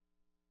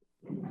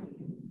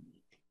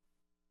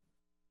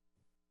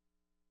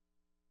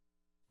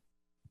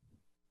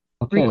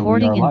Okay, we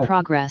Recording are in live.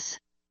 progress.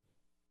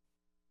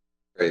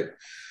 Great.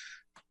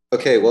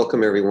 Okay,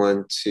 welcome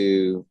everyone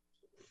to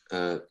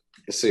the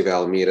City of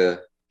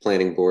Alameda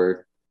Planning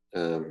Board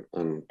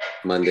on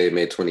Monday,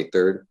 May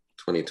 23rd,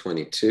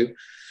 2022.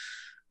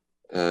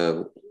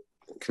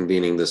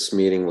 Convening this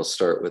meeting, we'll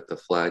start with the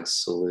flag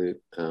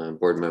salute.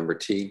 Board Member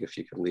Teague, if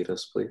you could lead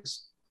us,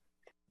 please.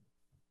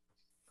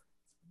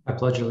 I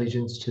pledge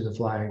allegiance to the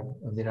flag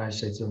of the United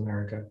States of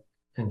America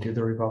and to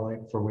the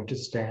republic for which it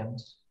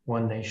stands,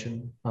 one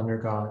nation, under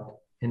God,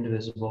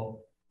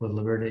 indivisible, with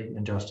liberty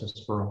and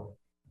justice for all.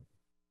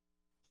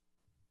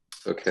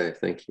 Okay,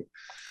 thank you.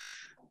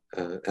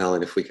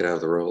 Alan, if we could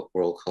have the roll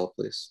call,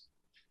 please.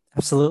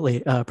 Absolutely.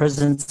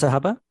 President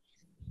Sahaba?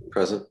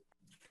 Present.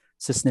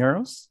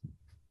 Cisneros?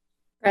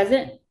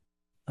 Present.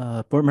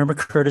 Board Member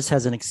Curtis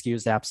has an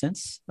excused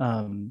absence.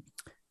 Board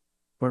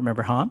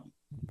Member Hahn?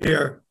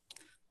 Here.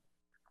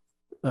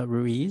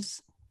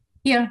 Ruiz?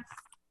 Here.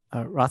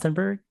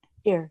 Rothenberg?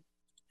 Here.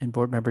 And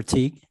Board Member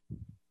Teague?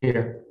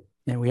 Here.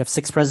 And we have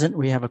 6 present.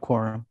 We have a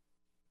quorum.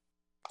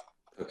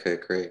 Okay,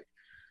 great.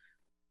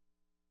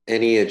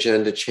 Any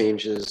agenda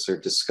changes or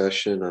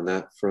discussion on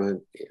that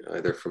front,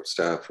 either from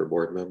staff or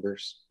board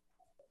members?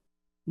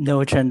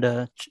 No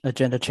agenda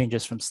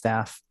changes from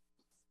staff.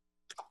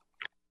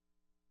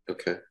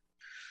 Okay.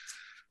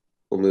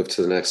 We'll move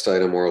to the next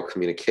item, oral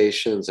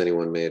communications.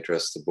 Anyone may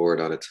address the board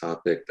on a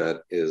topic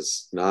that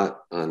is not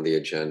on the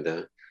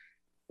agenda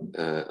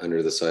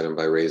under this item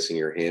by raising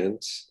your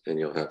hand, and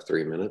you'll have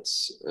 3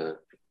 minutes.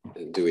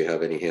 Do we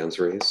have any hands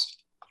raised?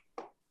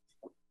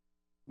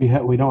 We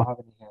don't have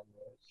any hand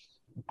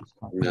raised at this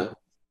time. No?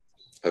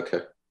 Okay.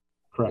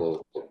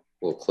 Correct.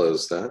 We'll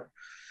close that.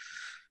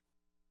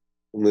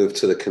 We'll move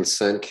to the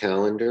consent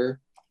calendar.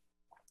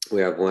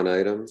 We have one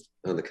item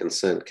on the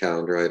consent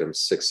calendar, item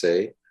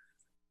 6A,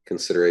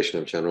 consideration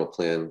of general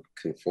plan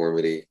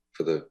conformity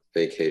for the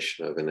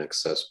vacation of an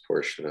excess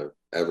portion of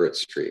Everett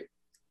Street.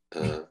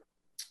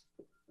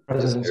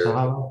 President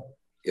Sahaba?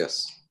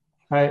 Yes.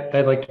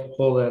 I'd like to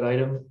pull that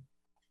item.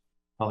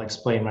 I'll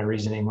explain my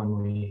reasoning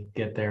when we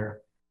get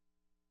there.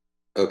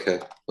 Okay,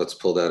 let's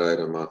pull that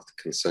item off the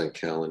consent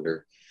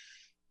calendar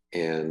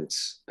and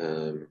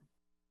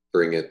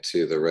bring it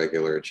to the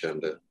regular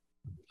agenda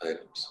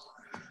items.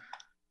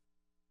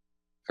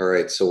 All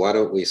right, so why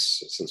don't we,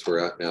 since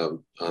we're out now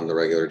on the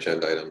regular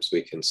agenda items,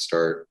 we can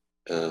start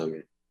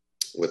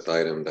with the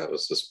item that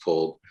was just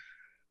pulled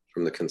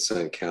from the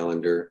consent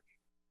calendar.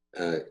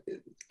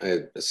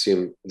 I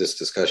assume this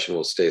discussion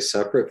will stay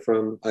separate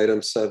from item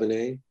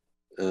 7A,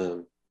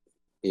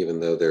 even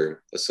though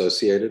they're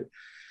associated.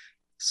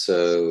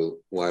 So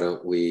why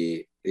don't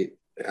we,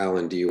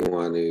 Alan, do you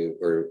want to,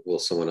 or will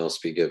someone else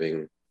be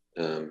giving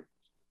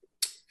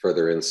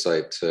further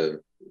insight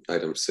to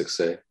item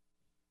 6A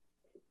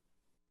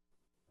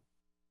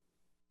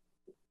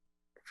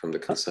from the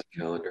consent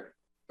calendar?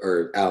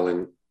 Or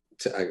Alan,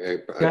 I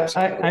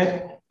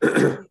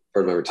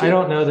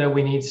don't know that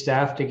we need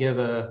staff to give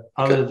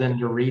other than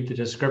to read the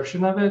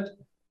description of it,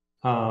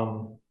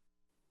 and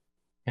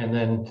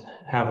then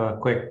have a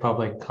quick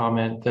public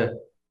comment and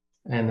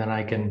then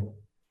I can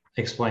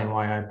explain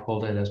why I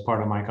pulled it as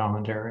part of my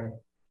commentary.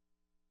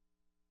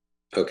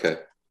 Okay,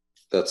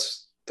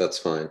 that's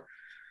fine.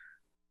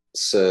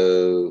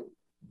 So,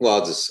 well,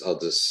 I'll just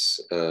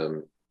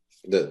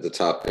the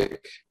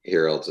topic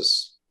here, I'll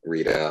just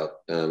read out.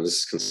 This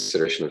is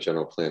consideration of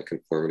general plan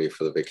conformity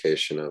for the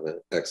vacation of an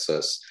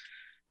excess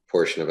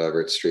portion of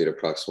Everett Street,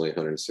 approximately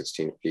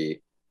 116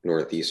 feet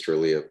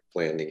northeasterly of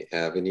Landing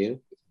Avenue.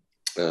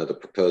 The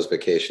proposed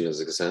vacation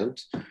is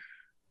exempt from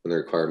the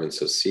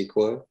requirements of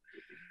CEQA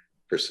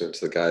pursuant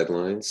to the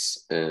guidelines,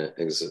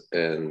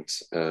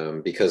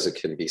 and because it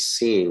can be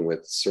seen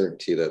with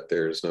certainty that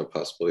there is no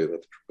possibility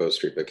that the proposed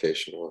street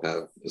vacation will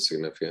have a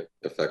significant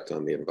effect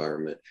on the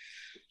environment.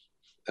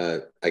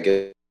 I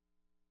guess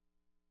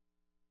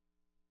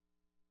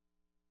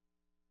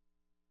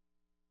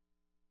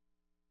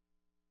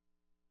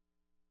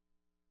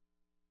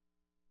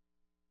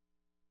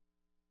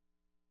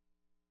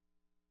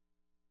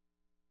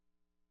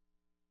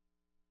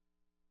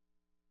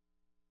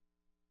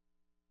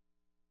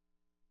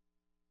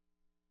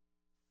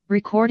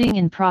Recording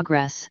in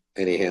progress.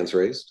 any hands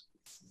raised?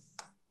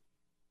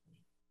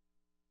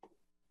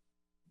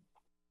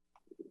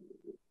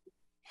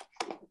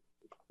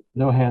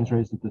 No hands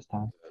raised at this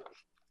time.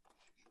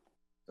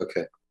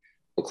 Okay,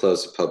 we'll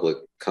close the public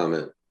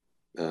comment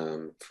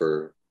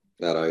for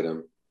that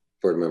item.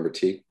 Board Member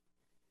T.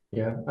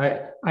 Yeah,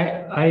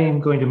 I am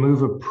going to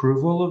move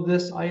approval of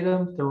this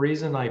item. The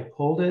reason I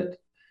pulled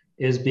it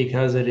is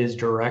because it is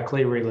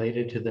directly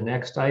related to the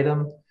next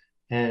item.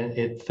 And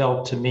it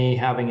felt to me,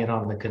 having it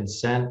on the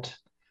consent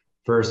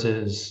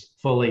versus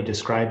fully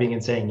describing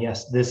and saying,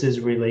 yes, this is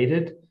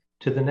related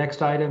to the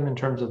next item in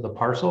terms of the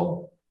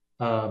parcel,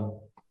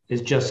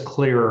 is just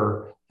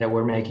clearer that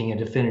we're making a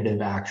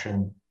definitive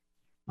action.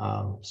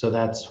 So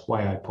that's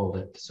why I pulled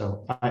it.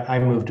 So I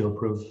move to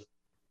approve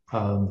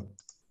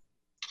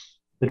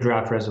the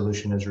draft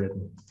resolution as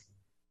written.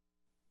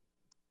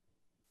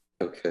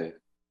 Okay,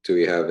 do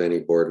we have any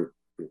board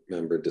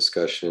member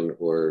discussion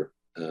or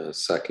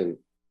second?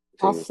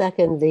 I'll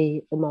second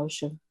the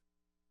motion.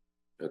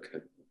 Okay,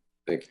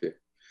 thank you.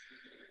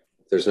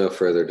 If there's no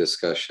further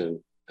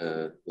discussion,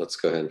 let's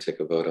go ahead and take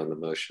a vote on the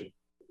motion.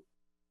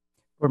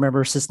 Board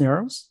Member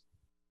Cisneros,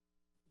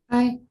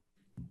 Aye.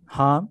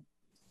 Hahn,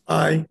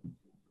 Aye.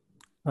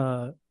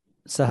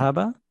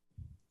 Sahaba,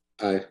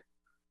 Aye.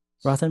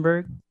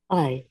 Rothenberg,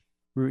 Aye.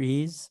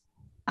 Ruiz,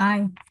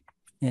 Aye.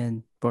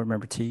 and Board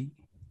Member Teague.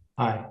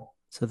 Aye.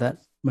 So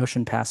that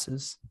motion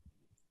passes.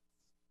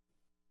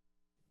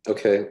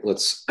 Okay,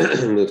 let's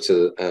move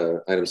to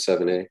item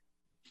 7A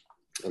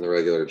on the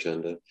regular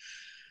agenda.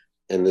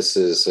 And this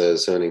is a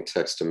zoning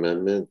text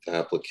amendment. The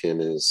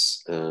applicant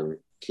is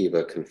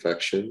Kiva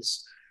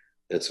Confections.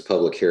 It's a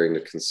public hearing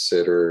to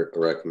consider a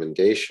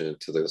recommendation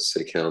to the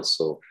City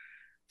Council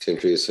to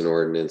introduce an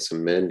ordinance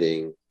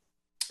amending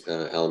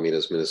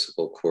Alameda's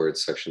Municipal Code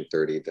Section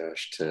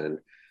 30-10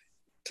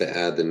 to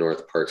add the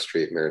North Park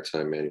Street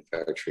Maritime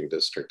Manufacturing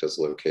District as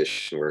a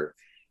location where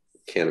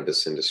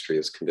cannabis industry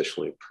is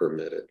conditionally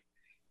permitted.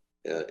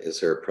 Is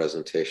there a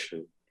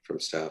presentation from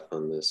staff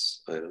on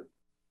this item?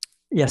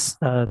 Yes,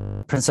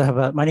 Prince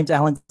Sahaba. My name is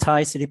Alan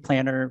Tai, City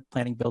Planner,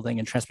 Planning, Building,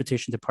 and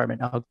Transportation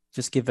Department. I'll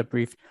just give a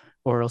brief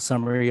oral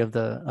summary of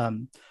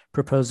the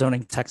proposed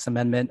zoning text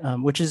amendment,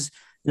 which is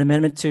an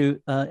amendment to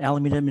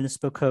Alameda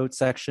Municipal Code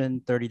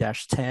Section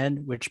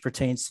 30-10, which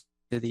pertains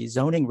to the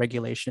zoning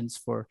regulations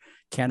for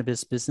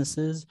cannabis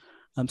businesses.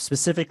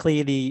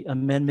 Specifically, the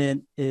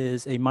amendment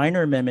is a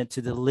minor amendment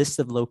to the list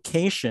of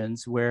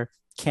locations where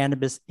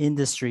cannabis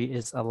industry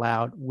is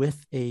allowed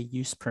with a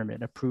use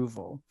permit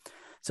approval.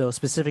 So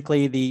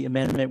specifically, the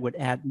amendment would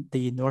add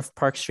the North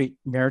Park Street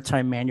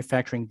Maritime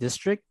Manufacturing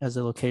District as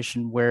a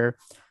location where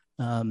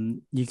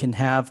you can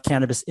have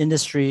cannabis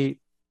industry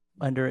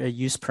under a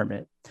use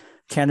permit.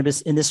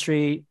 Cannabis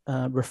industry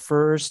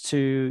refers to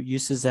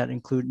uses that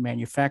include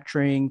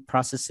manufacturing,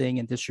 processing,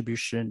 and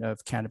distribution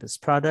of cannabis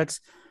products,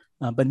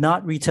 but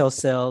not retail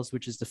sales,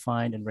 which is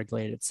defined and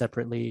regulated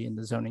separately in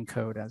the zoning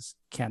code as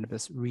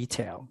cannabis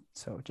retail.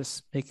 So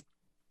just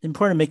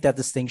important to make that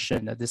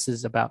distinction that this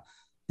is about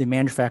the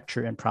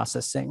manufacture and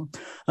processing.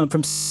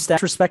 From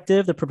staff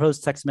perspective, the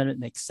proposed text amendment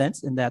makes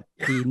sense in that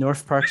the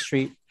North Park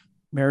Street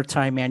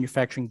Maritime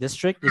Manufacturing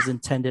District is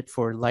intended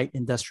for light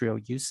industrial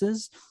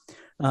uses.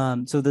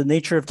 So the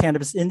nature of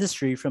cannabis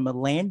industry from a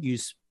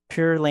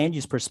pure land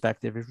use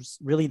perspective is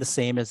really the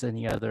same as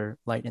any other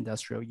light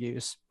industrial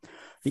use.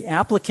 The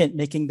applicant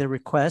making the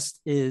request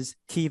is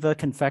Kiva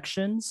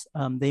Confections.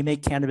 They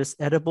make cannabis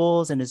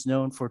edibles and is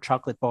known for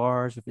chocolate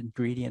bars with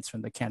ingredients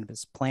from the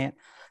cannabis plant.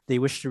 They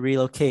wish to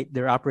relocate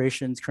their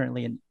operations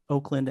currently in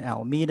Oakland,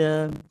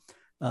 Alameda.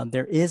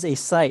 There is a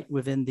site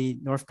within the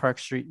North Park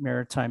Street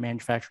Maritime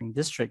Manufacturing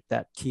District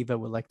that Kiva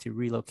would like to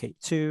relocate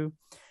to.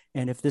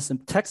 And if this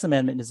text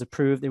amendment is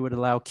approved, it would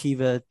allow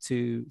Kiva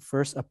to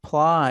first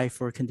apply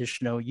for a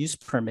conditional use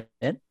permit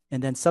and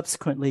then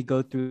subsequently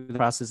go through the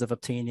process of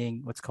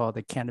obtaining what's called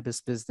a cannabis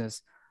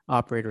business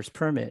operator's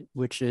permit,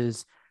 which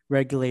is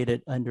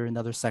regulated under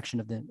another section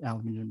of the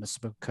Alameda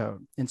Municipal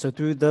Code. And so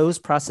through those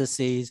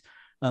processes,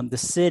 the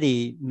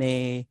city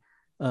may,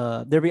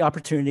 there'll be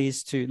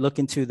opportunities to look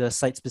into the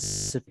site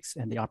specifics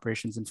and the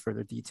operations in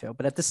further detail.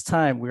 But at this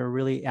time, we're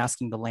really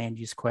asking the land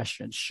use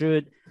question.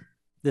 Should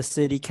the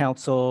city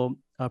council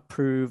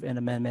approve an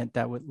amendment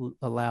that would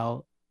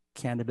allow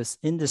cannabis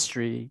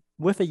industry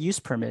with a use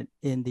permit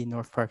in the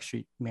North Park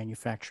Street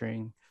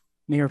Maritime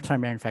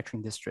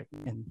Manufacturing District?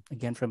 And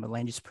again, from a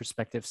land use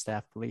perspective,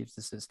 staff believes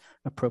this is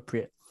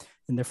appropriate.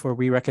 And therefore,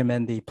 we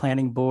recommend the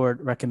planning board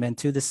recommend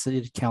to the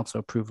city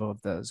council approval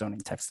of the zoning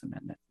text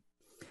amendment.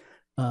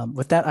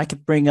 With that, I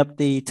could bring up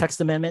the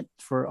text amendment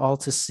for all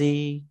to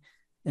see,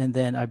 and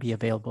then I'd be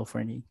available for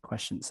any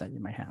questions that you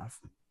might have.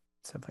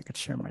 So if I could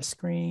share my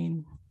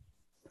screen.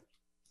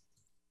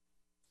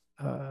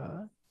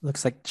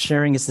 Looks like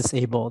sharing is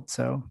disabled.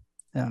 So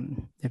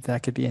if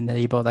that could be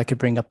enabled, I could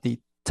bring up the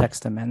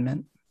text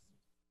amendment.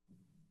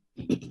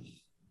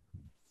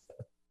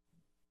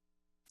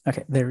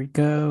 Okay, there we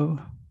go.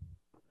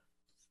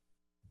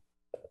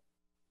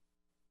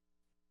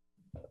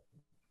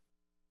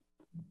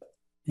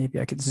 Maybe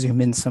I could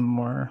zoom in some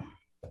more.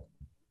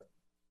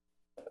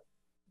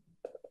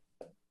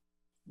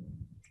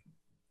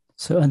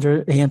 So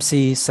under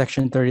AMC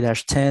section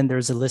 30-10,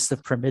 there's a list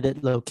of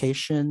permitted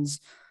locations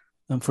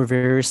for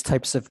various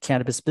types of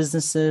cannabis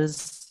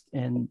businesses.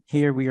 And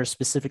here we are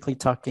specifically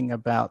talking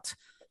about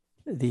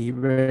the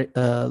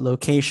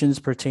locations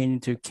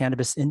pertaining to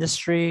cannabis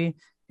industry.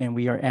 And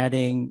we are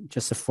adding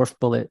just a fourth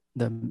bullet,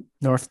 the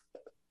North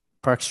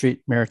Park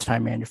Street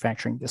Maritime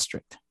Manufacturing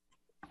District.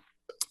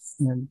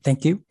 And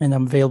thank you. And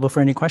I'm available for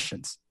any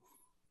questions.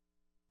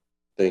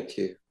 Thank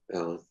you,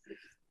 Alan.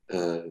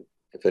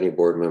 If any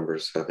board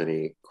members have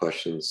any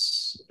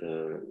questions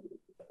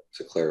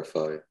to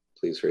clarify,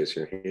 please raise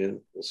your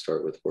hand. We'll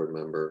start with board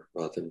member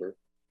Rothenberg.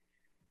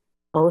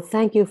 Oh,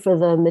 thank you for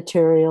the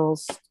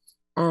materials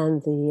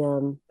and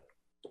the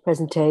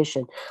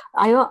presentation.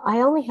 I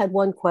only had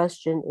one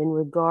question in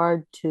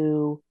regard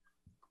to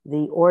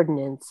the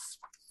ordinance.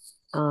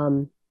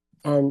 And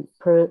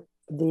per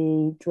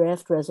the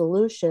draft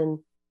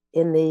resolution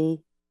in the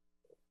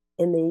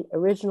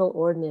original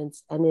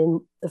ordinance and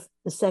in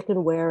the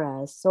second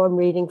whereas, so I'm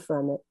reading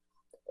from it.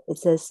 It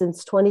says,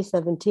 since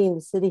 2017,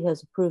 the city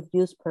has approved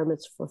use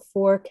permits for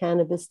 4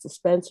 cannabis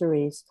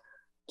dispensaries,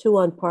 2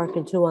 on Park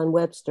and 2 on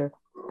Webster,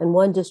 and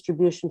 1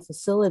 distribution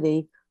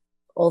facility,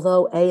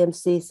 although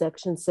AMC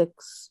Section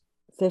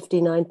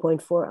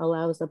 659.4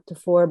 allows up to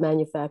 4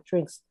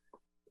 manufacturing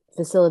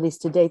facilities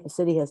to date, the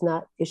city has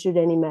not issued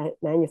any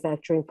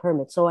manufacturing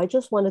permits. So I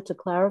just wanted to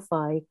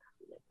clarify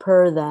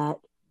per that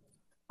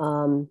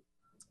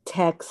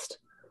text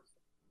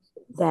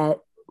that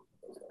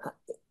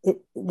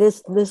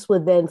this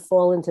would then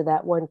fall into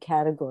that one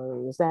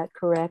category. Is that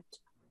correct?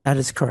 That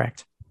is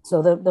correct.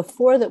 So the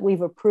 4 that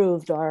we've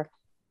approved are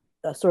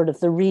sort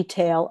of the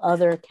retail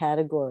other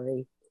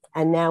category.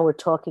 And now we're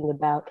talking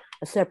about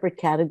a separate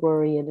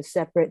category and a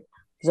separate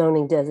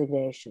zoning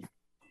designation.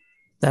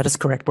 That is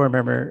correct, Board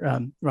Member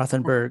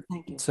Rothenberg.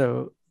 Thank you.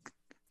 So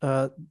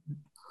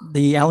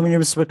the Alameda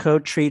Municipal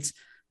Code treats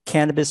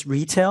cannabis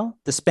retail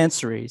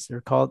dispensaries.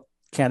 They're called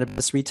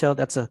cannabis retail.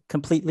 That's a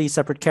completely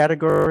separate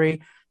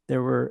category.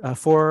 There were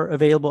 4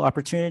 available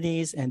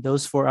opportunities, and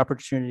those 4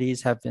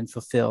 opportunities have been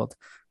fulfilled.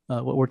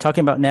 What we're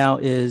talking about now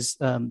is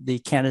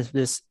the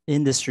cannabis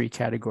industry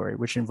category,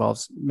 which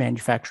involves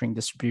manufacturing,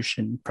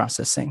 distribution,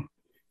 processing.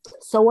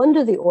 So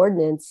under the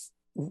ordinance,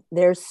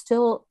 there's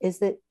still,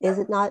 is it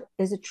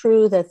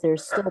true that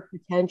there's still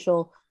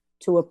potential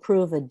to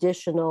approve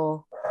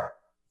additional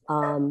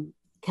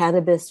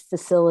cannabis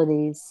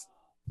facilities,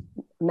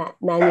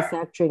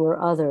 manufacturing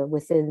or other,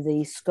 within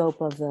the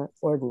scope of the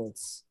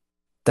ordinance?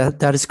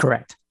 That is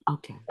correct.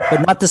 Okay.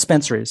 But not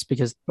dispensaries,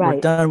 because we're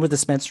Right. done with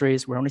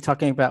dispensaries. We're only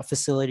talking about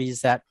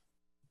facilities that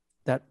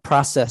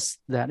process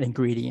that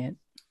ingredient.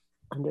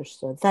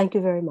 Understood. Thank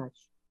you very much.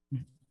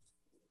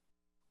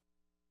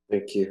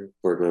 Thank you,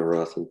 Board Member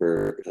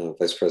Rothenberg.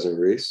 Vice President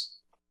Reese?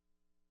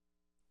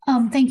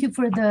 Thank you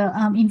for the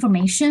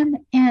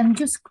information. And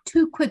just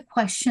 2 quick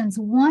questions.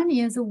 One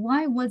is,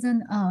 why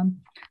wasn't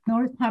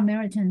North Park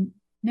Maritime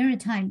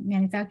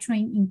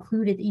Manufacturing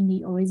included in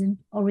the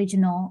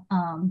original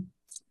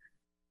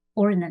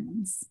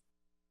ordinance?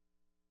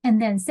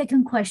 And then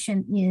second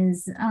question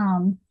is,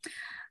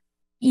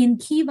 in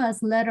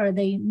Kiva's letter,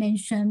 they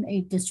mentioned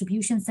a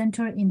distribution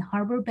center in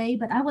Harbor Bay,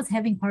 but I was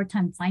having a hard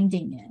time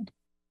finding it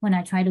when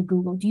I tried to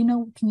Google. Do you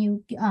know, can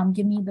you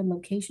give me the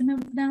location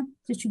of that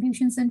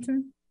distribution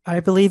center?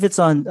 I believe it's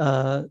on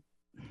North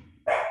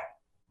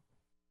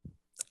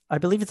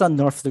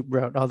Loop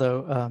Road,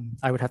 although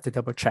I would have to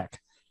double check.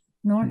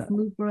 North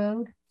Loop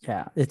Road?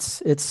 Yeah,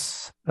 it's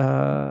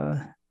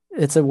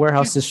a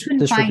warehouse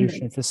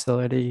distribution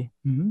facility.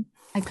 Mm-hmm.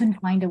 I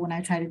couldn't find it when I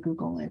tried to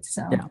Google it.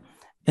 So yeah,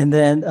 and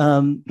then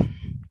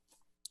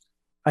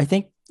I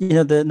think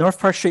the North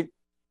Park Street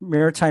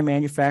Maritime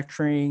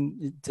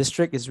Manufacturing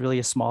District is really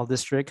a small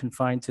district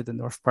confined to the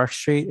North Park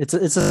Street. It's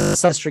a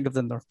sub-district of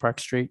the North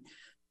Park Street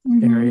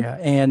area,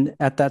 and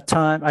at that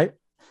time,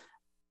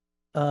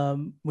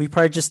 we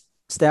probably just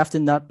staff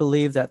did not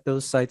believe that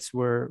those sites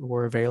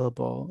were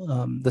available.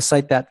 The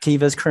site that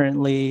Kiva is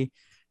currently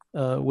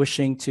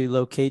wishing to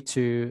locate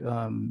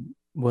to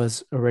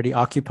was already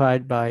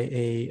occupied by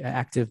an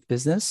active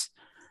business.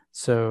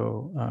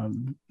 So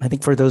I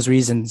think for those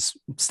reasons,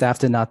 staff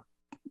did not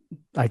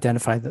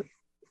identify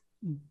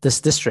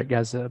this district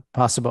as a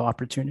possible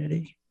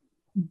opportunity.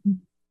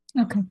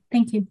 Okay,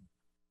 thank you.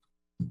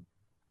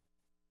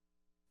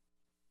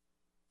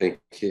 Thank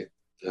you.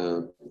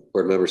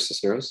 Board Member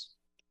Cisneros?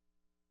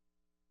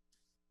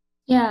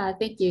 Yeah,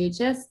 thank you.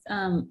 Just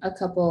a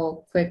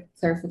couple quick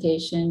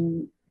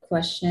clarification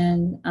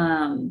question.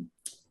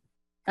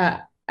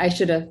 I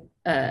should have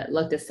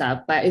looked this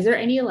up, but is there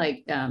any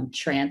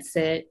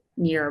transit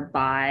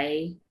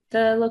nearby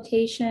the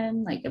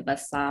location, like a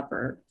bus stop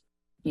or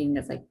anything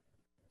that's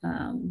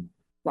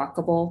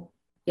walkable?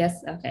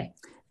 Yes. Okay.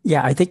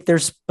 Yeah, I think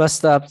there's bus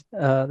stops.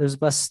 There's a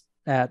bus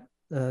at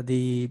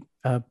the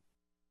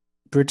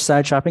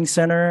Bridgeside Shopping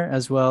Center,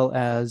 as well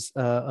as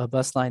a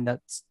bus line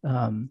that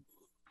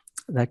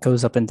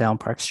goes up and down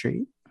Park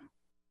Street.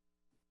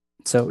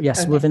 So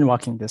yes, Okay. within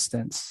walking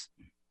distance.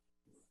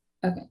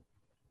 Okay.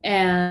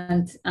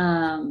 And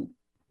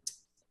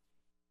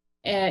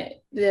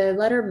the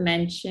letter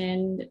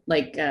mentioned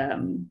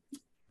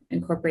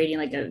incorporating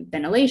a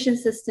ventilation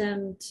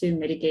system to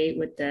mitigate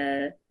with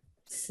the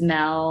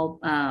smell.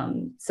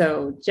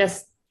 So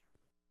just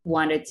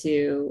wanted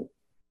to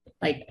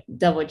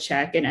double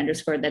check and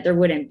underscore that there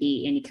wouldn't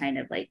be any kind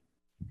of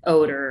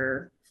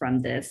odor from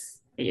this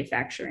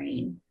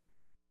manufacturing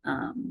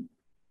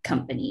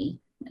company.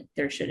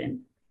 There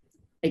shouldn't,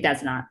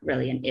 that's not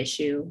really an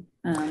issue.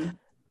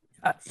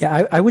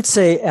 Yeah, I would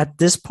say at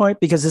this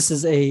point, because this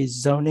is a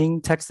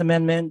zoning text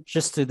amendment,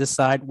 just to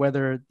decide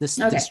whether this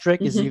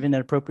district is even an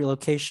appropriate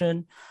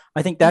location.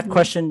 I think that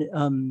question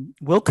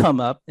will come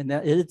up, and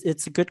that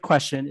it's a good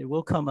question. It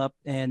will come up,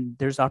 and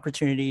there's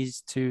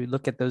opportunities to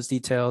look at those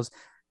details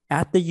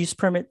at the use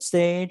permit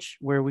stage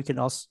where we can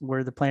also,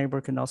 where the planning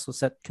board can also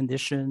set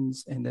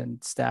conditions, and then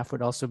staff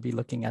would also be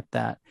looking at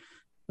that,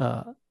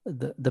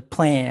 the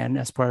plan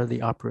as part of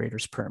the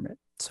operator's permit.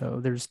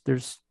 So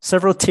there's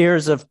several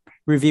tiers of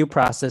review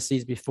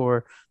processes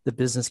before the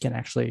business can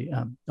actually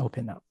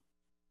open up.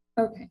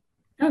 Okay.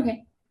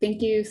 Okay.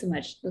 Thank you so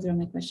much. Those are all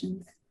my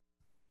questions.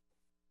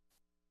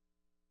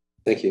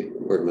 Thank you,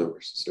 board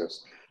members.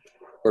 Yes.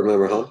 Board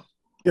member Hahn?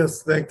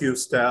 Yes, thank you,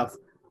 staff.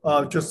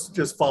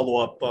 Just follow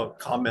up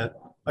comment.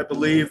 I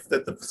believe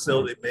that the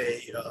facility may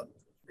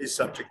be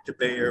subject to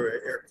Bay Area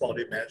Air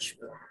Quality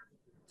Management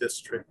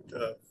District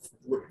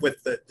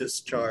with the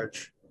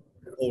discharge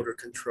and odor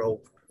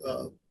control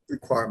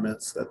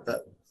requirements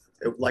that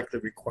it would likely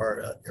require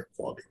an air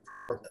quality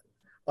permit.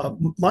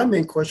 My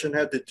main question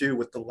had to do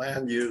with the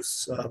land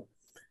use.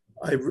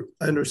 I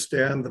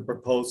understand the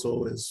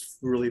proposal is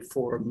really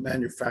for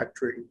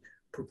manufacturing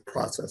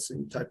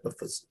processing type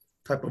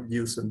of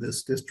use in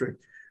this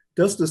district.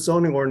 Does the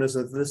zoning ordinance,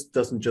 and this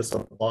doesn't just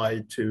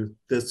apply to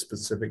this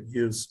specific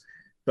use,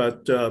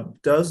 but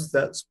does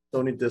that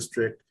zoning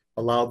district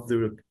allow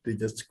through the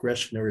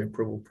discretionary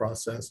approval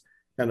process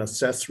an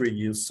accessory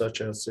use such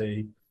as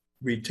a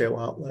retail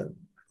outlet?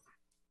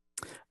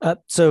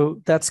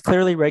 So that's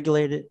clearly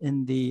regulated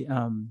in the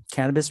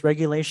cannabis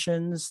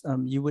regulations.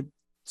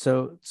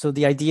 So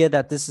the idea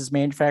that this is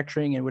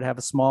manufacturing and would have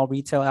a small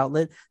retail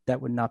outlet,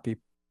 that would not be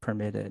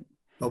permitted.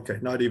 Okay,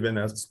 not even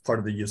as part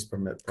of the use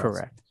permit process.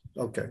 Correct.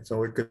 Okay,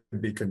 so it could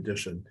be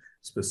conditioned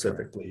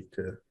specifically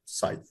to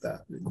cite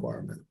that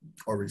requirement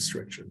or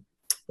restriction.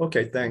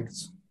 Okay,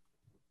 thanks.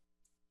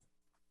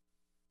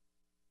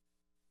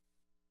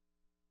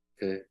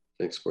 Okay,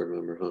 thanks, board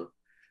member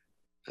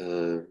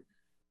Hahn.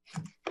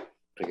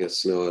 I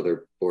guess no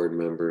other board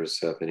members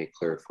have any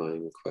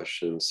clarifying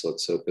questions.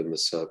 Let's open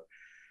this up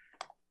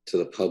to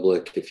the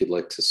public. If you'd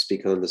like to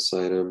speak on this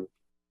item,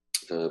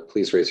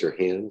 please raise your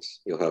hand.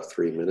 You'll have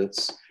 3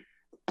 minutes.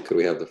 Could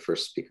we have the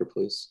first speaker,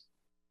 please?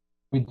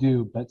 We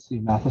do. Betsy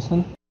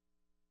Matheson.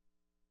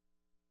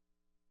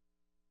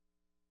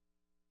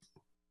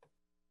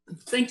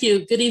 Thank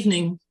you. Good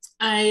evening.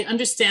 I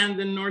understand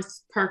the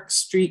North Park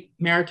Street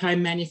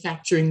Maritime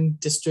Manufacturing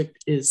District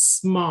is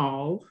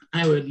small.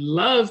 I would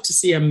love to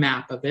see a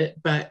map of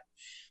it, but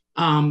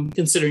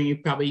considering you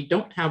probably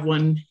don't have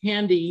one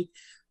handy,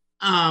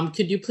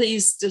 could you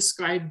please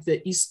describe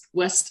the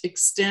east-west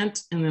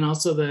extent and then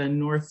also the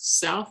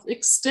north-south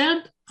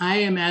extent? I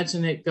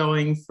imagine it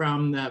going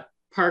from the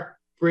Park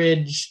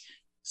Bridge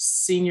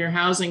Senior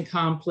Housing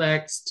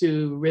Complex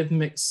to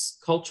Rhythmix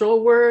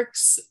Cultural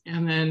Works.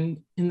 And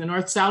then in the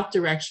north-south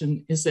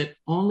direction, is it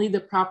only the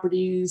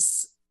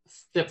properties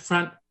that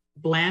front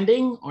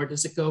Blanding, or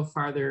does it go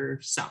farther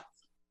south?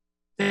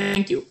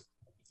 Thank you.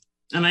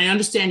 And I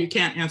understand you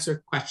can't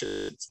answer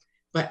questions,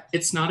 but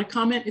it's not a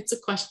comment, it's a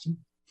question.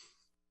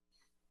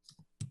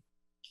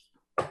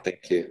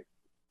 Thank you.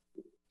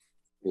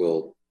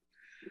 Well,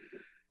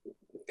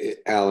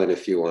 Alan,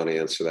 if you want to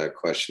answer that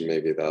question,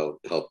 maybe that'll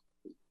help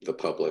the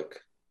public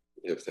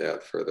if they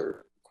have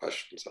further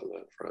questions on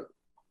that front.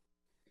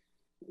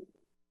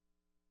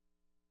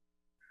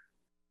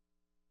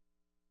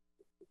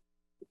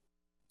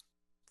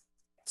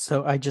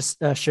 So I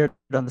just shared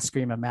on the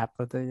screen a map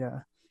of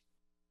the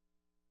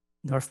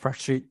North Park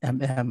Street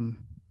MM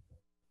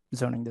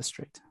zoning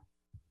district.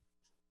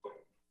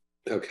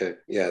 Okay,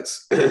 yeah,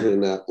 it's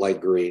in that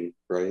light green,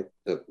 right?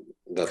 That's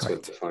Correct.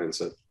 what defines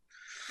it.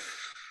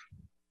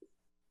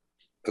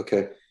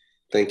 Okay,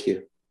 thank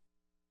you.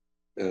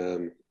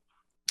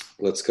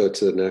 Let's go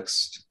to the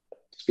next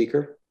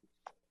speaker.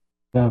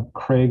 We have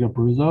Craig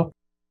Abruzzo.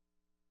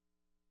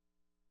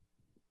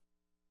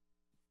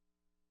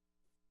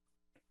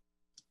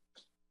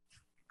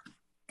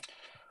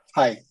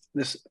 Hi,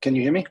 can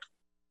you hear me?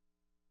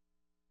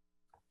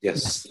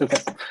 Yes. Okay.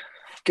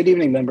 Good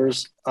evening,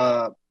 members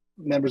of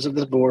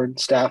the board,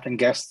 staff, and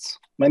guests.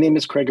 My name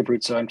is Craig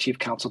Abruzzo. I'm Chief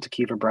Counsel to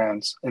Kiva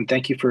Brands, and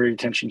thank you for your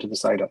attention to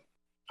this item.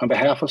 On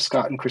behalf of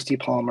Scott and Christy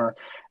Palmer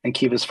and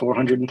Kiva's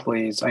 400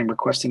 employees, I'm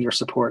requesting your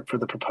support for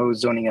the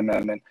proposed zoning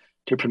amendment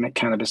to permit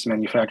cannabis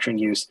manufacturing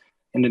use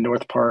in the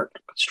North Park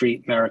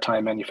Street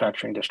Maritime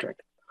Manufacturing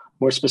District,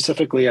 more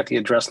specifically at the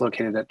address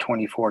located at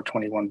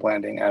 2421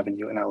 Blanding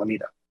Avenue in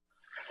Alameda.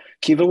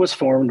 Kiva was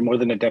formed more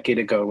than a decade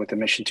ago with a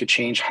mission to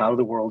change how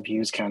the world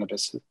views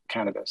cannabis.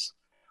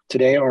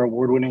 Today, our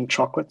award-winning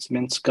chocolates,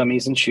 mints,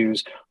 gummies, and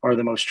chews are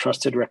the most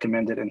trusted,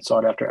 recommended, and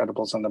sought-after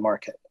edibles on the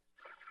market.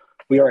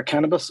 We are a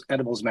cannabis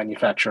edibles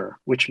manufacturer,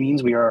 which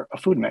means we are a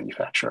food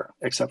manufacturer,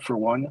 except for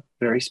one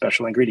very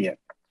special ingredient.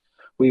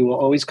 We will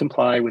always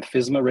comply with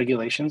FSMA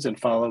regulations and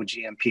follow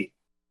GMP.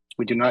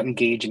 We do not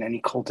engage in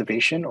any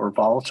cultivation or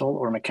volatile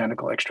or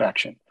mechanical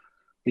extraction.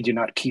 We do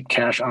not keep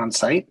cash on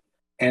site,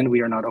 and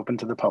we are not open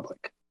to the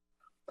public.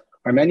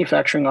 Our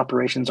manufacturing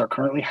operations are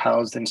currently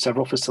housed in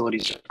several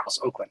facilities across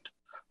Oakland.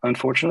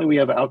 Unfortunately, we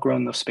have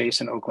outgrown the space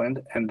in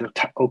Oakland, and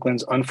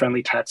Oakland's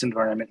unfriendly tax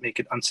environment make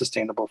it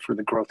unsustainable for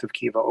the growth of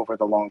Kiva over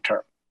the long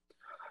term.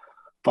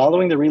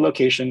 Following the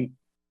relocation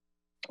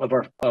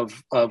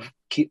of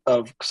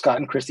Scott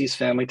and Christie's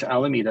family to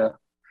Alameda,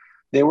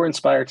 they were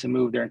inspired to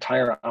move their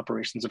entire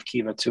operations of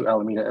Kiva to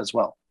Alameda as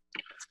well.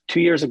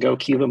 2 years ago,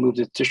 Kiva moved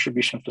its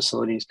distribution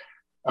facilities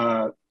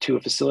to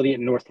a facility at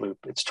North Loop.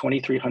 It's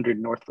 2300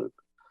 North Loop,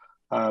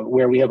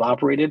 where we have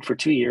operated for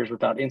 2 years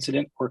without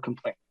incident or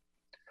complaint.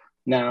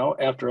 Now,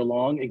 after a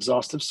long,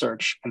 exhaustive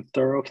search and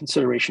thorough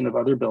consideration of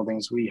other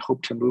buildings, we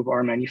hope to move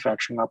our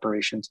manufacturing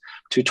operations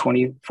to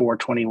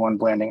 2421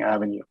 Blanding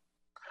Avenue.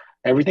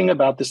 Everything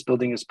about this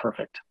building is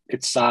perfect.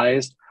 Its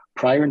size,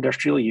 prior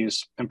industrial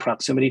use, and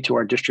proximity to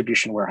our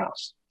distribution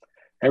warehouse.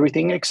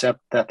 Everything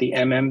except that the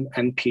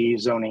MMNP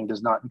zoning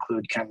does not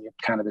include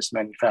cannabis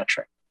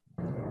manufacturing.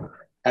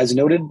 As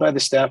noted by the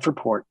staff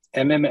report,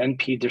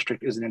 MMNP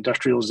district is an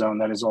industrial zone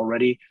that is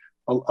already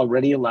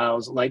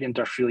allows light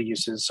industrial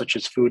uses such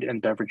as food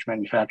and beverage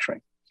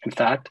manufacturing. In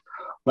fact,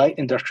 light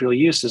industrial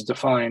use is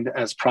defined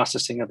as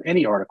processing of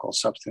any article,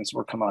 substance,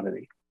 or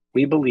commodity.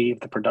 We believe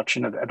the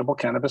production of edible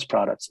cannabis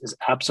products is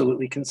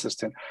absolutely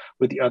consistent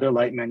with the other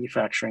light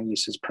manufacturing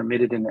uses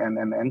permitted in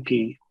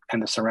MMNP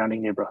and the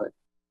surrounding neighborhood.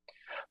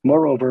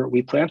 Moreover,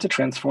 we plan to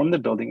transform the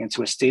building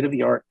into a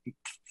state-of-the-art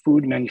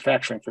food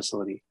manufacturing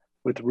facility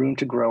with room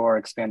to grow our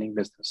expanding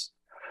business.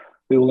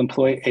 We will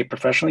employ a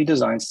professionally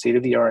designed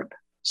state-of-the-art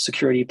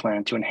security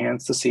plan to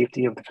enhance the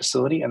safety of the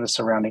facility and the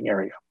surrounding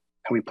area.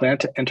 And we plan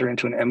to enter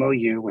into an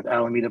MOU with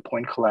Alameda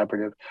Point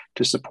Collaborative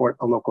to support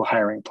a local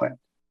hiring plan.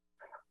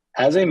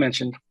 As I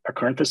mentioned, our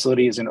current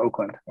facility is in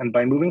Oakland, and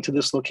by moving to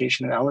this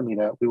location in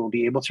Alameda, we will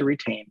be able to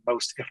retain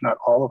most, if not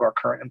all, of our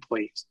current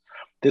employees.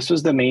 This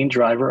was the main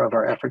driver of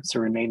our efforts to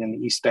remain in the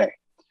East Bay.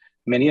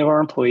 Many of our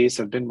employees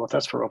have been with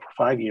us for over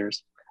 5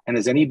 years, and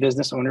as any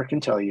business owner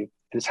can tell you,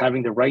 it is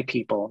having the right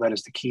people that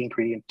is the key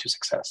ingredient to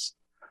success.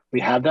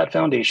 We have that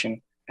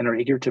foundation and are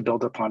eager to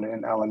build upon it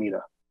in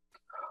Alameda.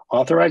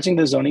 Authorizing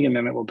the zoning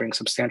amendment will bring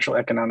substantial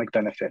economic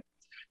benefit.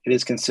 It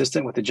is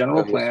consistent with the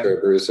general plan.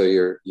 Mr.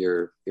 Abruzzo,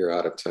 you're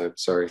out of time.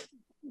 Sorry.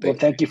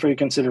 Thank you for your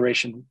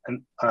consideration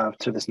and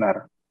to this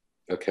matter.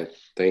 Okay,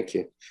 thank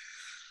you.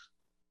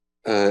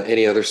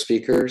 Any other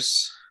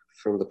speakers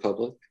from the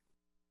public?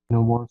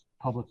 No more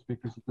public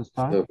speakers at this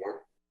time. No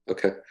more.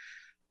 Okay.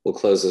 We'll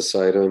close this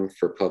item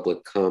for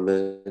public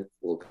comment.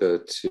 We'll go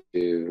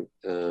to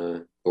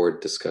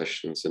board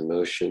discussions and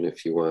motion.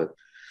 If you want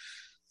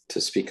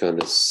to speak on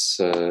this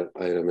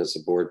item as a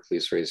board,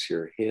 please raise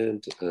your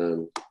hand.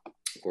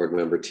 Board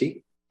Member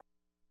T.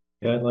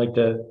 Yeah, I'd like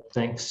to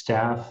thank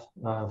staff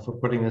for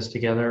putting this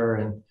together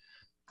and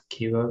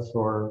Kiva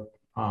for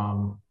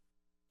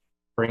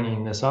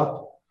bringing this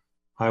up.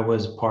 I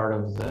was part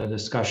of the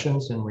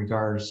discussions in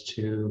regards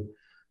to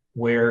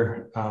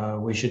where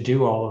we should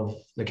do all of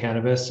the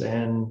cannabis,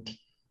 and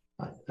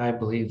I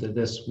believe that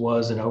this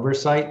was an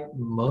oversight,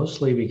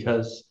 mostly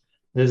because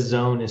this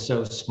zone is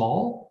so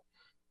small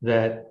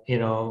that, you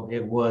know,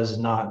 it was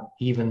not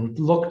even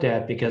looked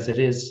at because it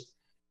is,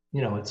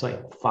 you know, it's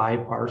like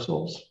 5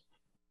 parcels.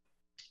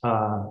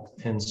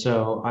 And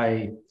so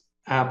I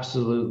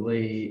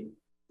absolutely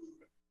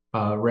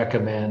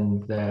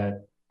recommend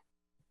that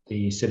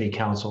the city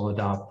council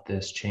adopt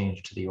this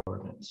change to the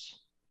ordinance.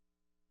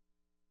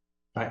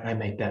 I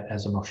make that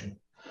as a motion.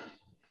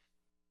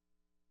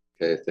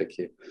 Okay, thank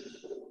you.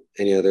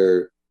 Any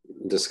other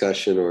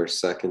discussion or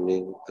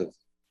seconding of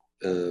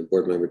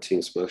Board Member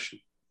T's motion?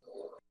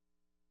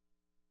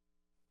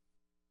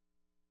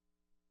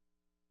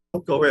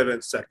 I'll go ahead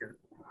and second.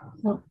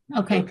 Oh,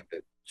 okay.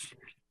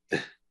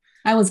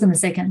 I was going to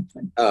second.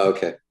 But... Oh,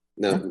 okay.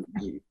 No,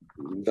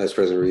 Vice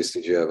President Reese,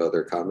 did you have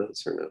other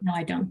comments or no? No,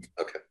 I don't.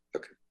 Okay,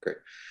 great.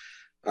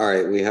 All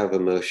right, we have a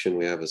motion,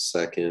 we have a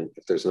second.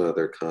 If there's no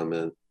other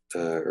comment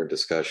or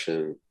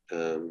discussion,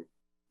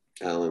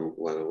 Alan,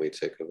 why don't we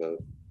take a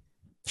vote?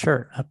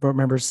 Sure. Board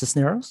Members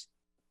Cisneros?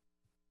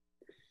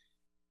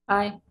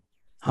 Aye.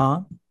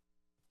 Hahn?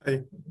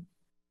 Aye.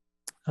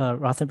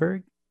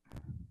 Rothenberg?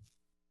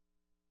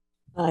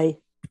 Aye.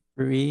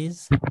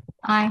 Ruiz?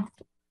 Aye.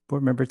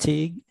 Board Member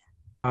Teague?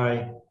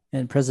 Aye.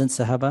 And President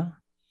Sahaba?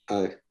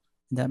 Aye.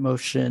 That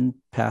motion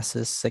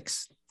passes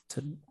 6-0.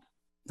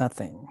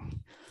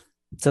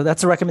 So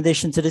that's a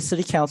recommendation to the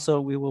City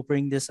Council. We will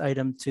bring this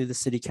item to the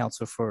City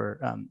Council for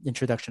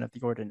introduction of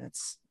the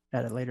ordinance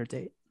at a later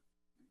date.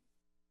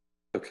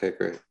 Okay,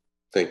 great.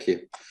 Thank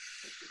you.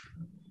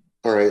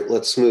 All right,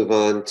 let's move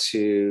on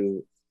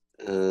to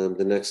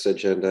the next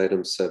agenda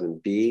item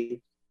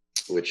 7B,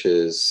 which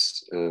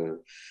is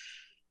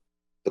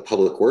the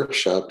public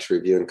workshop to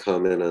review and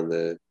comment on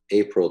the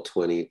April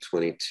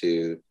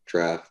 2022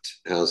 draft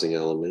housing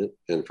element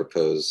and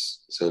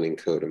propose zoning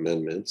code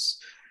amendments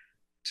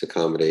to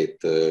accommodate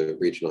the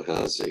regional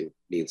housing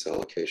needs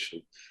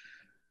allocation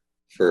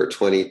for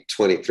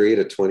 2023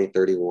 to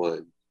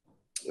 2031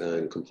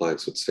 in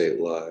compliance with state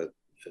law.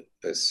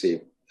 I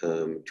see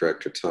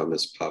Director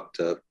Thomas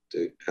popped up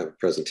to have a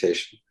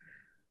presentation.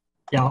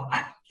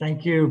 Yeah,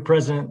 thank you,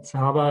 President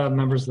Sahaba,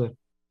 members of the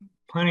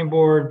Planning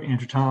Board,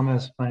 Andrew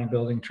Thomas, Planning,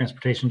 Building,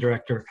 Transportation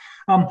Director.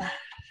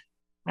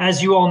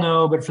 As you all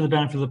know, but for the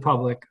benefit of the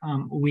public,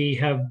 we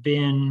have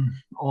been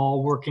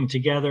all working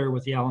together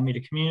with the Alameda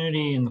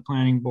community and the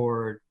planning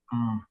board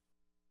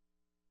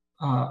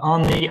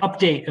on the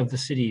update of the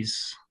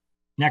city's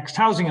next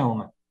housing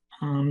element.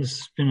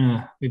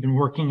 We've been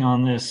working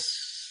on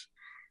this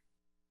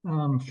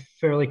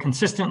fairly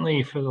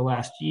consistently for the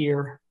last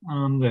year.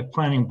 The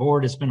planning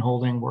board has been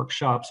holding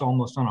workshops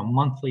almost on a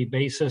monthly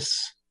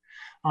basis.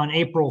 On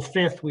April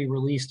 5th, we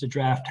released a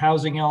draft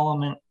housing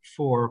element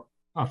for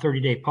a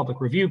 30-day public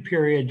review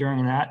period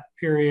during that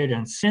period.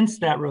 And since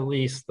that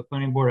release, the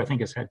planning board, I think,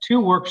 has had 2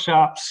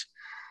 workshops.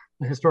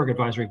 The Historic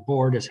Advisory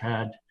Board has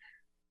had,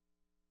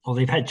 well,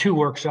 they've had 2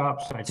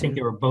 workshops. I think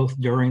they were both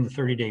during the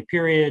 30-day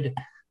period.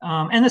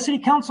 And the City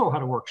Council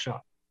had a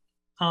workshop.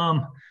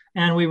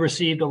 And we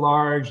received a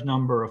large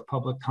number of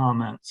public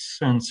comments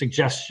and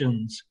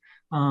suggestions.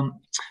 The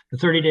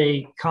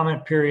 30-day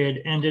comment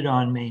period ended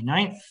on May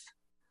 9th.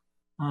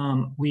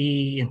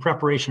 In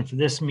preparation for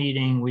this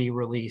meeting, we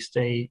released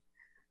a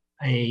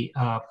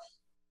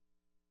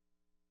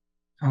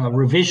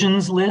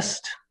revisions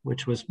list,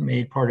 which was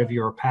made part of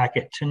your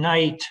packet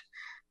tonight,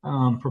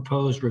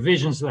 proposed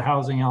revisions to the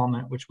housing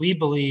element, which we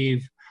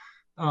believe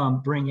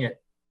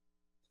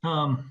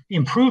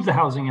improve the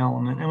housing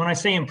element. And when I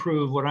say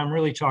improve, what I'm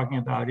really talking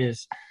about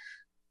is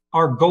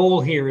our goal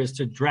here is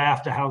to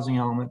draft a housing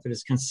element that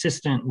is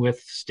consistent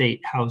with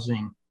state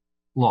housing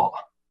law.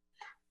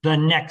 The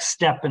next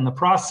step in the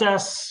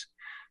process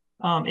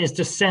is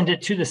to send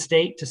it to the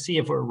state to see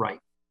if we're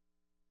right.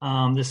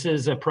 This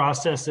is a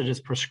process that is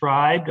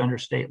prescribed under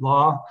state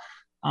law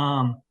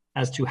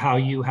as to how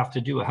you have to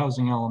do a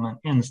housing element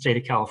in the state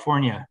of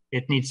California.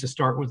 It needs to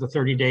start with a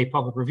 30-day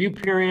public review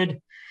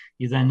period.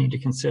 You then need to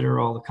consider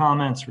all the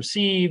comments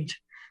received,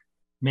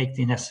 make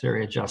the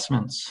necessary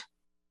adjustments.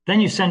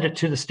 Then you send it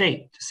to the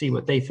state to see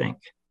what they think.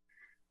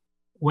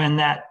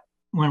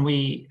 When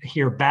we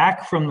hear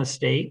back from the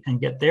state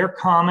and get their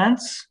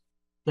comments,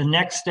 the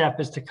next step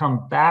is to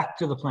come back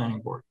to the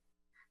planning board.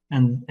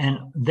 And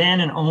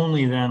then and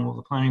only then will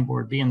the planning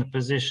board be in the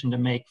position to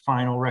make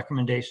final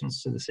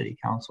recommendations to the city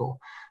council.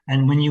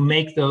 And when you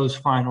make those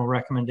final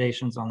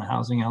recommendations on the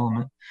housing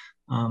element,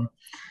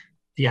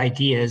 the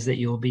idea is that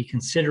you'll be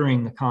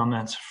considering the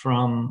comments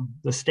from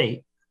the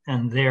state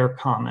and their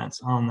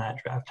comments on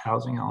that draft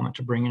housing element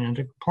to bring it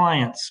into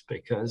compliance,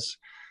 because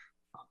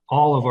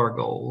all of our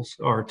goals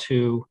are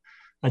to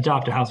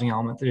adopt a housing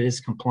element that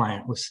is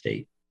compliant with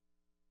state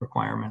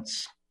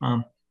requirements.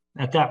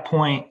 At that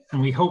point,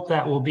 and we hope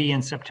that will be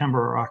in September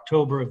or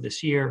October of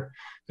this year,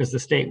 because the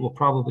state will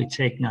probably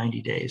take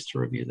 90 days to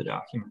review the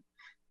document.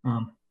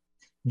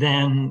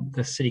 Then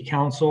the city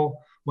council,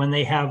 when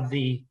they have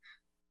the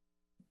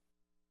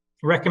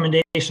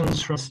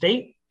recommendations from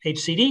state,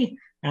 HCD,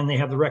 and they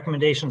have the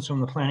recommendations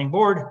from the planning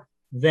board,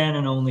 then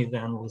and only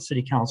then will the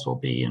city council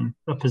be in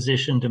a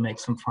position to make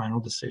some final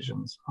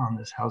decisions on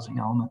this housing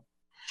element.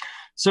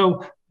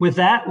 So with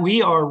that,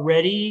 we are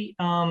ready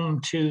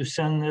to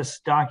send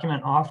this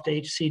document off to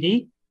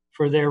HCD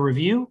for their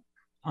review.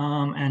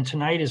 And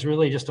tonight is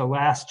really just a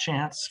last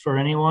chance for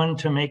anyone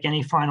to make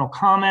any final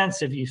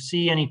comments. If you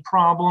see any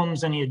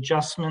problems, any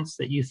adjustments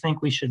that you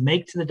think we should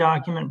make to the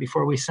document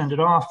before we send it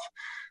off,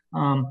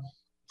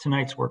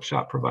 tonight's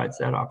workshop provides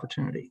that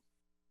opportunity.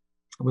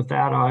 With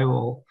that, I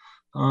will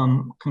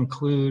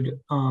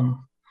conclude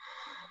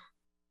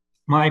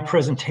my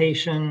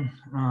presentation.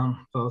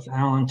 Both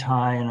Alan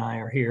Tai and I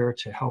are here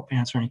to help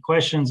answer any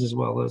questions, as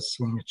well as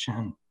Selena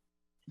Chen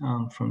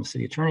from the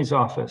City Attorney's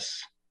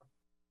Office.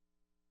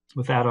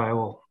 With that, I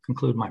will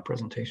conclude my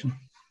presentation.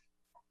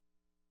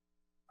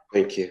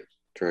 Thank you,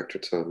 Director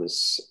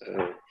Thomas.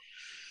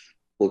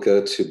 We'll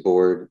go to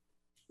board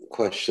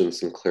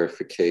questions and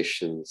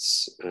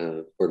clarifications.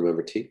 Board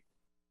Member T.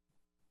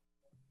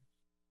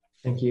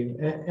 Thank you.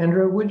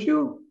 Andrew, would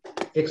you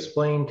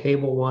explain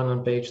table 1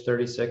 on page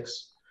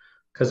 36?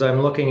 Because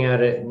I'm looking at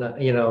it,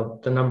 you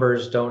know, the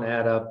numbers don't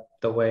add up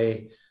the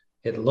way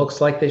it looks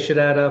like they should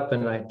add up.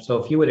 And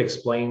so if you would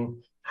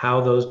explain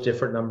how those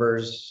different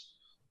numbers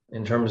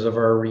in terms of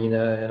our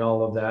arena and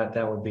all of that,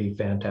 that would be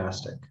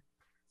fantastic.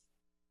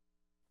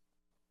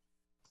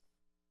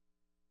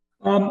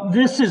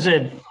 This is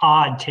an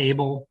odd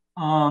table.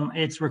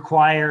 It's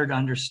required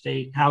under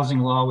state housing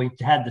law. We've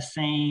had the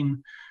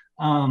same,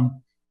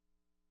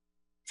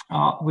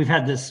 we've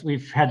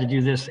had to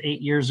do this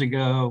 8 years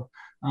ago.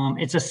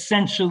 It's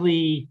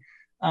essentially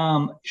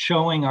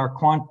showing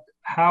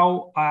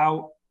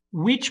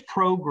which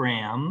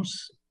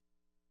programs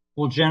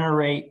will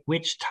generate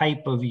which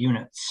type of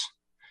units,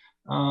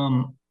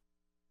 or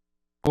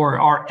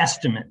our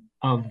estimate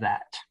of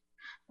that.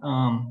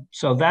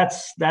 So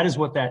that is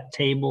what that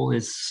table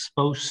is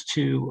supposed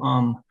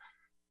to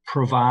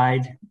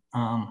provide.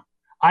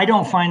 I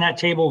don't find that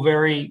table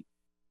very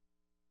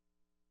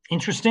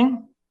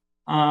interesting.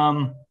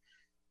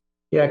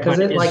 Yeah, because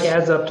it like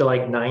adds up to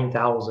like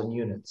 9,000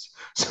 units.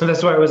 So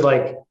that's why I was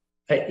like,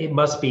 it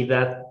must be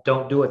that,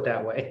 don't do it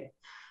that way.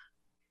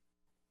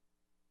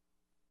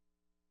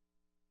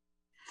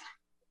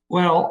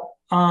 Well,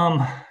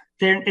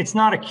 it's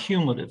not a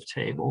cumulative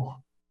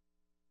table.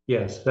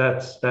 Yes,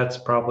 that's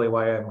probably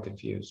why I'm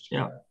confused.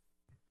 Yeah.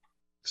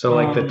 So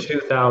like the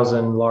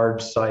 2,000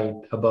 large site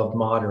above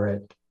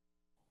moderate.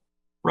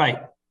 Right.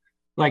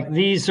 Like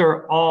these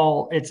are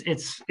all,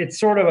 it's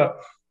sort of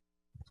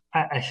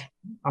a,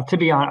 to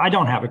be honest, I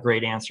don't have a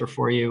great answer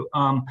for you.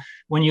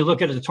 When you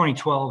look at the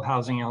 2012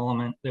 housing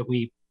element that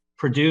we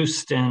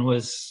produced and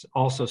was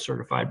also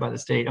certified by the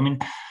state, I mean,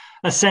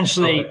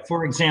 essentially, okay.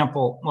 For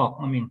example, well,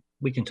 I mean,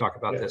 we can talk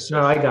about this.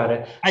 No, I got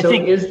it. I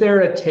think, is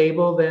there a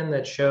table then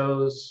that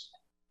shows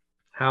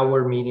how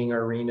we're meeting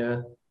our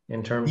RHNA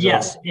in terms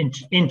yes, of?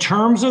 in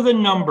terms of the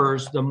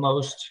numbers, the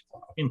most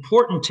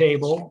important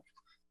table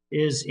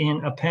is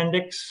in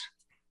Appendix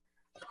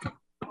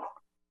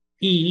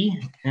E.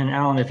 And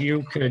Alan, if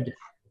you could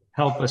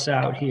help us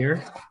out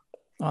here.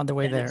 On the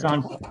way there. It's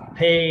on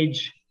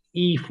page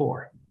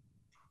E4.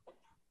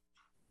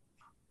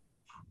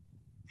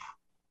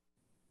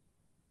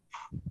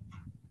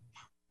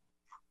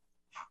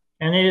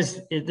 And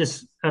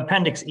this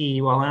Appendix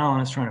E, while Alan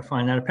is trying to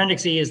find that,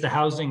 Appendix E is the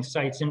housing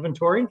sites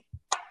inventory.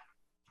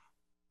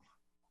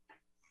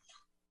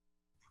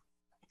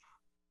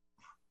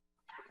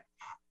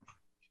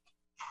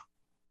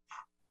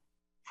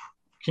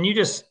 Can you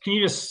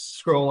just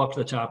scroll up to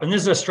the top? And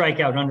this is a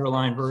strikeout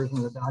underlined version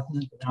of the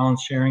document that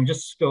Alan's sharing.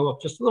 Just go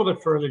up just a little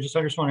bit further. I just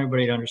want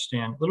everybody to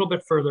understand. A little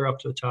bit further up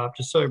to the top,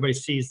 just so everybody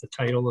sees the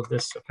title of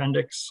this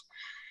appendix.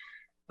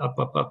 Up.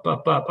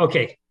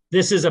 Okay,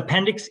 this is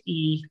Appendix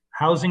E,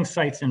 Housing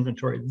Sites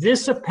Inventory.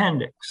 This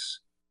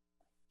appendix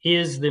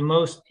is the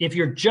most, if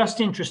you're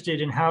just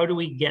interested in how do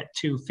we get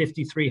to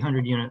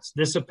 5,300 units,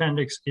 this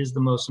appendix is the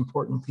most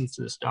important piece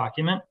of this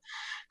document.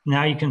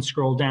 Now you can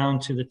scroll down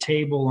to the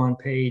table on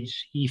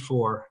page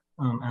E4,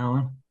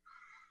 Alan.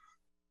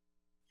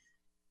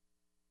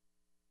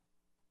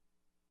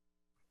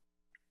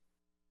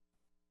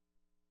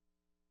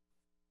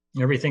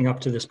 Everything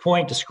up to this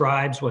point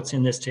describes what's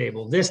in this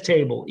table. This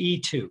table,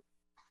 E2,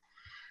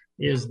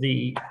 is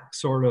the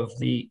sort of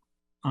the,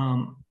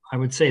 I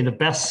would say the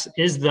best,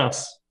 is the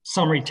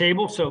summary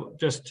table. So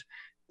just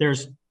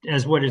there's,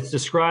 as what it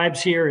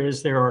describes here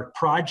is there are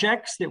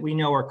projects that we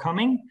know are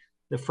coming.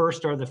 The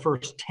first are the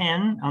first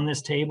 10 on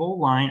this table,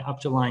 line up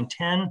to line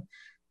 10.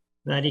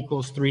 That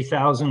equals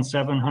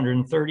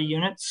 3,730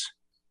 units.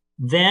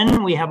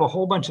 Then we have a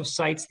whole bunch of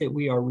sites that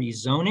we are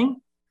rezoning.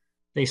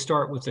 They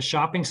start with the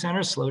shopping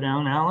center, slow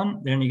down,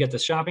 Alan. Then you get the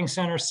shopping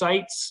center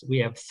sites. We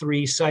have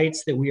 3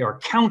 sites that we are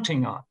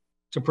counting on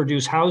to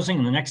produce housing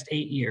in the next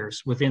 8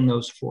 years within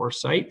those 4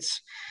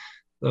 sites.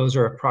 Those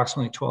are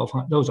approximately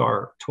 1,200, those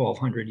are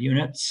 1,200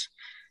 units.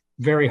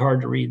 Very hard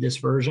to read this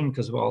version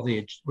because of all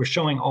the, we're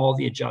showing all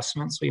the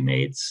adjustments we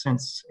made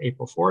since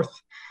April 4th.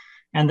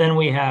 And then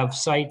we have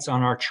sites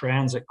on our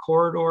transit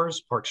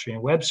corridors, Park Street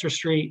and Webster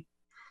Street.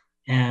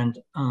 And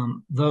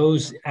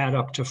those add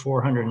up to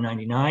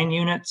 499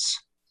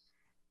 units.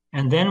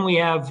 And then we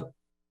have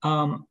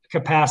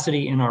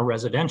capacity in our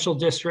residential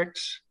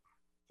districts.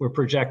 We're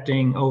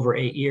projecting over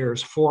 8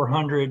 years,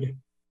 400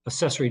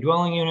 accessory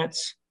dwelling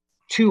units,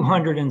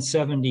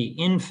 270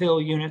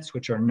 infill units,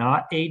 which are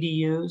not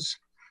ADUs.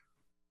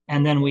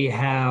 And then we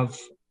have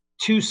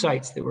 2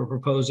 sites that we're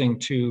proposing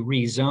to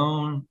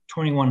rezone,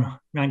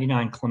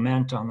 2199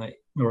 Clement on the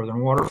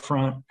northern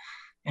waterfront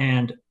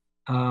and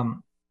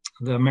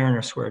the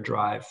Mariner Square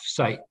Drive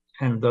site.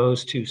 And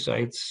those 2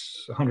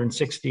 sites,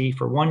 160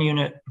 for 1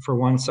 unit for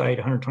 1 site,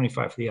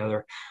 125 for the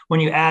other. When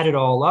you add it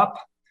all up,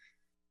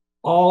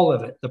 all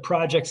of it, the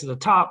projects at the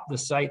top, the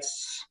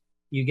sites,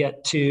 you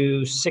get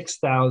to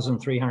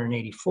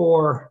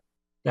 6,384.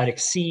 That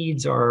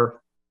exceeds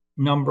our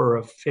number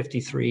of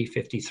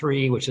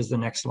 53, which is the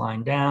next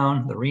line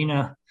down, the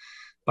RHNA,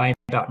 by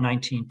about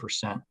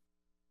 19%.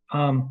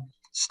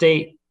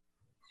 State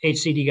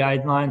HCD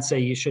guidelines say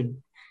you should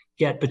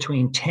get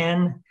between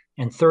 10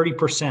 and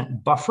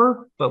 30%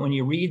 buffer, but when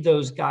you read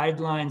those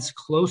guidelines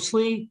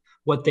closely,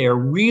 what they're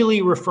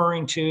really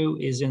referring to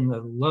is in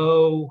the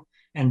low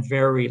and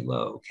very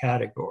low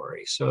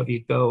category. So if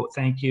you go,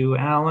 thank you,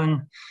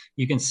 Alan,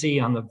 you can see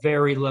on the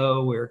very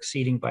low, we're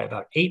exceeding by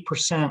about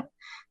 8%,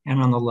 and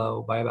on the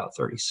low by about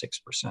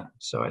 36%.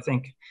 So I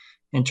think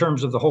in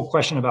terms of the whole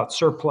question about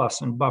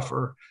surplus and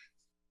buffer,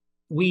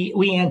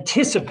 we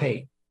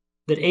anticipate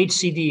that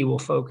HCD will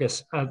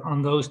focus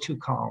on those 2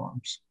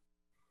 columns.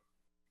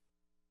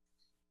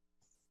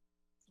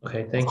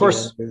 Okay, thank you. Of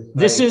course,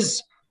 this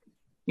is,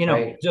 you know,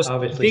 I just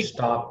obviously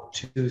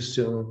stopped too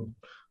soon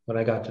when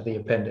I got to the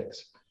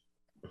appendix.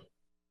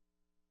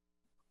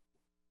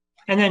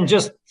 And then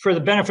just for the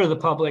benefit of the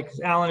public,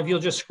 Alan, if you'll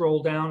just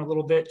scroll down a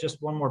little bit,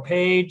 just 1 more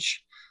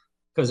page,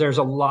 because there's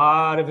a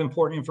lot of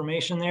important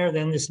information there.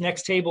 Then this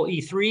next table,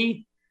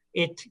 E3,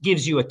 it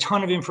gives you a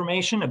ton of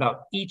information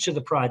about each of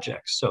the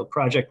projects. So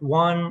project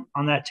 1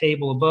 on that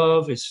table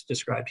above is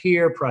described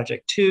here.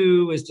 Project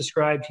 2 is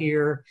described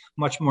here.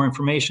 Much more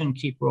information.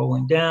 Keep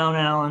rolling down,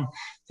 Alan.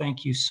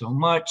 Thank you so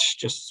much.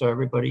 Just so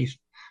everybody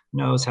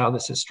knows how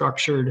this is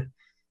structured.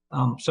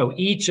 So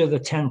each of the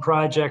 10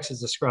 projects is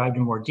described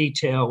in more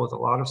detail with a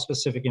lot of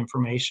specific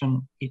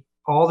information.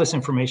 All this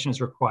information is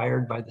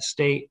required by the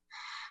state.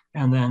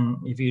 And then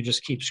if you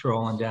just keep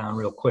scrolling down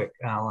real quick,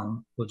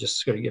 Alan, we'll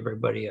just going to give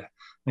everybody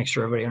make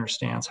sure everybody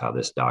understands how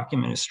this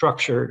document is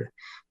structured.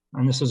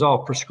 And this is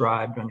all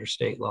prescribed under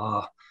state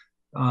law,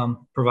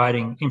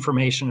 providing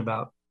information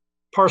about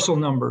parcel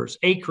numbers,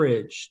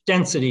 acreage,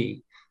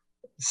 density,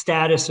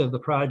 status of the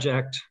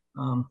project.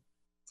 And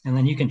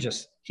then you can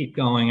just keep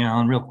going,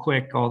 Alan, real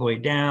quick, all the way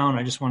down.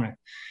 I just want to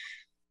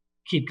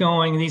keep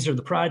going. These are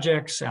the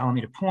projects,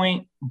 Alameda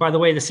Point. By the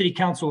way, the city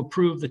council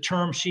approved the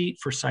term sheet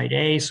for site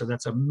A, so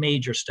that's a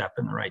major step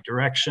in the right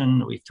direction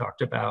that we've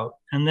talked about.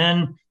 And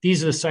then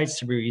these are the sites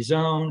to be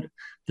rezoned.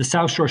 The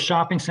South Shore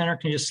Shopping Center,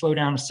 can you just slow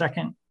down a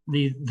second?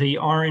 The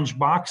orange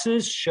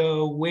boxes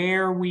show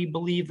where we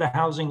believe the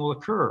housing will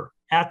occur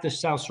at the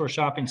South Shore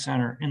Shopping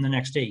Center in the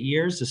next 8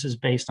 years. This is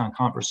based on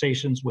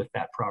conversations with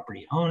that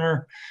property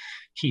owner.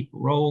 Keep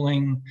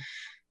rolling.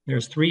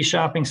 There's 3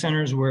 shopping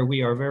centers where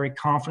we are very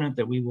confident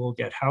that we will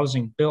get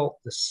housing built.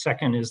 The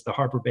second is the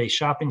Harbor Bay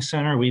Shopping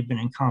Center. We've been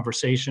in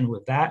conversation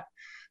with that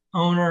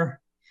owner.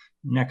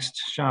 Next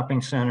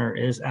shopping center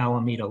is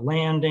Alameda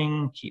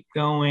Landing. Keep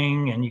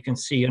going, and you can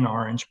see an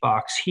orange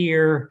box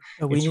here.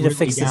 Oh, we need to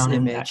fix this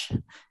image.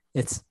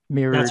 It's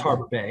mirrored. That's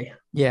Harbor Bay.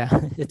 Yeah,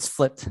 it's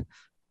flipped.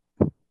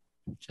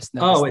 Just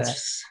oh, that.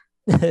 It's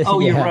oh,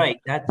 Yeah. you're right.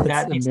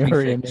 That needs to be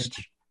mirror fixed.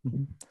 image.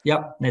 Mhm.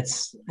 Yep,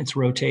 it's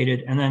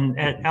rotated. And then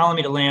at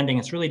Alameda Landing,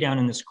 it's really down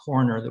in this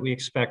corner that we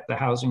expect the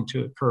housing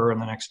to occur in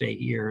the next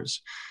 8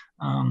 years.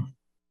 And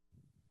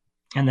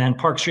then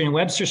Park Street and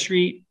Webster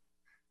Street,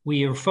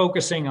 we are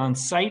focusing on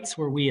sites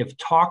where we have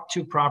talked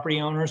to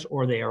property owners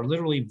or they are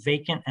literally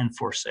vacant and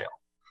for sale.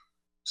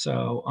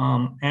 So,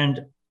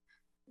 and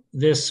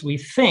this, we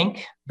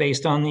think,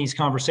 based on these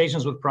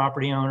conversations with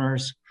property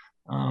owners,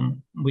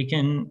 we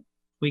can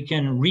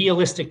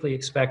realistically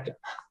expect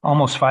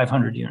almost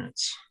 500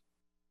 units.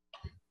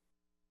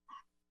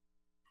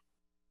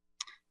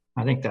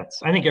 I think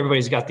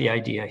everybody's got the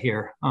idea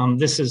here.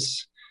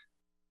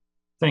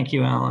 Thank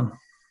you, Alan.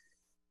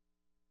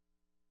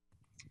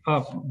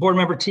 Board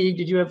Member Teague,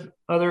 did you have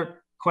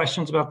other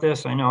questions about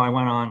this? I know I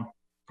went on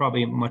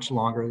probably much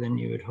longer than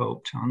you had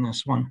hoped on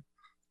this one.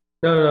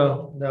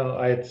 No.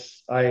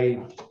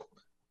 I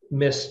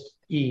missed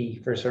E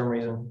for some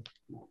reason,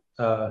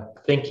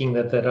 thinking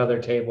that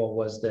other table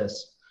was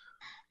this.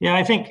 Yeah,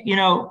 I think,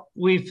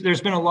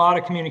 there's been a lot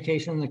of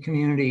communication in the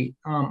community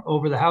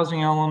over the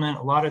housing element,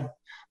 a lot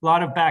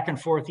of back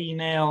and forth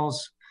emails.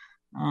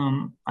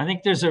 I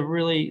think there's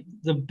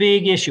the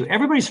big issue.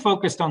 Everybody's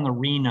focused on the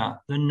RHNA,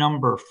 the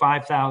number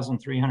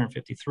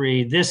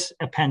 5,353. This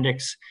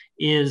appendix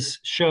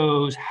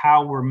shows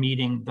how we're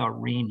meeting the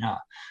RHNA.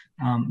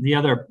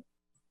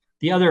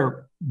 The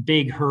other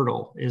big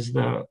hurdle is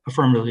the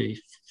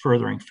affirmatively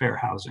furthering fair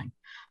housing.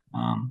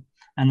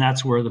 And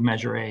that's where the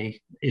Measure A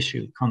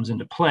issue comes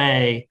into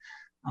play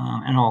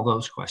and all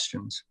those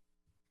questions.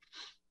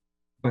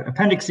 But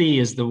Appendix E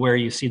is where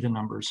you see the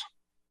numbers.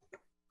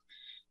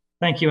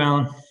 Thank you,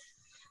 Alan.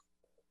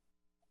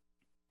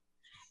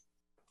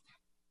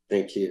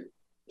 Thank you.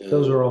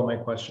 Those are all my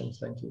questions.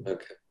 Thank you.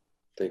 Okay.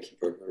 Thank you,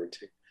 Board Member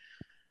T.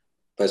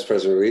 Vice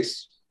President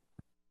Reese.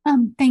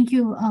 Thank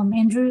you,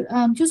 Andrew.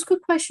 Just a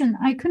quick question.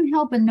 I couldn't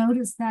help but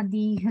notice that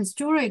the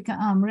historic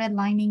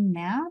redlining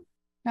map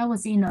that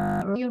was in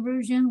an earlier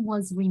version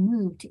was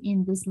removed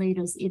in this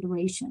latest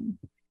iteration.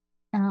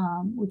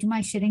 Would you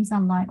mind shedding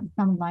some light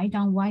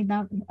on why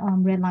that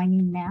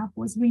redlining map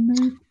was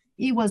removed?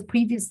 It was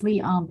previously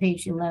on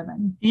page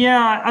 11.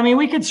 Yeah, I mean,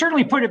 we could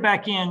certainly put it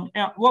back in.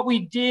 What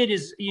we did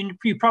is,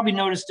 you probably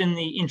noticed in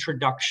the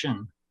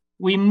introduction,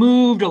 we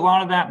moved a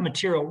lot of that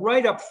material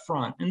right up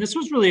front. And this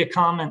was really a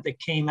comment that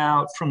came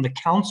out from the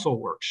council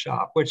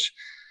workshop, which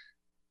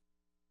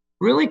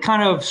really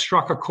kind of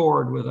struck a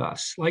chord with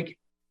us. Like,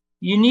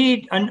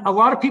 a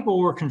lot of people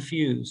were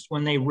confused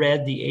when they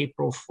read the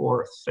April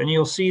 4th. And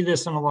you'll see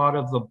this in a lot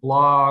of the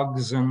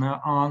blogs and the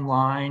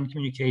online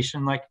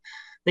communication. Like,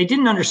 they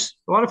didn't understand.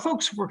 A lot of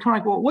folks were kind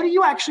of like, well, what are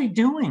you actually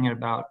doing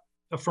about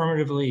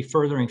affirmatively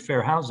furthering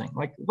fair housing?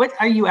 Like, what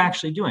are you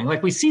actually doing?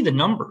 Like, we see the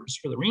numbers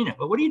for the RHNA,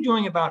 but what are you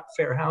doing about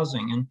fair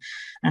housing?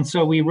 And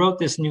so we wrote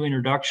this new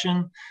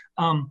introduction.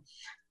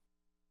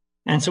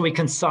 And so we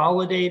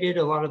consolidated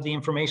a lot of the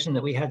information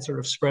that we had sort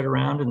of spread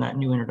around in that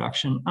new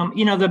introduction.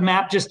 The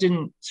map just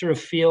didn't sort of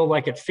feel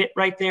like it fit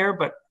right there,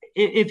 but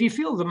if you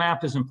feel the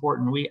map is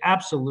important, we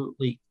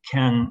absolutely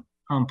can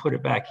put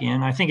it back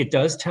in. I think it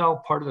does tell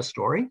part of the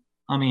story.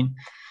 I mean,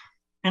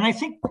 and I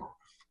think,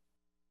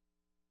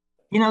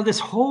 this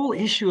whole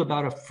issue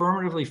about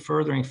affirmatively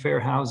furthering fair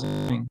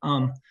housing,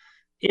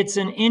 it's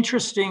an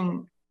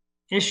interesting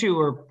issue,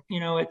 or,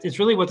 it's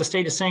really what the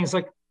state is saying is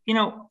like,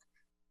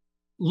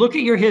 look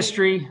at your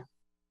history,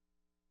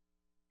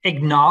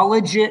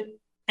 acknowledge it,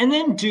 and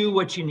then do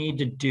what you need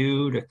to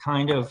do to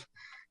kind of,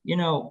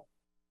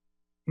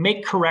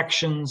 make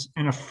corrections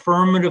and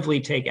affirmatively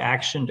take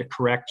action to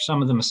correct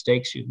some of the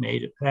mistakes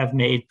have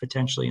made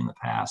potentially in the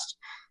past.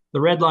 The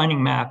redlining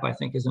map, I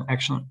think, is an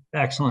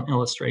excellent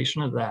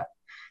illustration of that.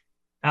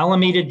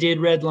 Alameda did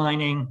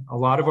redlining.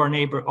 All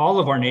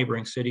of our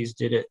neighboring cities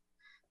did it.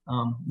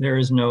 There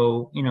is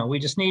no, we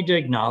just need to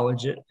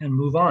acknowledge it and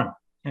move on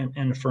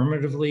and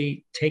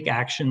affirmatively take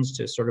actions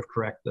to sort of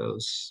correct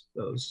those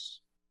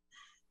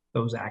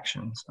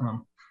actions.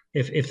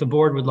 If the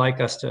board would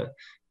like us to,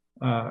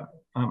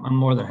 I'm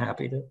more than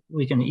happy to,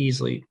 we can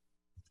easily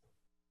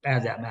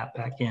add that map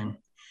back in.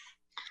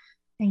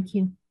 Thank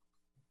you.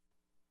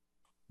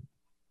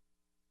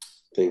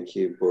 Thank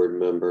you, board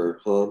member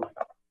Hom.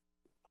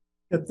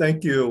 Yeah,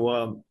 thank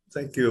you,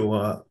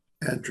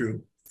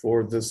 Andrew,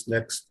 for this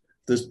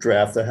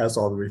draft that has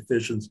all the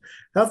revisions.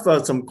 I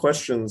have some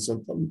questions,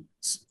 and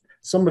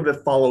some of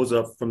it follows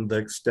up from the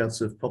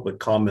extensive public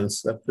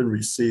comments that have been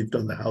received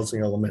on the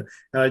housing element.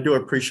 And I do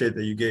appreciate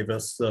that you gave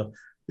us the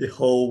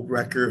whole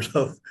record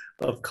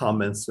of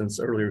comments since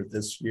earlier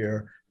this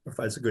year.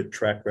 Provides a good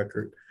track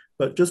record.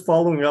 But just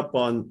following up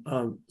on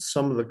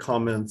some of the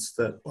comments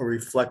that are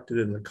reflected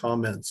in the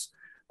comments,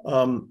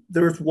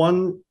 there's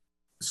one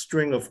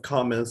string of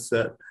comments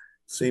that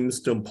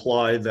seems to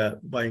imply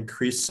that by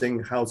increasing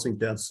housing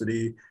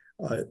density,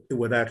 it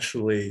would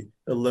actually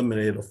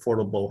eliminate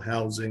affordable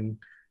housing,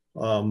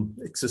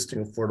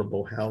 existing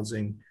affordable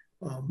housing,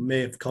 may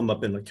have come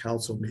up in the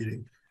council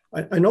meeting.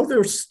 I know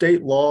there's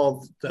state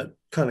law that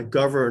kind of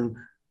govern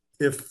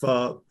if,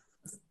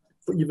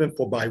 even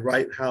for by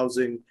right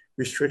housing,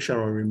 restriction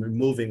on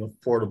removing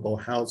affordable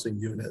housing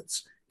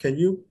units. Can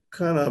you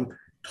kind of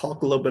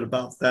talk a little bit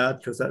about that?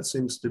 Because that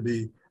seems to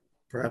be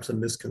perhaps a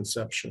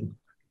misconception.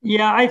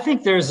 Yeah, I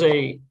think there's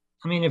there's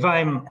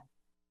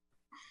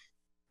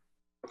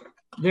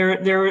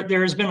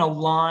been a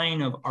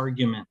line of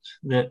argument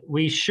that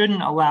we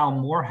shouldn't allow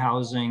more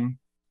housing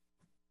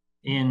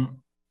in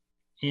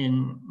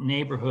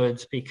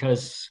neighborhoods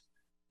because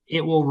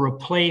it will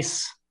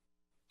replace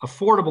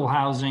affordable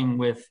housing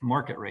with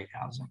market rate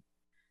housing,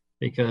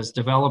 because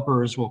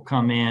developers will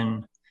come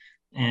in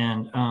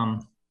and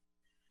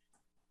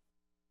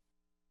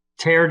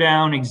tear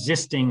down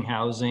existing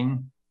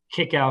housing,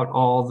 kick out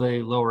all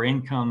the lower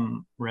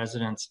income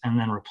residents, and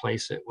then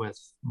replace it with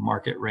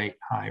market rate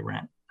high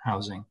rent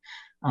housing.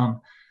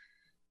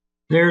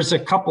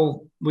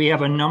 We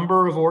have a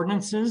number of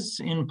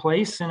ordinances in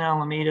place in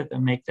Alameda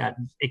that make that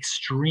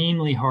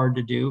extremely hard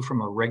to do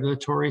from a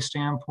regulatory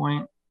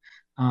standpoint.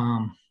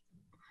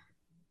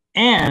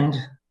 And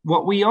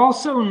what we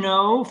also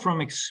know from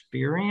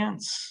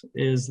experience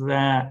is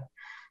that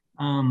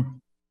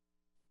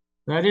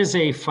that is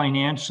a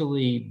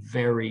financially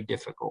very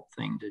difficult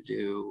thing to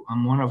do.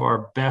 One of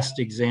our best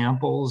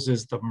examples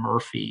is the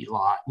Murphy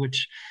lot,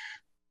 which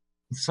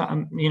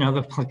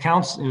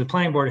the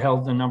planning board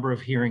held a number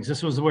of hearings.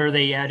 This was where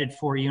they added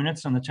 4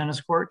 units on the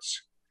tennis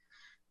courts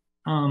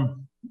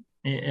in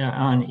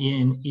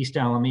East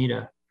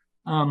Alameda.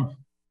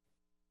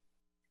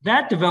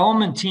 That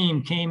development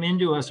team came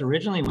into us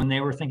originally when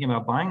they were thinking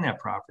about buying that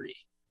property.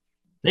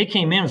 They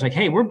came in and was like,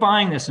 hey, we're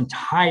buying this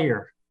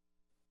entire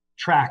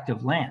tract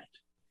of land.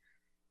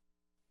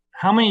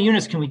 How many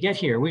units can we get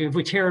here if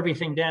we tear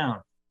everything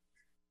down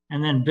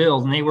and then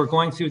build? And they were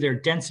going through their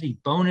density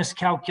bonus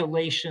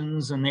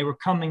calculations, and they were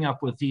coming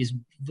up with these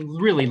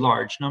really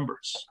large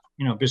numbers,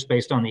 just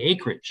based on the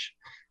acreage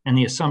and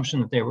the assumption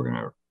that they were going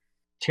to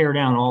tear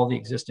down all the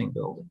existing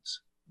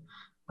buildings.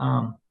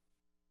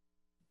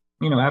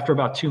 After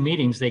about 2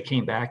 meetings, they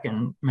came back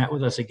and met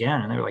with us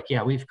again, and they were like,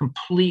 yeah, we've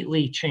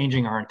completely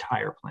changing our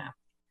entire plan.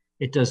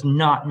 It does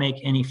not make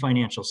any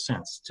financial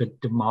sense to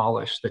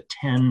demolish the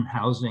 10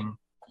 housing,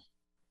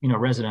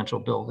 residential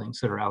buildings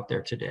that are out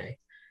there today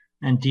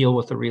and deal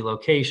with the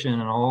relocation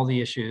and all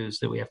the issues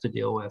that we have to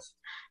deal with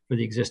for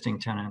the existing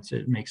tenants.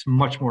 It makes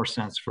much more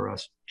sense for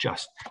us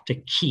just to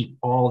keep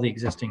all the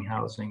existing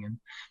housing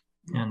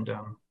and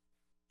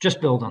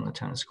just build on the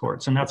tennis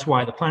courts. And that's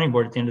why the planning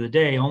board at the end of the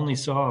day only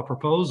saw a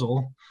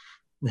proposal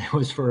that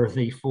was for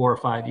the 4 or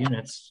 5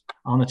 units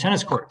on the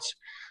tennis courts.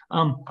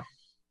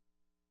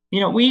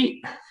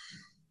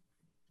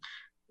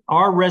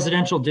 Our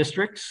residential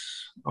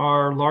districts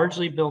are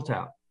largely built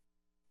out.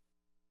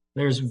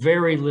 There's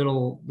very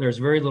little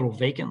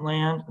vacant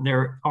land.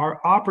 There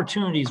are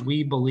opportunities,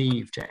 we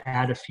believe, to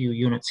add a few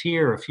units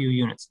here, a few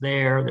units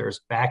there. There's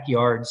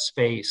backyard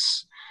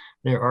space.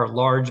 There are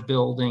large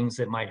buildings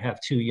that might have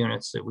 2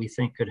 units that we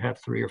think could have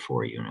 3 or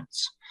 4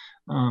 units.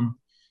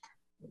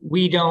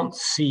 We don't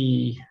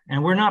see,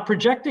 and we're not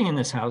projecting in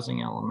this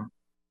housing element.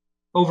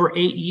 Over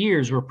 8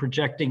 years, we're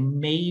projecting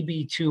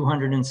maybe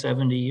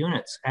 270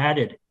 units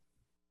added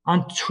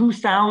on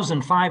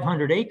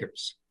 2,500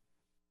 acres,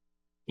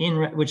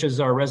 which is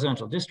our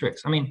residential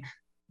districts. I mean,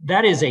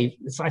 that is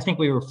I think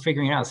we were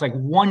figuring out, it's like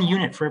 1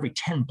 unit for every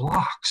 10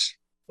 blocks.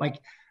 Like,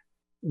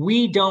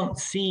 we don't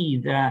see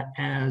that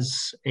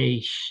as a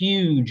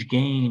huge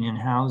gain in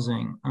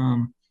housing,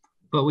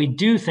 but we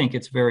do think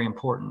it's very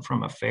important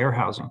from a fair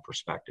housing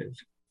perspective.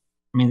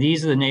 I mean,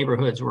 these are the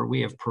neighborhoods where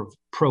we have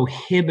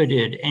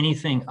prohibited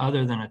anything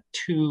other than a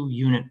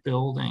 2-unit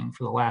building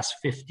for the last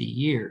 50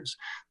 years.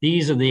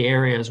 These are the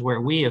areas where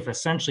we have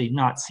essentially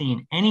not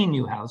seen any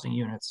new housing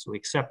units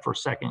except for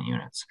second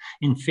units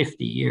in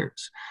 50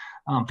 years.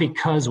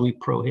 because we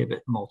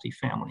prohibit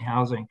multifamily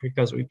housing,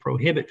 because we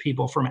prohibit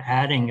people from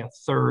adding a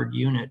third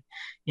unit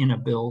in a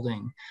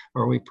building,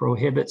 or we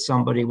prohibit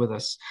somebody with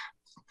a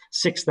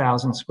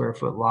 6,000 square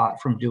foot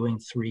lot from doing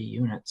 3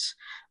 units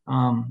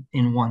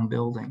in one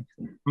building.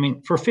 I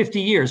mean, for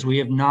 50 years, we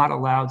have not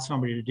allowed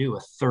somebody to do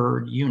a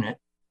third unit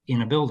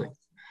in a building.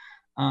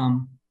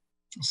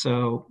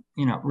 So,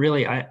 you know,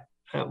 really,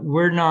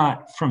 we're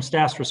not, from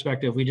staff's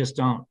perspective, we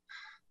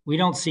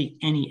don't see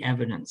any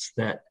evidence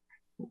that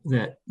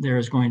there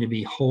is going to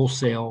be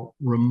wholesale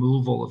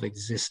removal of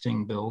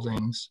existing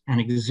buildings and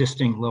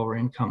existing lower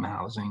income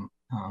housing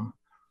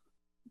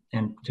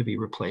and to be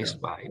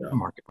replaced by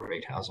market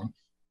rate housing.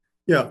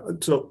 Yeah,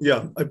 so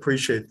yeah, I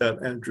appreciate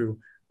that, Andrew.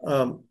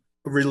 A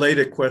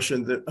related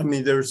question that, I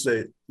mean, there's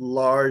a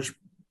large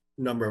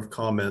number of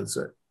comments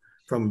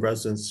from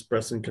residents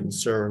expressing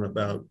concern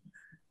about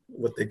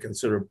what they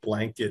consider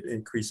blanket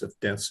increase of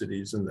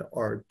densities in the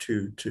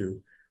R2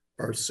 to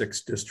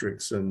R6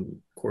 districts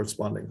and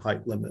corresponding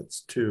height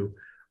limits too.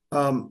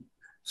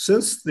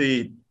 Since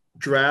the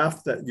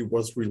draft that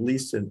was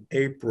released in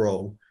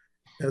April,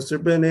 has there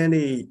been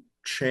any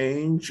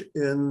change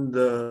in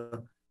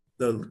the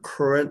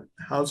current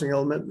housing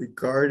element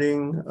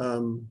regarding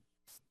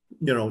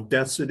you know,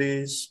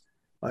 densities?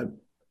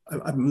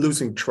 I'm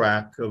losing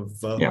track of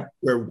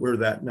where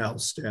that now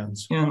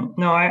stands. Yeah,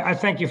 no, I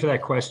thank you for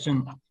that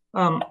question.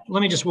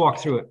 Let me just walk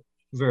through it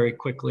very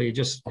quickly,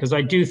 just because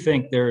I do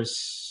think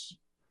there's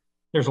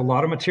a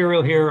lot of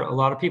material here. A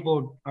lot of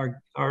people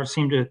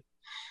seem to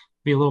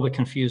be a little bit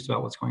confused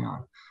about what's going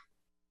on.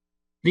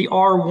 The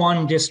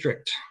R1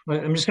 district,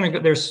 I'm just going to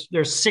go,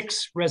 there's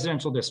 6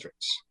 residential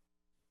districts.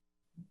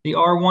 The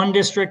R1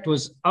 district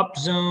was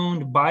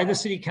upzoned by the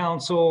city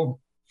council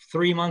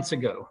 3 months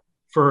ago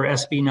for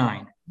SB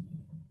 9.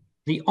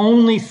 The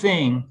only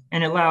thing,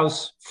 and it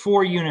allows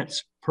 4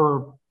 units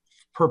per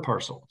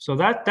parcel. So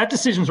that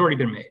decision's already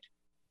been made.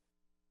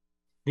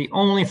 The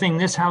only thing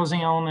this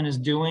housing element is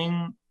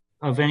doing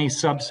of any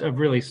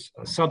really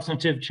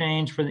substantive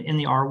change in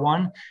the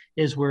R1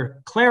 is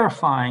we're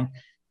clarifying,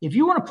 if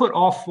you want to put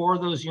all 4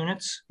 of those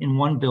units in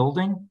one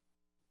building,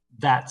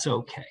 that's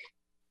okay.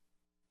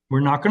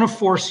 We're not going to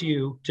force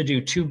you to do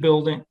 2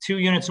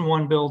 units in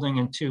one building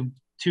and two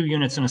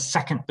units in a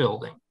second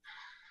building.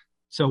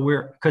 So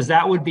because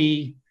that would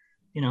be,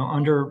 you know,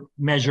 under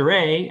Measure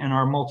A and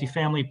our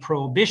multifamily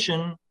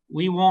prohibition,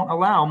 we won't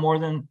allow more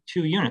than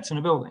 2 units in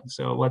a building.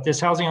 So what this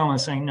housing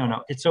element is saying,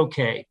 no, it's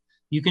okay.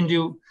 You can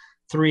do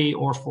 3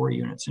 or 4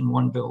 units in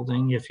one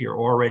building if you're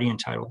already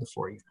entitled to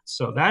 4 units.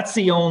 So that's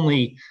the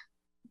only,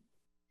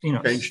 you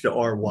know, change to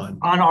R1.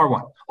 On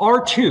R1.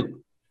 R2,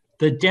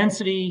 the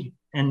density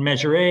and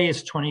Measure A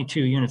is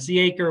 22 units the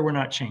acre. We're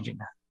not changing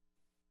that.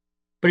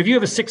 But if you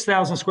have a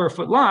 6,000 square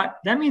foot lot,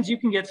 that means you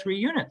can get 3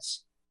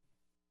 units.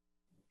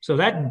 So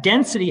that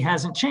density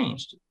hasn't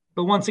changed.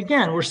 But once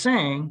again, we're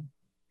saying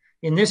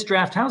in this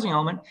draft housing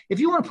element, if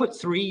you want to put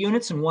 3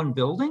 units in one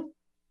building,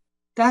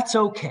 that's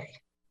okay.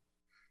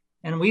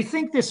 And we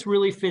think this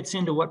really fits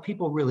into what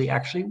people really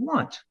actually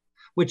want,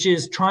 which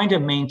is trying to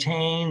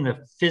maintain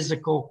the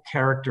physical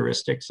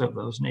characteristics of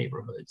those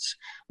neighborhoods,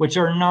 which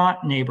are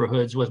not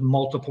neighborhoods with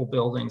multiple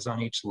buildings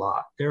on each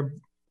lot. They're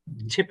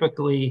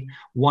typically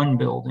one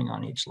building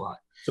on each lot.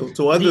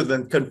 So other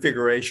than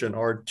configuration,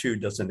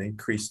 R2 doesn't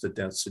increase the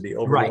density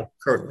over what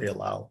currently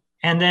allowed.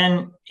 And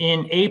then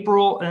in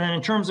April, and then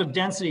in terms of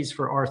densities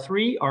for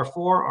R3,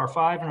 R4,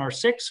 R5, and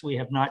R6, we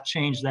have not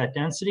changed that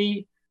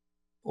density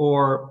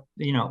or,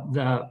 you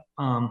know,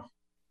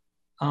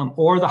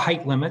 or the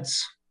height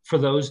limits for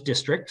those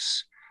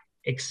districts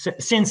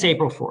since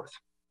April 4th.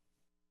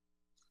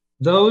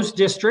 Those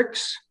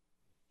districts,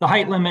 the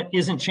height limit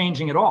isn't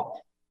changing at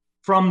all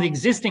from the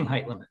existing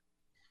height limit.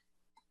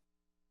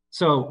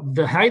 So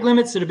the height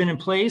limits that have been in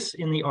place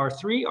in the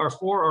R3,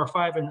 R4,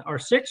 R5, and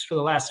R6 for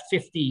the last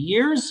 50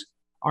 years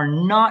are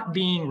not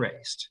being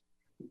raised.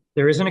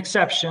 There is an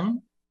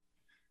exception,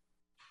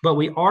 but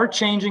we are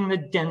changing the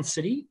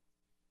density.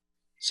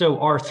 So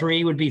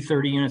R3 would be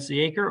 30 units the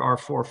acre,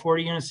 R4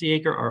 40 units the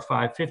acre,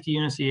 R5 50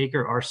 units the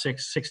acre, R6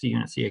 60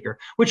 units the acre,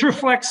 which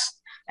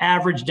reflects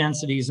average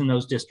densities in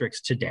those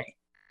districts today.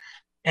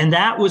 And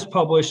that was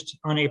published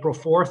on April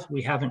 4th.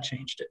 We haven't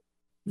changed it.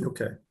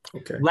 Okay.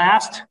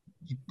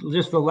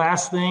 Just the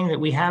last thing that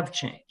we have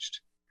changed.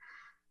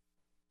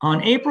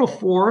 On April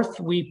 4th,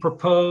 we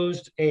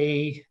proposed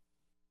a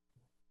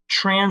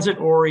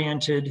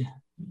transit-oriented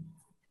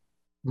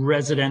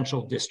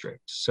residential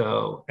district.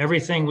 So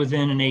everything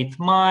within an 1/8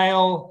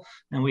 mile,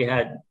 and we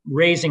had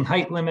raising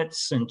height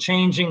limits and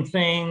changing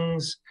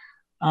things.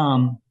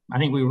 I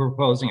think we were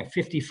proposing a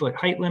 50-foot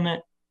height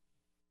limit.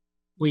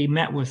 We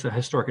met with the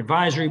Historic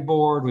Advisory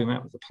Board, we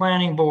met with the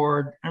Planning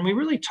Board, and we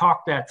really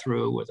talked that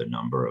through with a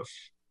number of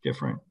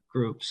different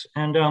groups.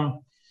 And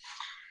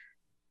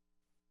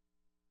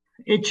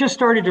it just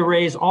started to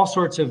raise all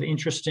sorts of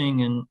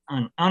interesting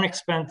and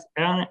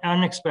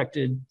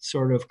unexpected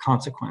sort of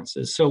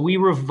consequences. So we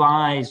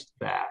revised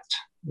that.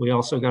 We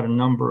also got a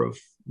number of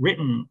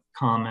written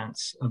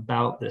comments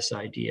about this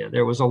idea.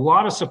 There was a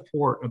lot of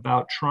support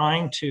about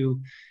trying to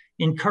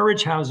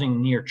encourage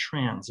housing near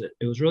transit.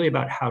 It was really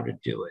about how to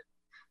do it.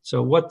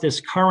 So what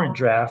this current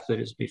draft that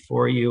is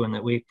before you and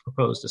that we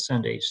propose to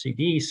send to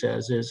HCD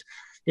says is,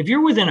 if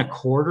you're within a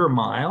quarter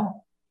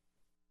mile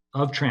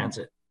of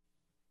transit,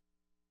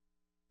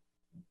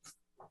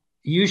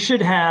 you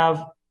should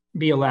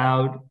be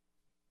allowed,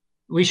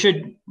 we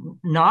should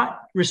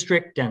not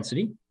restrict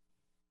density.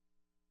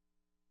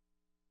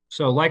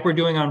 So like we're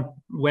doing on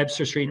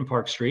Webster Street and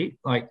Park Street,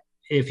 like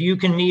if you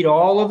can meet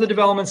all of the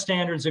development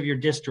standards of your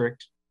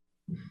district,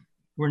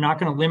 we're not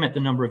going to limit the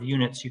number of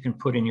units you can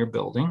put in your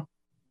building.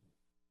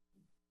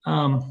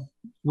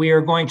 We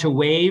are going to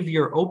waive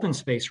your open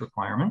space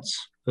requirements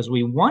because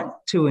we want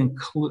to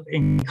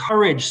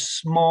encourage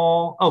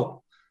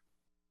small,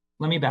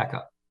 let me back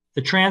up.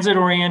 The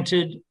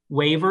transit-oriented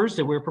waivers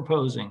that we're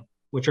proposing,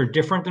 which are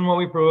different than what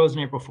we proposed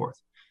on April 4th.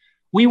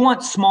 We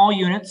want small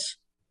units.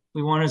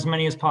 We want as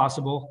many as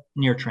possible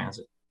near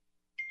transit.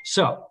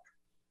 So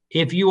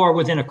if you are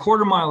within a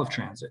quarter mile of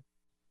transit,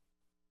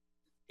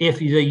 if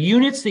the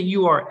units that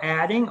you are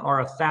adding are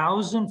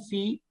 1,000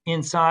 feet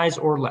in size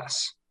or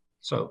less,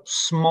 so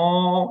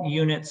small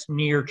units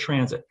near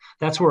transit,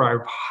 that's where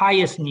our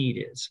highest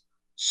need is.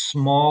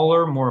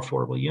 Smaller, more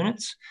affordable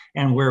units.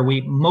 And where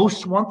we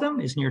most want them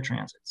is near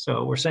transit.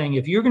 So we're saying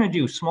if you're going to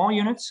do small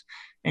units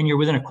and you're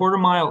within a quarter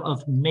mile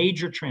of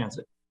major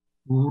transit,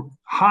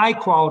 high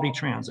quality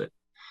transit,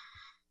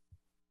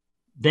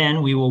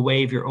 then we will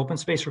waive your open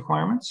space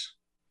requirements.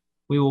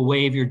 We will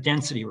waive your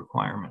density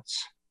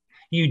requirements.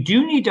 You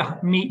do need to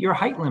meet your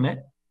height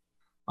limit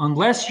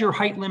unless your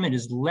height limit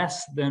is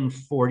less than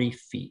 40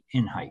 feet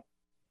in height.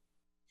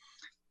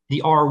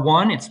 The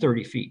R1, it's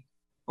 30 feet.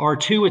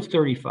 R2, it's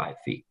 35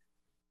 feet.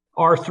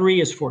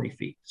 R3 is 40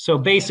 feet. So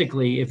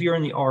basically, if you're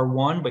in the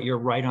R1, but you're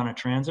right on a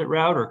transit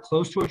route or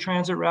close to a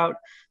transit route,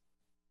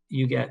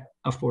 you get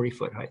a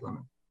 40-foot height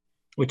limit,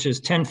 which is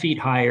 10 feet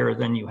higher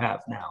than you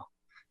have now.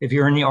 If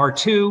you're in the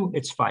R2,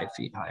 it's 5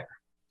 feet higher.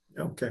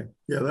 Okay,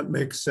 yeah, that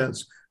makes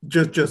sense.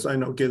 Just I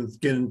know getting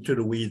into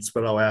the weeds,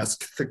 but I'll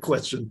ask the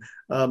question.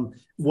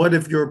 What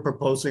if you're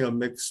proposing a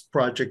mixed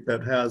project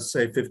that has,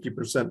 say,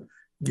 50%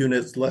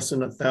 units less than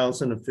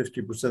 1,000 and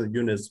 50%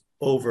 units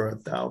over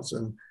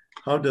 1,000?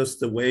 How does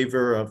the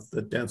waiver of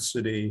the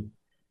density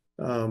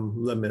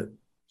limit?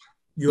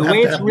 You have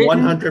to have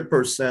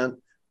 100%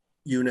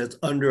 units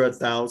under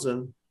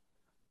 1,000.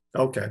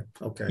 Okay.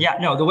 Yeah,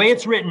 no, the way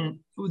it's written,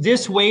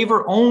 this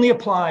waiver only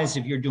applies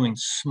if you're doing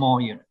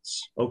small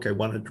units. Okay,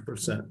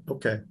 100%.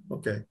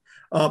 Okay.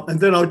 And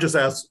then I'll just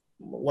ask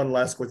one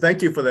last question.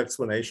 Thank you for the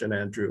explanation,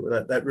 Andrew.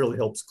 That really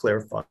helps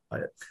clarify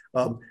it.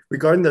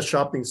 Regarding the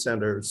shopping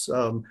centers,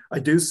 I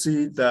do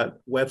see that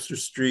Webster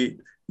Street,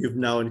 you've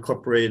now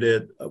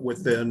incorporated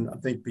within, I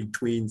think,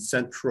 between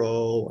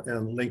Central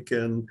and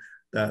Lincoln,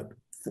 that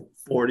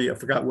 40, I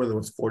forgot whether it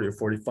was 40 or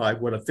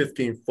 45, with a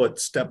 15-foot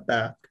step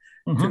back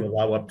to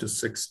allow up to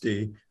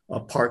 60.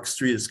 Park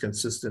Street is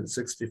consistent,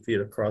 60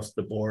 feet across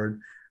the board.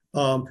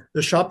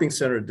 The shopping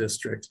center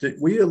districts, did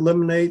we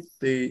eliminate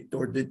did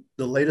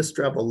the latest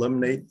draft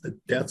eliminate the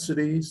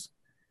densities?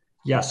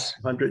 Yes.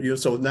 100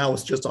 units, so now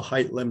it's just a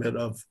height limit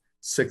of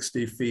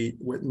 60 feet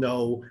with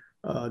no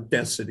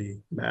density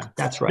max.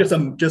 That's right.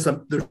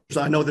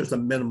 I know there's a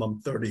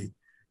minimum 30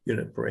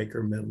 unit per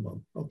acre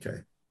minimum. Okay.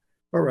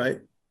 All right.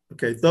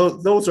 Okay.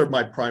 Those are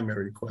my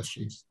primary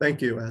questions.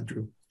 Thank you,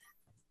 Andrew.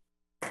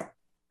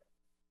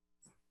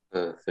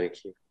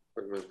 Thank you,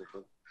 Board Member.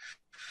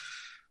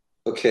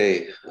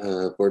 Okay,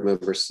 Board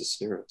Member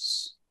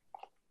Cisneros.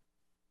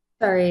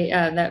 Sorry,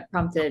 that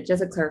prompted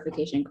just a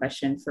clarification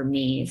question for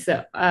me.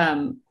 So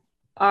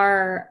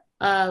are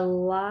a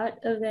lot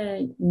of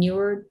the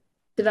newer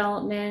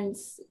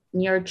developments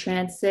near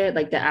transit,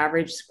 like the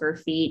average square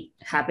feet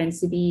happens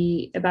to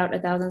be about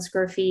 1,000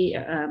 square feet?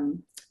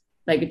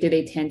 Like, do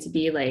they tend to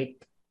be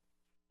like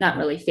not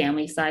really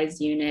family sized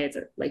units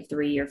or like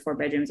 3 or 4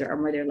 bedrooms, or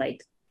more they're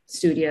like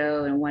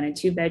studio and 1 and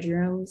 2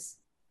 bedrooms?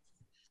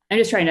 I'm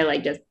just trying to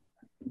like just,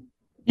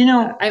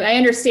 I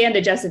understand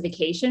the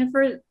justification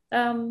for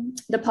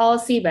the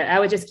policy, but I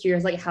was just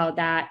curious like how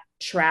that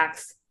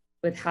tracks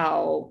with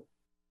how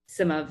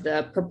some of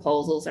the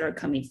proposals that are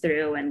coming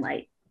through and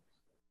like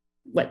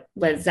what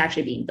is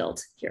actually being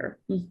built here.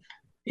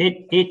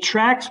 It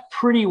tracks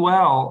pretty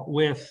well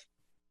with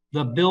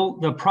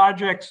the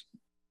projects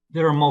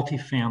that are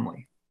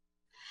multifamily.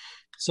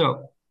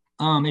 So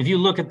if you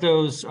look at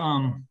those,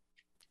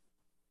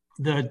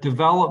 the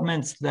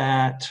developments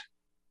that,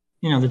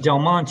 the Del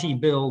Monte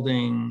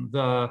building,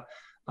 the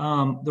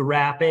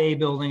RAP A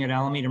building at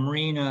Alameda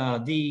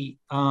Marina, the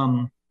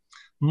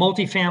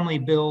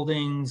multifamily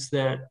buildings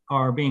that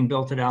are being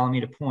built at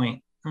Alameda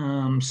Point,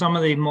 some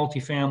of the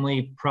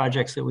multifamily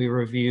projects that we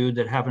reviewed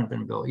that haven't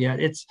been built yet.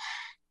 It's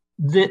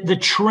the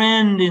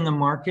trend in the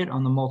market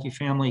on the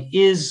multifamily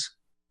is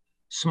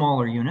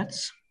smaller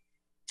units.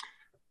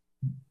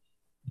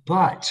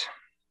 But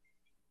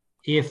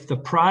if the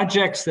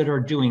projects that are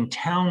doing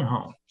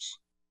townhomes,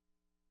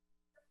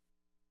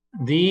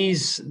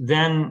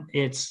 then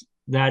it's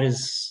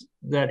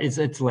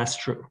it's less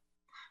true.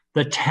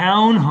 The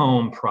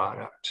townhome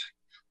product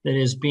that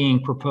is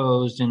being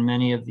proposed in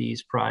many of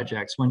these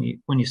projects, when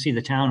you see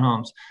the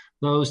townhomes,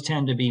 those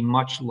tend to be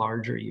much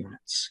larger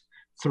units,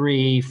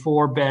 3,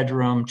 4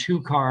 bedroom,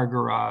 2-car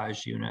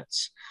garage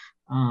units.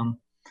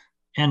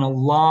 And a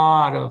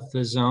lot of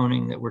the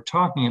zoning that we're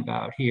talking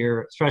about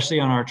here,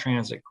 especially on our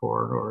transit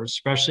corridors,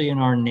 especially in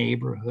our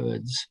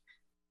neighborhoods,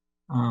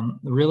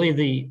 really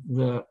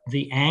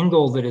the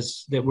angle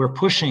that we're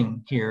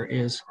pushing here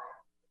is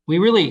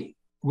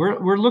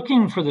we're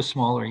looking for the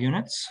smaller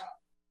units.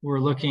 We're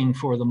looking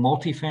for the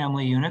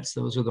multifamily units.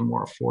 Those are the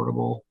more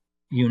affordable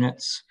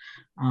units.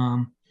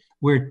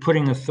 We're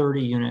putting the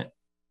 30 unit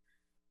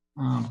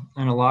and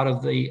a lot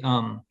of the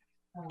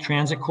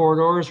transit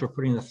corridors, we're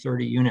putting the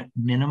 30 unit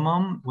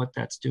minimum. What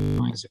that's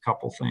doing is a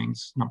couple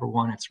things. Number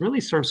one, it's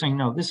really sort of saying,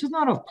 no, this is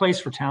not a place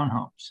for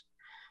townhomes.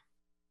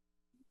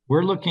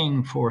 We're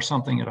looking for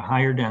something at a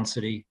higher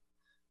density,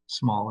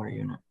 smaller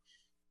unit.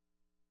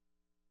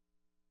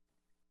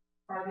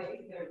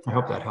 I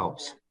hope that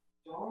helps.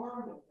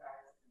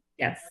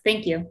 Yes,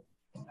 thank you.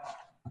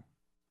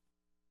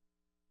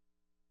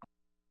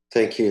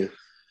 Thank you,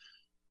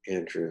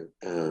 Andrew.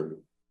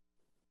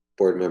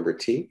 Board Member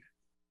T.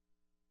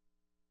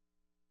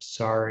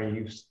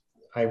 Sorry,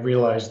 I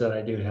realized that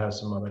I do have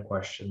some other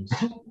questions.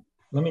 I'm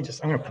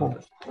gonna pull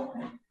this.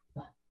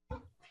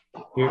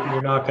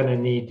 You're not gonna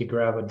need to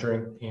grab a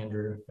drink,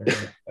 Andrew.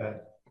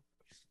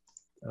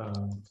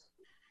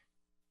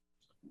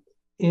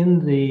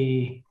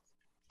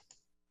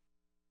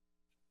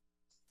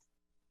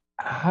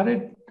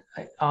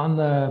 On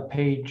the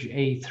page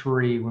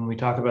A3, when we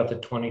talk about the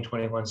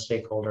 2021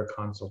 stakeholder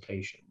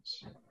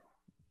consultations,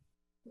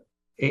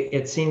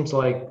 it seems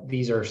like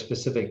these are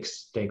specific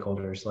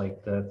stakeholders,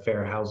 like the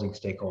fair housing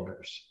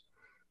stakeholders.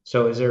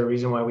 So is there a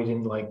reason why we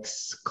didn't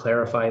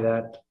clarify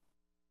that?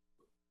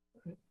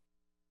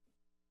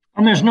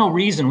 And there's no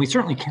reason, we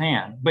certainly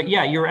can, but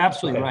yeah, you're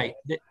absolutely right.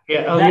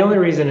 The only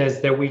reason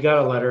is that we got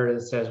a letter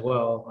that says,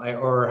 well, I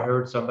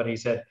heard somebody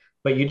said,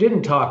 but you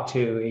didn't talk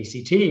to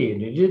ACT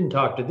and you didn't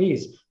talk to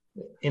these,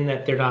 in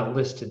that they're not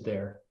listed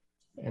there.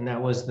 And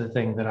that was the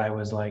thing that I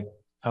was like,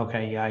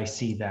 okay, yeah, I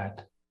see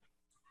that.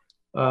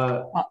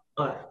 On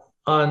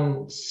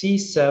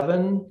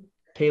C7,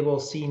 table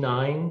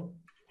C9,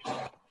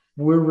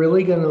 we're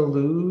really going to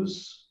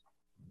lose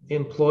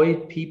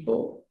employed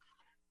people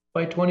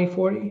by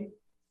 2040?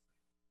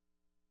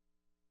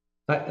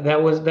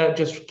 That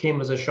just came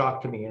as a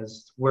shock to me,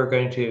 as we're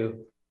going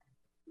to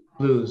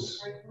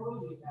lose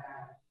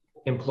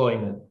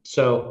employment.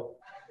 So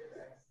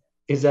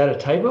is that a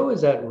typo?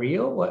 Is that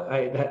real?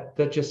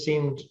 That just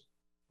seemed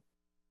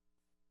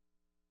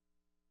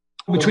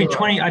between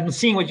 20. I'm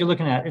seeing what you're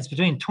looking at. It's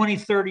between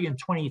 2030 and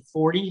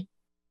 2040.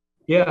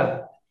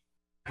 Yeah.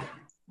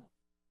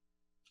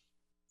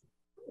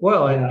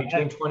 Well, and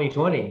between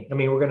 2020, I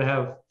mean, we're going to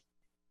have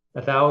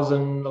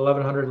 1,000,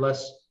 1,100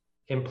 less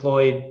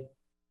employed.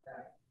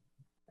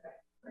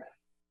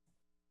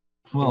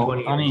 Well,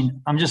 I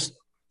mean, I'm just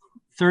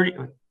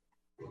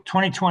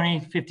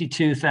 2020,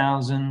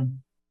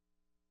 52,000,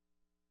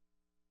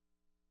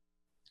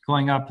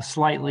 going up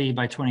slightly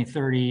by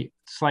 2030,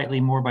 slightly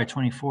more by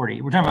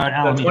 2040. We're talking about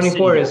Alameda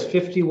 24 City. Is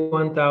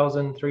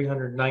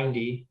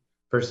 51,390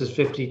 versus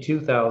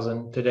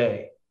 52,000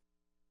 today.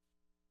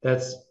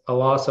 That's a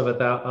loss of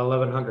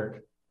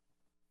 1,100,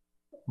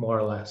 more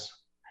or less.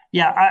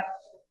 Yeah,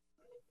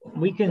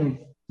 we can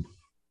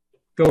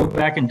go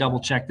back and double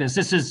check this.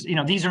 This is,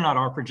 these are not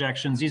our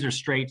projections. These are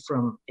straight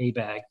from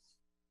ABAG.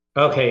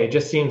 Okay, it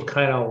just seems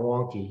kind of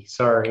wonky.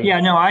 Sorry. Yeah,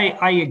 no,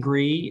 I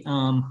agree.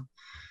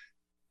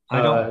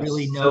 I don't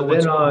really know so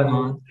what's then going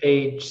on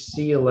page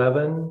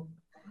C11,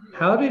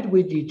 how did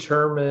we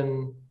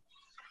determine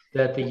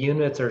that the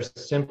units are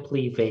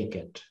simply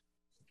vacant?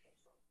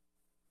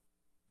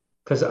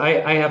 Because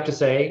I have to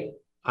say,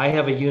 I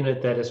have a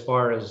unit that, as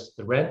far as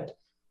the rent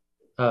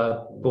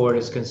board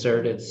is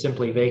concerned, it's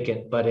simply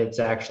vacant, but it's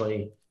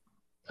actually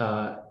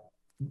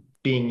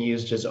being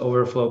used as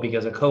overflow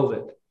because of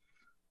COVID.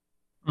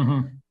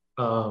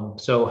 Mm-hmm.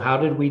 So how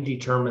did we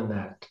determine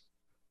that?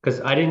 Because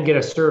I didn't get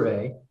a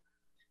survey.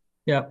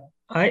 Yeah,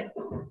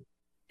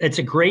 it's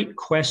a great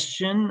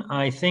question.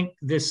 I think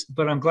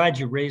but I'm glad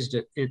you raised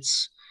it.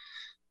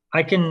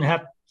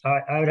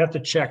 I would have to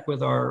check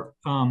with our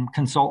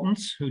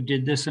consultants who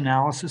did this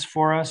analysis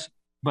for us,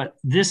 but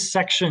this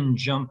section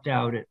jumped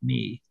out at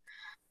me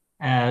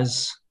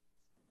as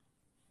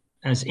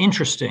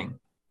interesting.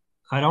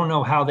 I don't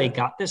know how they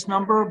got this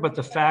number, but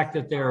the fact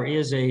that there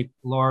is a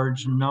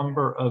large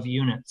number of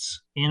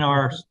units in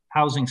our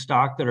housing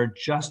stock that are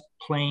just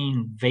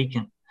plain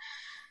vacant,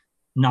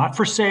 not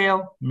for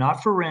sale,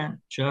 not for rent,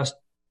 just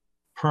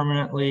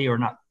permanently, or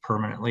not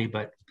permanently,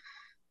 but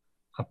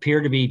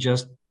appear to be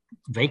just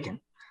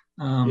vacant.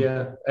 And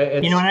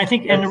I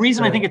think, and the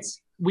reason I think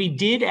we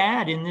did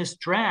add in this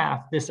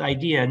draft this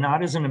idea,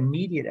 not as an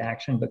immediate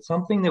action, but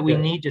something that we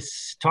need to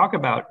talk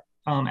about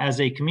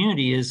as a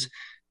community is,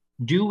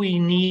 do we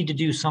need to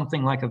do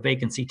something like a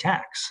vacancy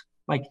tax?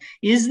 Like,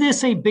 is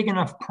this a big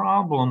enough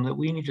problem that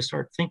we need to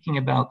start thinking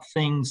about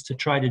things to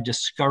try to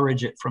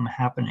discourage it from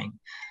happening?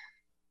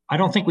 I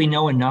don't think we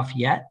know enough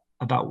yet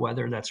about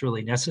whether that's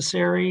really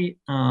necessary.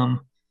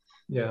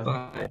 Yeah.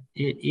 But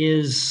it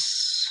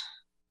is.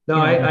 No,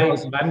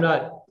 I'm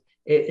not.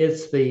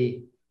 It's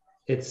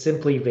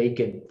simply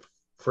vacant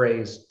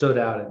phrase stood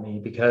out at me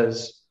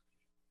because,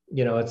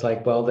 it's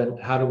like, well, then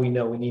how do we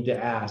know? We need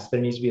to ask. There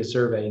needs to be a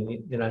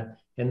survey,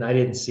 and I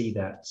didn't see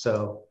that.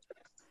 So,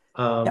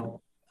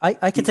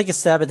 I could take a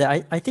stab at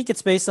that. I think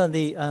it's based on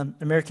the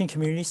American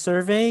Community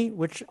Survey,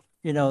 which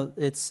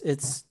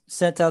it's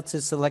sent out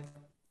to select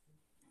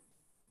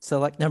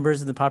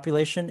numbers of the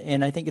population,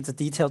 and I think it's a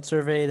detailed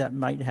survey that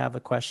might have a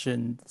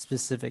question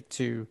specific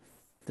to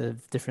the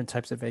different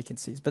types of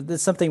vacancies. But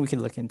there's something we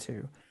can look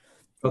into.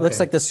 It looks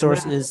like the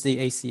source is the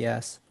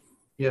ACS.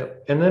 Yeah,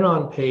 and then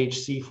on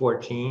page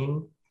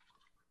C14,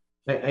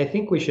 I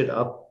think we should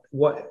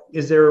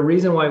is there a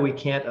reason why we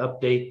can't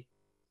update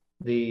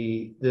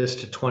this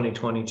to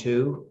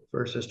 2022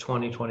 versus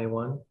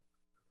 2021?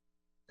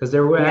 Because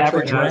there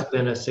actually has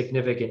been a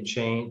significant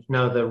change.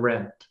 No, the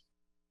rent.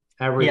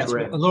 Average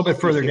rent. A little bit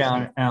further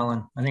down,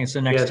 Alan. I think it's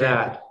the next.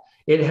 Yeah,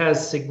 it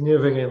has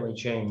significantly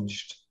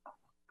changed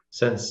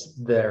since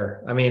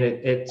there. I mean,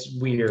 it's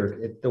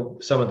weird,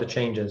 some of the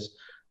changes,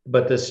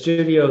 but the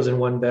studios and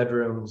 1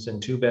 bedrooms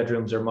and 2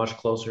 bedrooms are much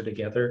closer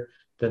together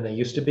than they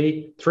used to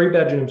be. 3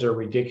 bedrooms are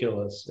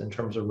ridiculous in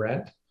terms of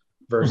rent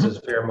versus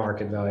fair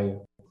market value.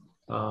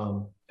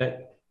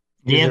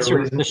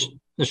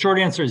 The short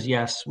answer is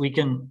yes.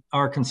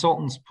 Our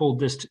consultants pulled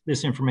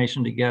this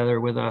information together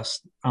with us.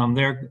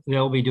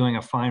 They'll be doing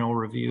a final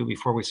review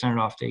before we send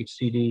it off to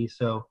HCD.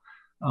 So,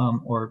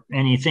 or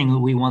anything that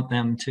we want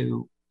them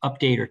to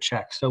update or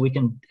check. So we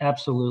can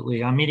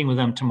absolutely, I'm meeting with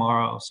them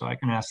tomorrow, so I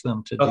can ask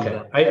them to do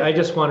that. I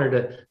just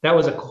wanted that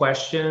was a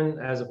question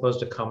as opposed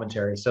to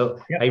commentary. So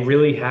I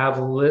really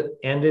have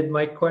ended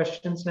my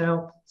questions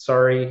now.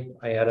 Sorry,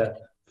 I had a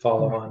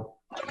follow on.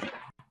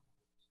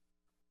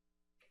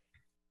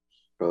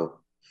 Oh.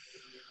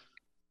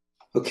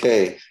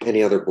 Okay,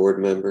 any other board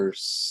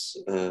members?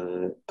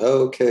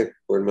 Okay,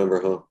 board member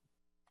Hall.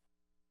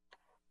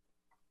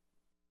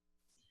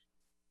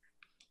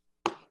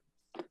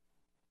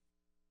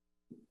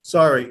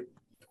 Sorry,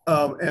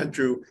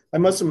 Andrew, I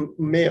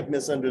may have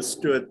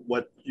misunderstood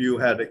what you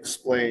had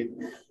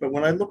explained, but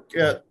when I look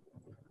at,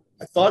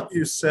 I thought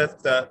you said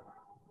that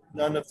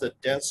none of the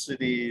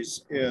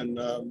densities in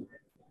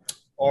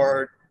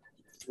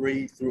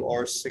R3 through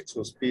R6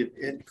 was being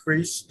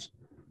increased.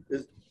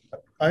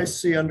 I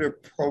see under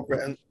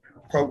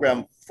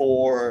program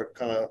 4,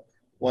 kind of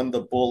one of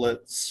the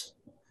bullets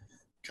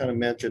kind of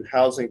mentioned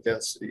housing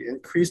density,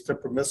 increase the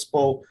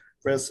permissible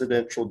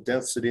residential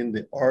density in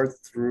the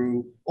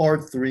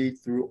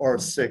R3 through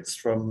R6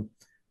 from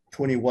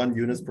 21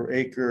 units per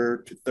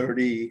acre to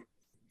 30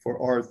 for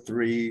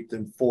R3,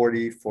 then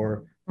 40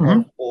 for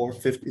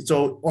R4, 50.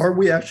 So are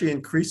we actually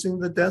increasing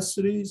the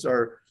densities,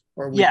 or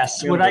are we?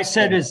 Yes, what I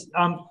said is,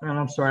 and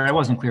I'm sorry, I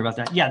wasn't clear about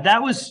that. Yeah,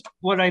 that was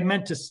what I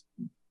meant to.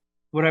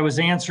 What I was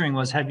answering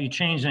was, have you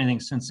changed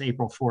anything since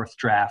April 4th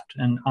draft?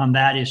 And on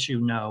that issue,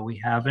 no, we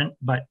haven't,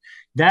 but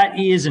that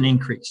is an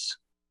increase.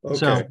 Okay.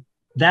 So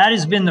that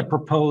has been the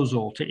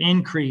proposal, to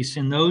increase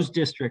in those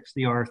districts,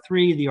 the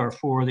R3, the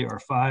R4, the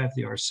R5,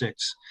 the R6.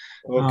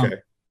 Okay.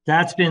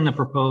 That's been the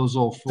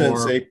proposal for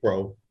since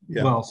April.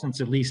 Yeah. Well, since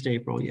at least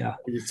April, yeah.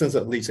 Since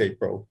at least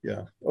April,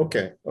 yeah.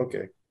 Okay.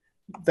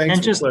 Thanks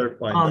and for just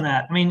clarifying on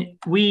that. I mean,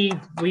 we've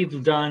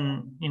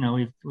done,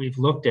 we've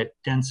looked at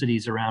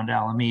densities around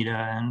Alameda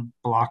and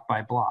block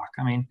by block.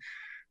 I mean,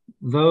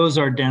 those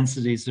are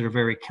densities that are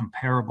very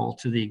comparable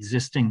to the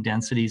existing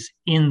densities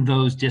in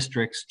those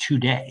districts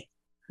today.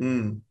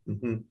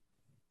 Mm-hmm.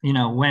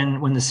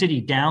 When the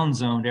city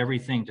downzoned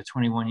everything to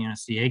 21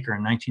 units the acre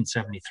in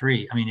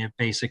 1973, I mean, it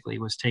basically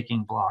was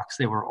taking blocks.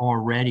 They were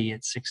already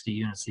at 60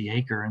 units the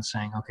acre and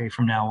saying, okay,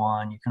 from now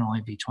on, you can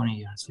only be 20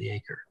 units the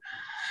acre.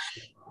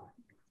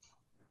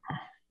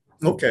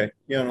 Okay.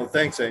 Yeah, no,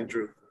 thanks,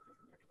 Andrew.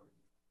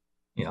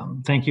 Yeah,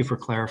 thank you for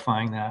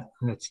clarifying that.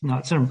 It's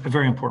a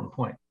very important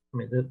point. I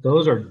mean,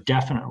 those are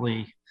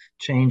definitely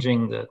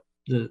changing the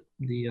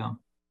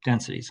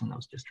densities in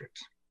those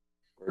districts.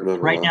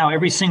 Right now,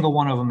 every single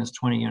one of them is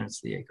 20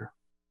 units the acre.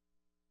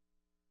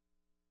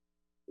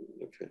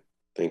 Okay,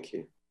 thank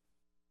you,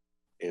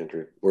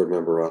 Andrew. Board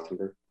Member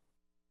Rothenberg.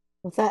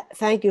 Well,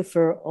 thank you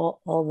for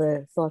all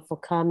the thoughtful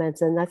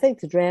comments, and I think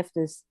the draft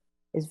is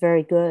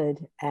very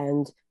good.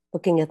 And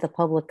looking at the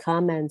public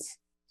comments,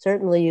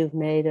 certainly you've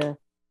made a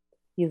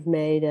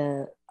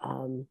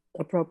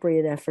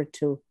appropriate effort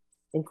to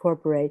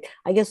incorporate.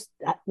 I guess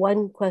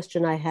one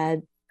question I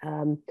had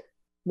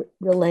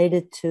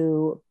related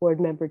to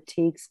Board Member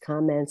Teague's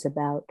comments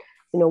about,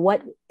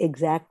 what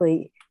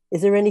exactly,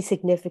 is there any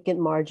significant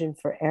margin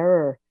for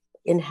error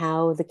in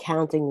how the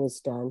counting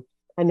was done?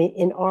 I mean,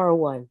 in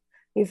R1,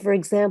 for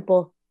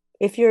example,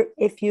 if you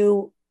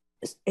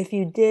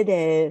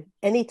did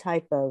any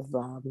type of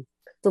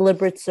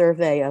deliberate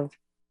survey of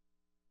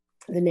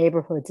the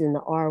neighborhoods in the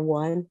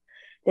R1,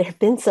 there have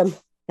been some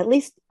at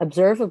least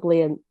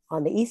observably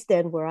on the East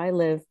End where I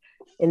live,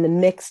 in the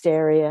mixed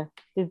area,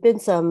 there've been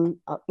a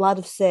lot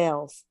of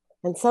sales,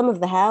 and some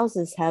of the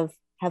houses have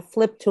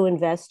flipped to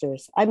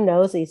investors. I'm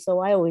nosy, so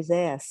I always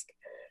ask.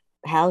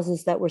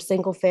 Houses that were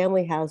single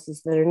family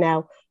houses that are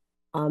now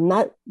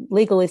not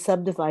legally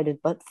subdivided,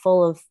 but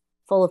full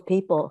of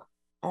people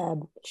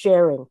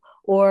sharing,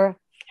 or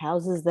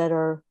houses that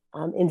are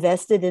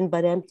invested in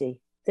but empty.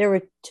 There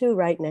were two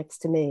right next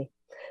to me.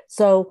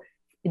 So,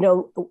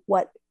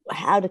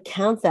 how to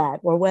count that,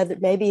 or whether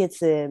maybe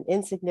it's an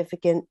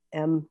insignificant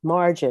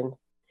margin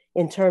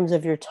in terms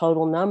of your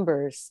total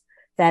numbers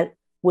that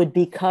would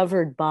be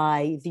covered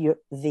by the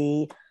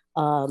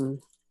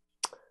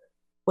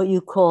what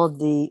you called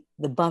the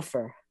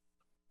buffer.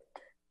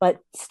 But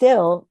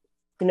still,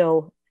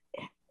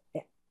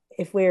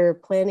 if we're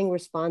planning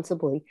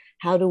responsibly,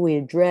 how do we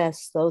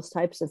address those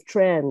types of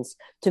trends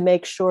to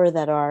make sure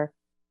that our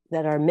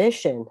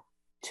mission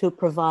to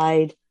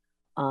provide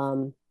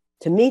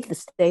to meet the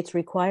state's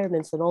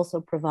requirements and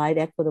also provide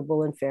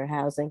equitable and fair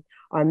housing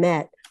are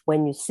met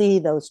when you see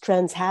those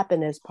trends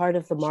happen as part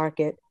of the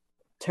market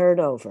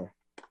turnover?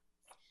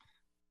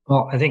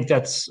 Well, I think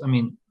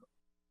the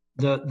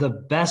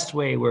best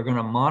way we're going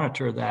to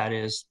monitor that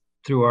is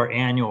through our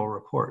annual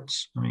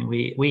reports. I mean,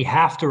 we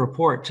have to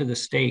report to the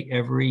state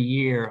every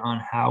year on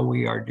how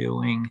we are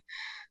doing.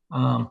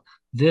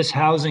 This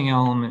housing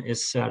element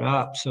is set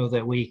up so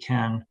that we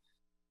can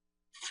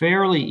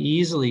fairly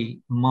easily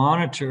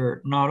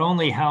monitor not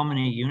only how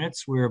many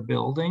units we're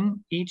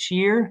building each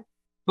year,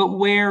 but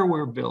where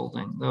we're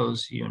building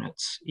those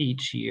units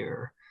each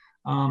year.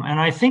 And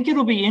I think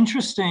it'll be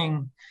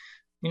interesting,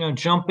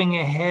 jumping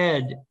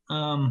ahead,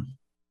 2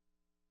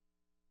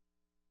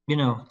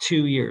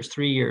 years,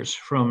 3 years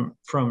from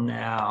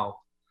now,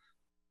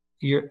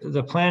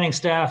 the planning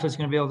staff is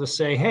going to be able to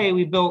say, hey,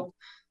 we built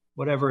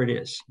whatever it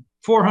is,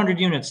 400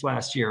 units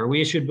last year, or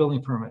we issued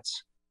building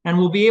permits. And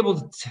we'll be able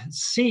to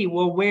see,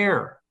 well,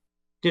 where?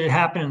 Did it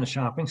happen in the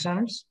shopping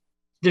centers?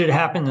 Did it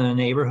happen in the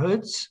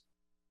neighborhoods?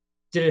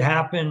 Did it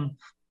happen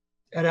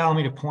at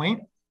Alameda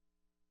Point?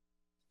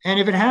 And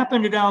if it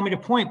happened at Alameda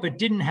Point, but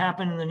didn't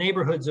happen in the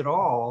neighborhoods at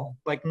all,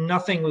 like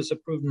nothing was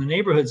approved in the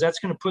neighborhoods, that's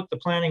going to put the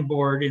planning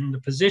board in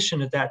the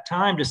position at that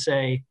time to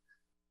say,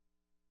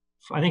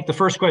 I think the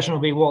first question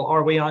will be, well,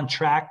 are we on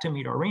track to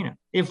meet our RHNA?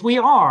 If we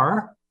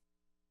are,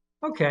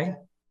 okay,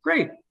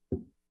 great.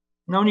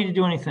 No need to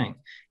do anything.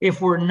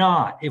 If we're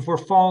not, if we're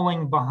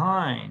falling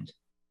behind,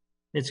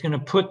 it's going to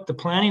put the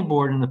planning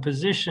board in the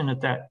position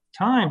at that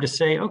time to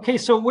say, okay,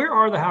 so where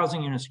are the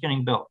housing units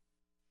getting built?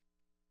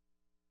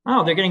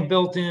 Oh, they're getting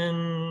built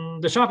in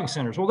the shopping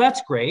centers. Well,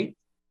 that's great.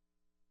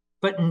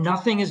 But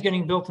nothing is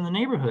getting built in the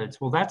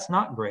neighborhoods. Well, that's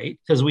not great,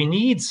 because we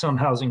need some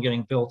housing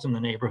getting built in the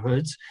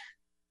neighborhoods.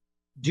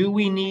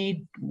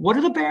 What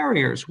are the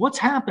barriers? What's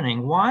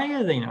happening? Why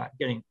are they not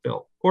getting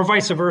built? Or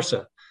vice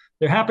versa.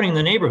 They're happening in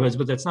the neighborhoods,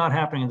 but that's not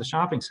happening in the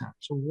shopping center.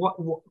 So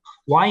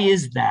why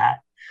is that?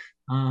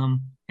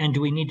 And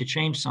do we need to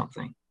change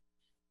something?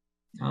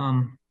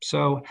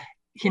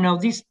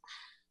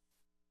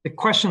 The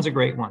question's a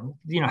great one.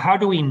 How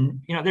do we,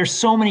 there's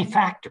so many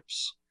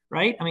factors,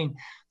 right? I mean,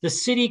 the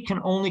city can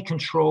only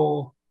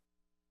control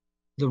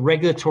the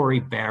regulatory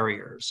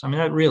barriers. I mean,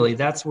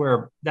 that's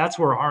where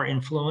our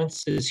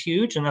influence is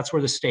huge. And that's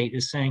where the state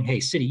is saying,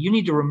 hey, city, you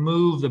need to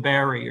remove the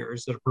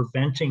barriers that are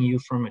preventing you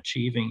from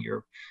achieving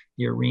your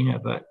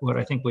RHNA. But what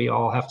I think we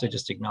all have to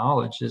just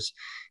acknowledge is,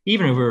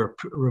 even if we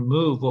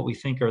remove what we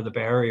think are the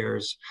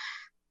barriers,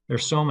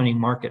 there's so many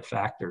market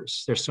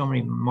factors. There's so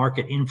many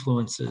market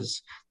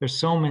influences. There's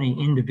so many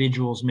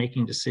individuals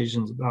making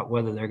decisions about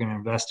whether they're going to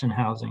invest in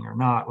housing or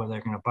not, whether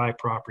they're going to buy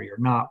property or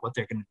not, what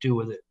they're going to do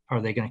with it.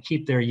 Are they going to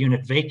keep their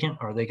unit vacant?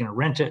 Are they going to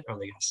rent it? Are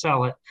they going to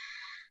sell it?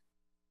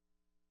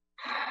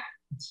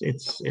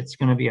 It's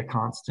going to be a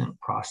constant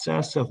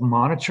process of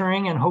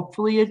monitoring and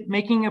hopefully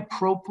making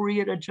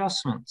appropriate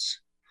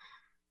adjustments.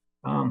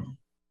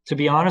 To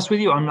be honest with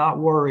you, I'm not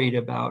worried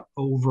about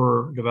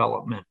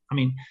overdevelopment. I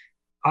mean,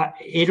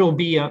 it'll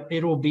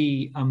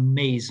be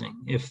amazing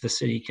if the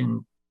city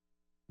can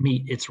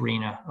meet its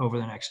RHNA over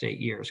the next 8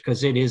 years,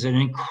 because it is an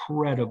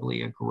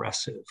incredibly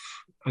aggressive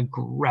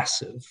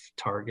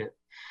target.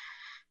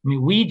 I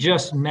mean,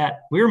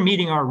 we're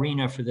meeting our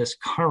RHNA for this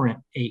current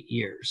 8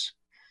 years.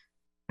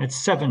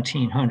 It's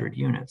 1,700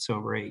 units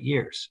over 8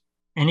 years.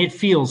 And it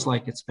feels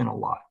like it's been a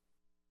lot.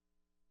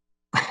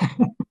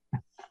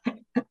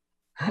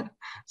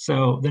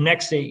 So the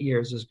next 8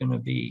 years is going to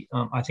be,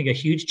 I think, a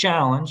huge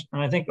challenge.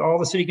 And I think all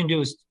the city can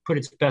do is put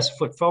its best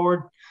foot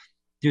forward,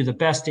 do the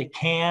best it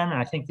can. And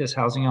I think this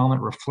housing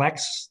element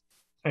reflects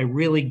a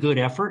really good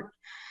effort.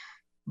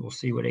 We'll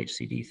see what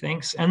HCD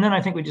thinks. And then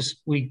I think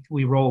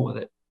we roll with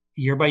it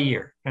year by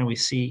year, and we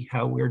see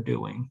how we're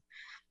doing.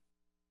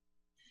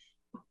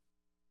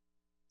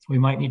 We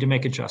might need to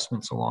make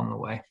adjustments along the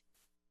way.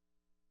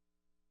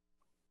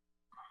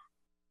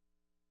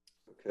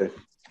 Okay,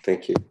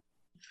 thank you.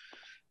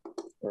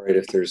 All right,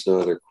 if there's no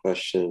other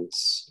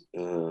questions,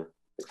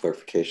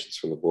 clarifications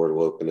from the board,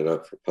 we'll open it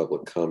up for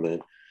public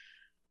comment.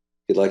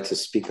 you'd like to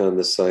speak on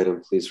this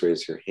item, please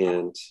raise your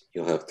hand.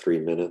 You'll have 3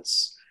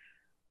 minutes.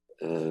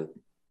 Could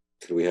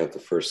we have the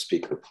first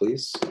speaker,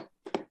 please?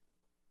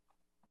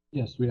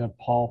 Yes, we have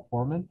Paul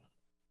Foreman.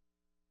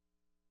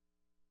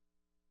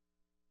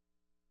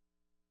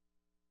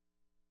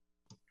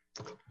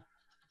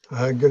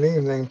 Good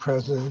evening,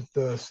 President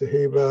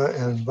Sahiba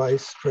and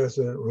Vice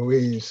President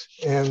Ruiz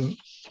and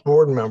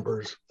board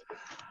members.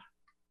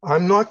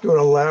 I'm not going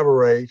to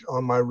elaborate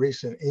on my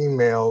recent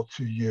email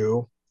to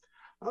you.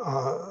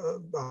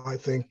 I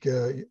think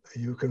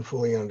you can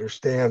fully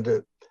understand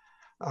it.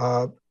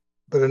 But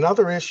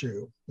another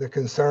issue that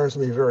concerns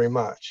me very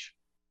much,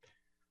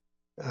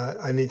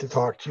 I need to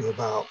talk to you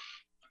about.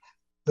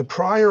 The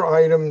prior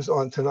items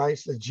on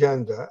tonight's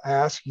agenda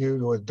ask you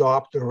to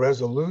adopt a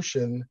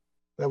resolution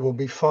that will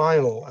be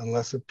final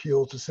unless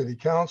appealed to City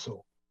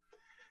Council,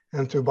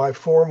 and to by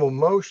formal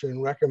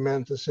motion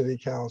recommend to City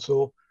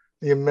Council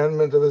the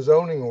amendment of the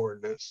zoning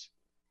ordinance.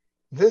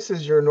 This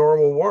is your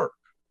normal work.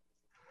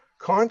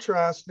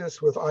 Contrast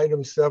this with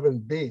item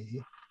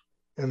 7B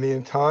and the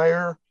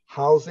entire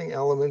housing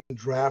element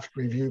draft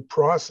review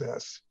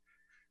process,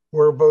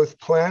 where both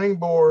planning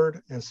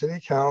board and City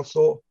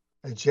Council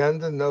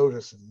agenda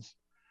notices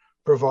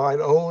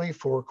provide only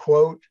for,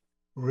 quote,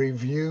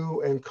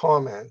 review and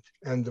comment,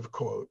 end of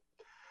quote,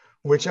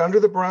 which under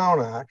the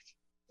Brown Act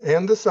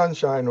and the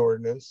Sunshine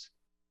Ordinance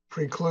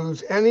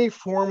precludes any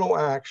formal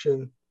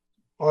action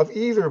of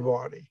either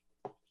body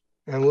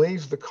and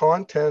leaves the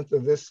content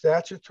of this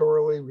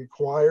statutorily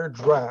required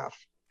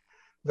draft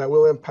that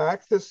will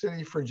impact the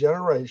city for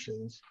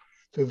generations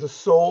to the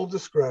sole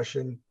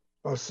discretion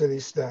of city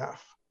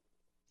staff.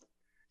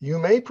 You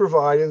may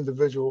provide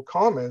individual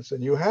comments,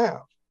 and you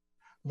have,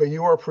 but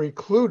you are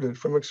precluded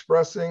from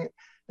expressing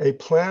a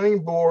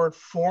planning board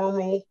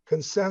formal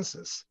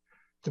consensus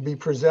to be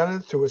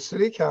presented to a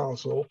city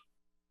council,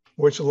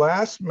 which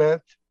last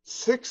met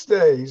 6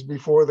 days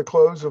before the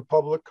close of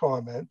public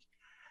comment,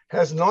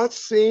 has not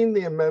seen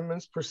the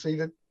amendments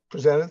presented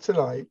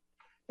tonight,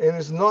 and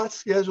is not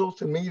scheduled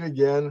to meet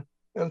again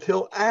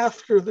until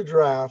after the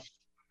draft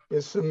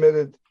is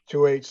submitted to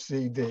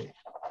HCD.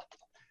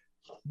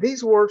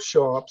 These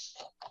workshops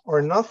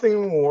are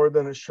nothing more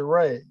than a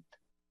charade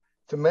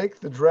to make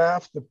the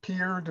draft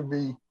appear to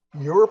be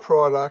your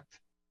product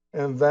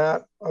and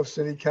that of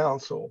City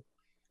Council,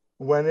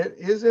 when it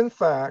is in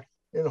fact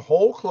in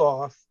whole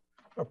cloth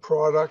a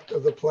product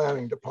of the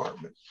planning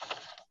department.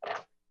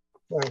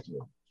 Thank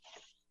you.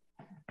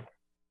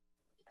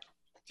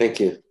 Thank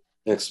you.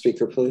 Next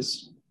speaker,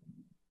 please.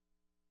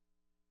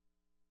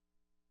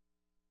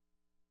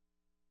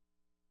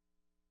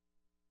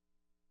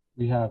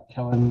 We have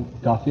Kellen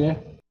Gauthier.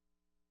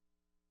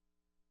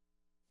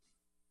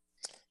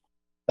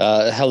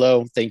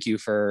 Hello, thank you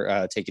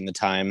for taking the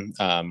time.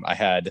 I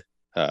had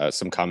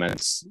some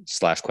comments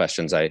 /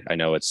 questions. I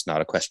know it's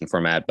not a question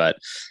format, but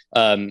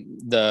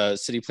the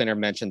city planner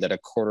mentioned that a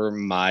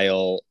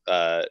quarter-mile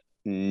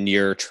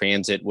near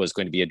transit was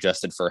going to be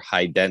adjusted for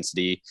high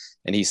density,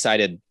 and he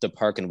cited the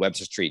Park and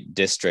Webster Street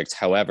districts.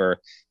 However,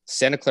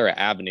 Santa Clara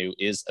Avenue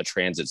is a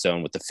transit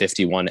zone with the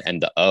 51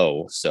 and the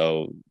O.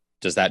 So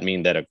does that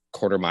mean that a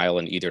quarter-mile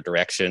in either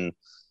direction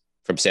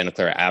from Santa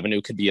Clara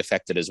Avenue could be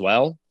affected as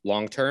well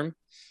long-term?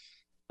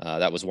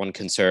 That was one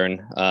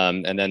concern.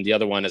 And then the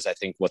other one is, I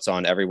think, what's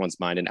on everyone's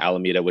mind in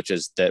Alameda, which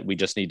is that we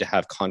just need to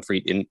have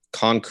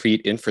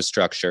concrete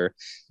infrastructure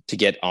to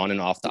get on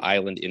and off the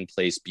island in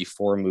place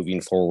before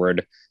moving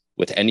forward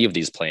with any of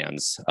these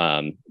plans.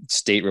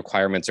 State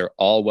requirements are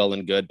all well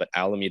and good, but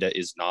Alameda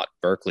is not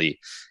Berkeley.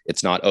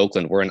 It's not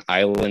Oakland. We're an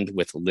island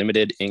with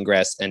limited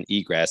ingress and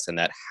egress, and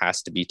that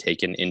has to be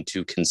taken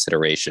into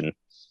consideration.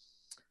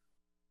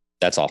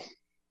 That's all.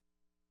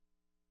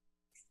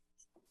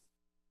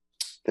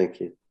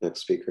 Thank you. Next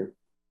speaker.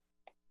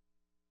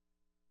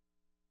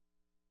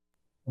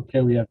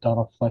 Okay, we have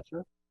Donald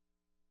Fletcher.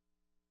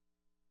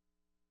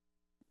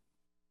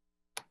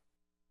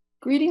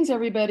 Greetings,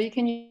 everybody.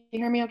 Can you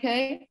hear me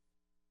okay?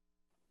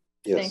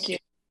 Yes. Thank you.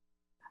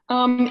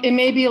 It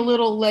may be a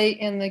little late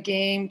in the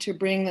game to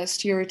bring this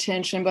to your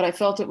attention, but I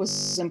felt it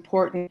was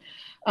important.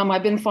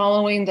 I've been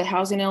following the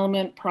housing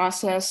element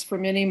process for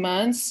many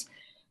months.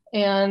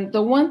 And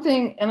the one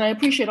thing, and I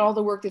appreciate all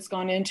the work that's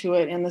gone into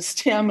it and the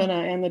stamina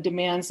and the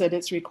demands that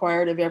it's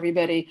required of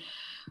everybody.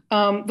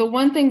 The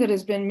one thing that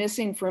has been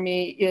missing for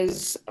me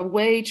is a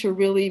way to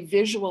really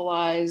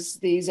visualize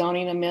the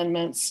zoning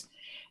amendments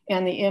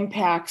and the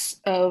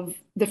impacts of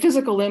the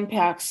physical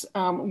impacts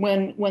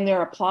when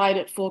they're applied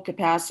at full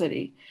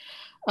capacity.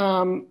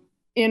 In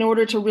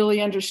order to really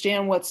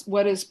understand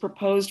what is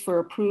proposed for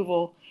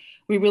approval,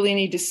 we really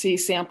need to see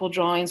sample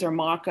drawings or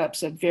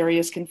mock-ups of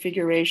various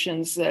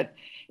configurations that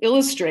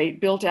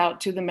illustrate built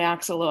out to the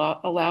max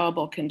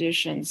allowable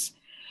conditions.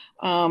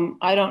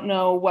 I don't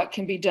know what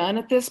can be done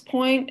at this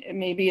point.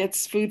 Maybe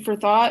it's food for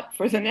thought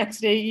for the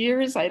next 8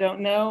 years, I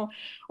don't know,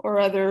 or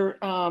other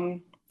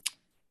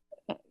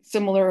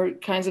similar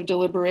kinds of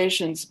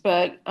deliberations.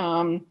 But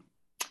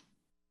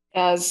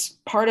as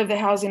part of the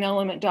housing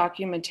element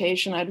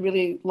documentation, I'd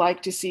really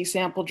like to see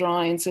sample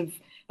drawings of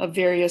of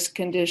various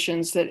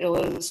conditions that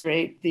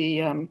illustrate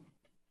the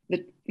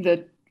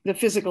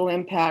physical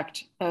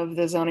impact of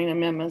the zoning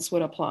amendments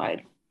would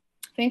apply.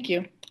 Thank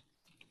you.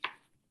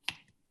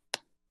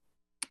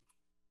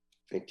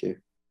 Thank you.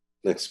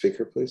 Next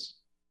speaker, please.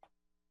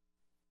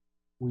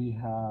 We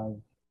have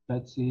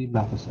Betsy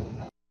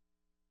Matheson.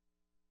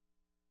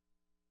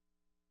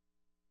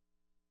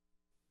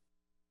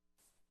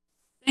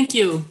 Thank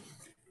you.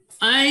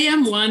 I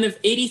am one of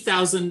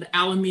 80,000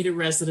 Alameda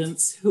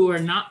residents who are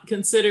not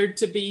considered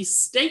to be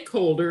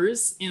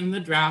stakeholders in the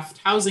draft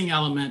housing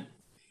element.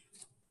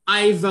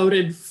 I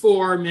voted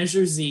for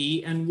Measure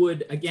Z and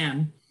would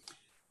again.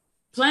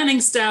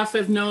 Planning staff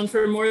have known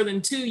for more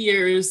than 2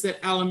 years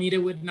that Alameda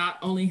would not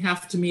only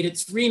have to meet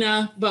its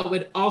RHNA, but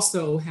would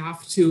also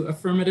have to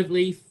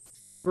affirmatively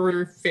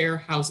further fair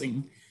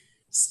housing.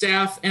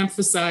 Staff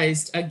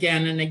emphasized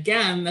again and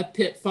again the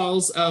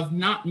pitfalls of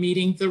not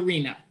meeting the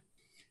RHNA.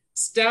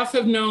 Staff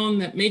have known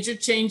that major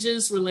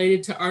changes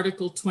related to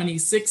Article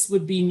 26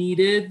 would be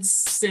needed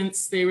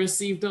since they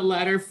received a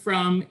letter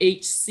from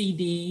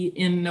HCD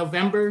in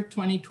November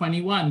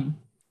 2021.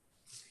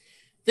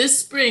 This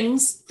spring,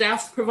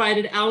 staff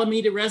provided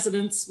Alameda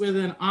residents with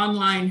an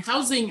online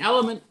housing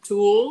element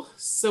tool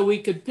so we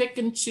could pick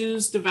and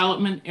choose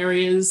development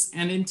areas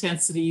and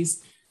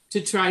intensities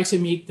to try to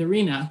meet the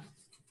RHNA.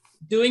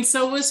 Doing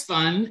so was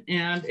fun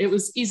and it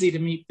was easy to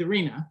meet the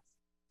RHNA.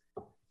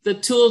 The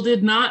tool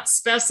did not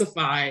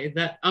specify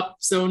that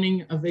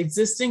upzoning of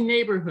existing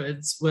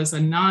neighborhoods was a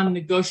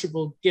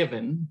non-negotiable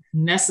given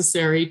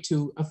necessary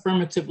to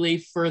affirmatively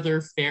further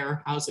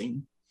fair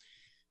housing.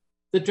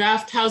 The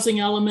draft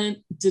housing element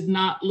did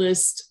not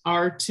list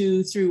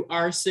R2 through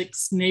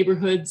R6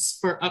 neighborhoods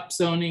for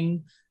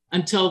upzoning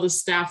until the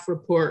staff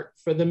report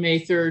for the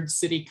May 3rd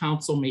City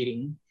Council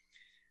meeting.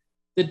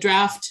 The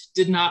draft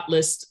did not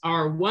list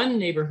R1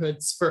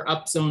 neighborhoods for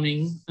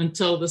upzoning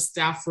until the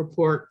staff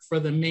report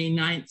for the May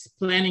 9th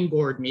Planning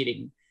Board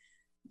meeting.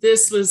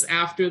 This was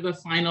after the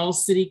final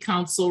City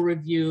Council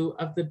review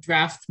of the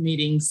draft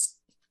meetings,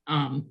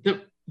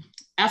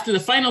 after the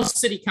final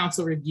City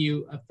Council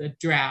review of the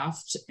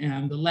draft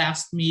and the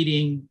last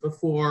meeting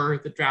before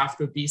the draft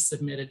would be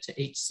submitted to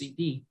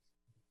HCD.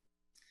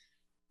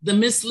 The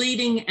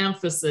misleading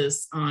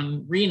emphasis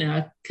on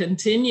RHNA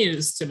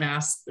continues to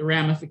mask the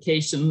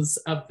ramifications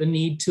of the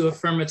need to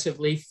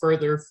affirmatively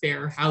further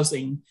fair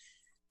housing.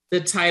 The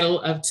title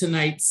of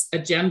tonight's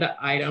agenda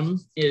item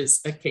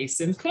is a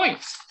case in point.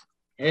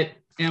 It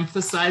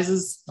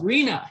emphasizes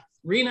RHNA,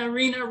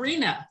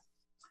 RHNA.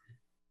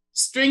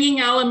 Stringing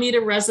Alameda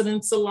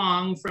residents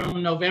along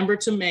from November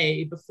to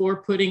May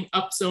before putting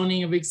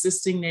upzoning of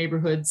existing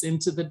neighborhoods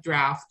into the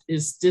draft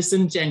is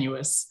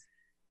disingenuous.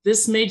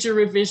 This major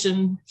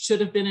revision should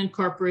have been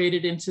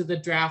incorporated into the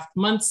draft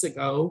months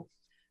ago,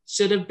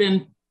 should have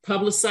been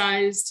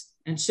publicized,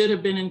 and should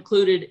have been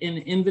included in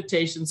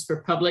invitations for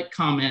public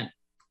comment.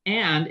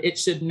 And it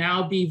should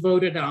now be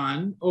voted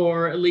on,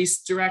 or at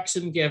least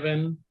direction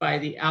given by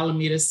the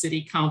Alameda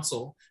City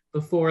Council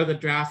before the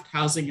draft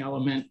housing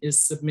element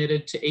is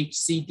submitted to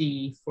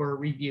HCD for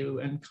review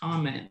and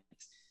comment.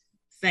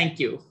 Thank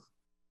you.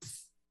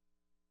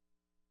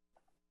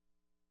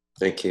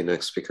 Thank you.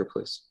 Next speaker,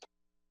 please.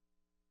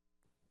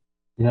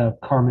 We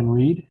have Carmen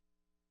Reed.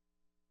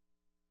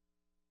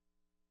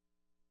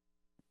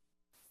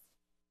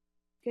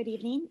 Good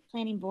evening,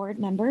 Planning Board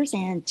members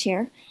and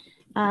Chair.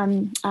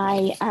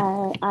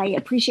 I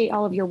appreciate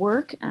all of your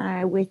work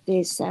with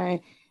this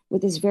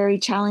very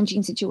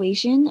challenging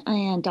situation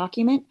and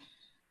document.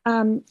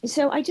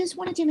 So I just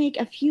wanted to make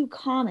a few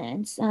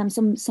comments,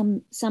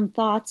 some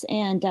thoughts,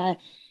 and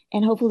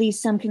hopefully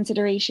some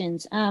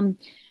considerations.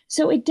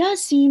 So it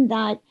does seem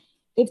that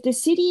if the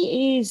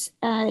city is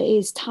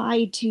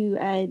tied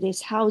to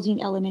this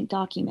housing element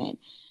document,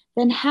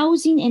 then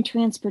housing and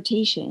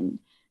transportation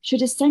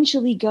should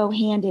essentially go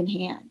hand in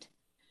hand.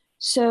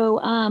 So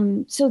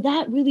so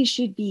that really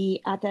should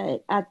be at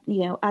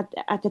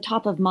the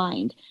top of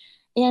mind.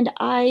 And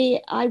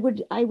I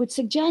would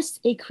suggest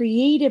a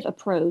creative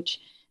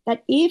approach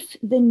that if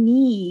the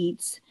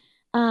needs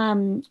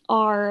are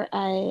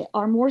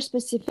more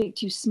specific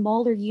to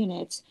smaller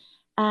units,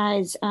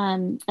 as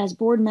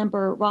Board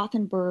Member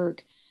Rothenberg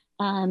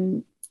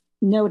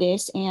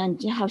noticed,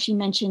 and how she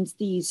mentions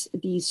these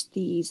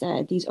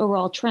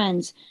overall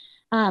trends,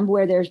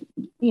 where there's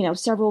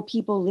several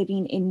people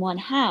living in one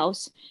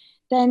house,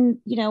 then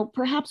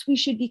perhaps we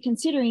should be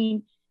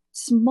considering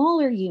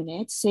smaller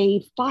units,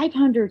 say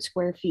 500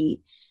 square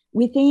feet,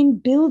 within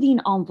building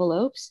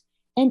envelopes,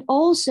 and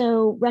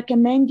also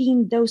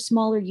recommending those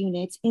smaller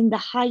units in the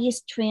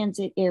highest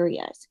transit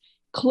areas,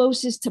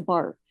 closest to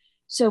BART.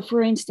 So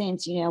for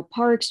instance,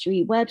 Park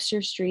Street,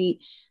 Webster Street,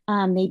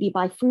 maybe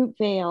by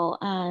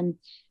Fruitvale.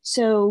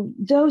 So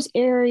those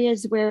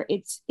areas where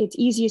it's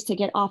easiest to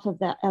get off of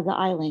the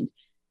island.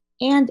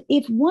 And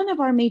if one of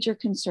our major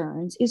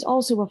concerns is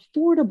also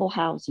affordable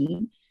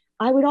housing,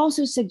 I would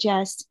also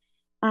suggest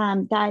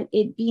that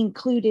it be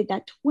included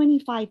that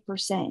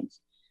 25%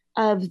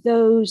 of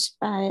those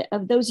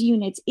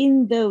units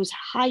in those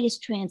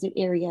highest transit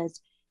areas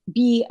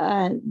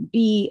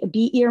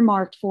be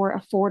earmarked for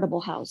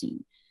affordable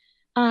housing.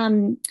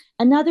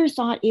 Another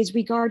thought is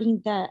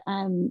regarding the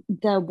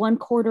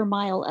 1/4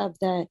 mile of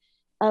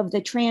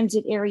the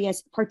transit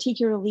areas,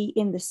 particularly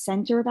in the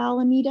center of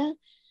Alameda.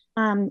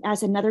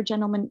 As another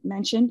gentleman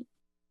mentioned,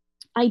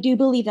 I do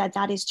believe that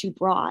that is too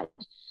broad,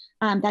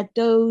 that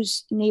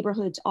those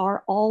neighborhoods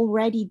are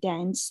already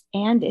dense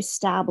and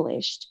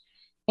established,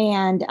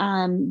 and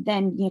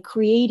then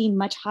creating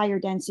much higher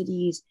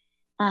densities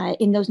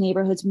in those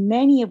neighborhoods,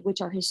 many of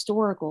which are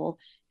historical,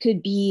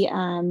 could be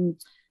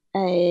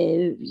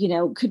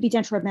could be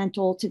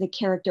detrimental to the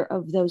character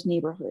of those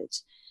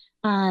neighborhoods.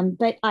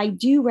 But I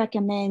do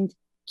recommend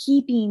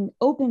keeping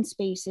open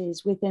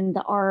spaces within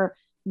the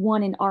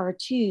R1 and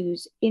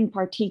R2s in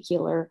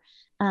particular,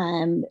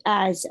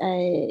 as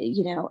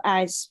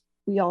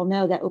we all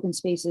know that open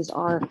spaces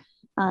are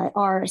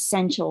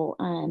essential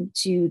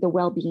to the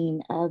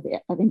well-being of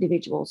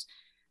individuals.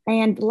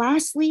 And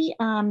lastly,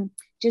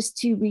 just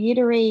to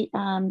reiterate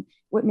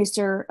what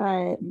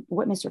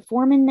Mr.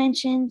 Foreman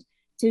mentioned,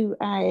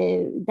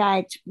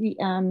 that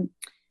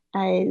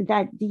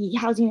the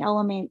housing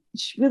element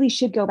really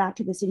should go back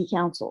to the City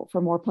Council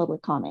for more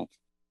public comment.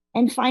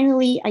 And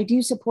finally, I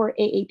do support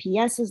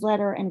AAPS's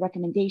letter and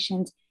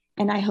recommendations,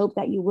 and I hope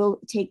that you will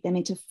take them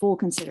into full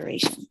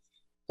consideration.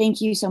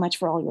 Thank you so much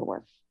for all your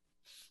work.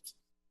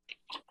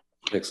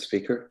 Next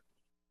speaker.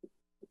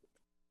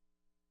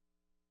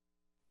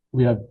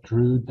 We have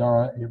Drew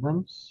Dara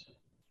Abrams.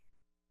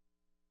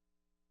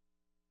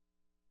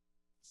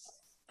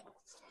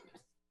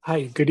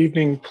 Hi, good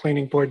evening,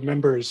 Planning Board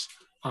members.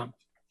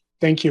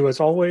 Thank you as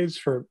always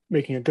for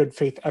making a good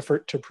faith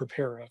effort to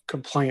prepare a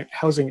compliant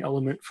housing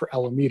element for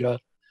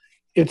Alameda.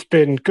 It's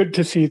been good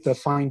to see the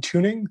fine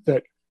tuning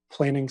that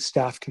planning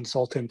staff,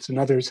 consultants, and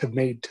others have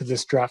made to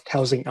this draft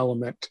housing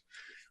element.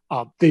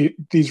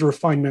 These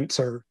refinements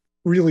are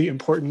really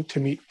important to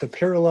meet the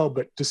parallel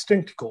but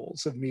distinct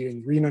goals of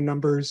meeting RHNA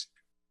numbers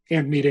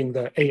and meeting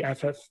the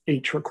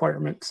AFFH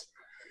requirements.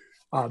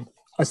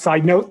 A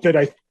side note that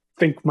I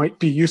think might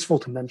be useful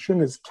to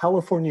mention is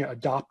California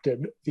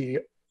adopted the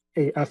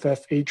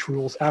AFFH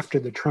rules after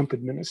the Trump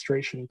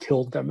administration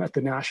killed them at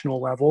the national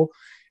level.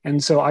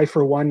 And so I,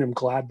 for one, am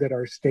glad that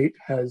our state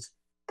has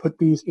put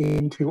these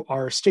into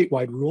our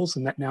statewide rules,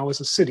 and that now as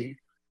a city,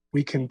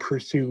 we can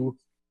pursue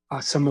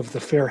some of the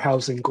fair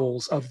housing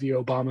goals of the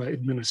Obama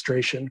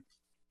administration.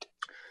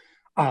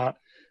 I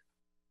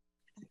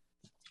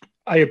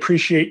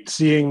appreciate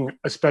seeing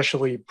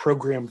especially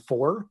Program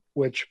 4,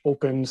 which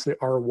opens the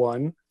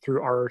R1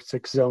 through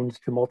R6 zones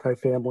to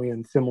multifamily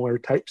and similar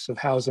types of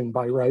housing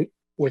by right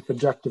with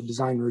objective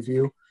design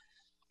review.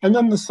 And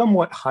then the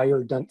somewhat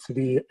higher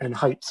density and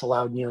heights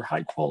allowed near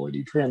high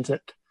quality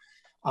transit.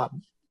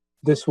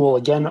 This will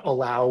again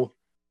allow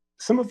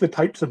some of the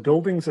types of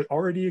buildings that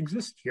already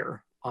exist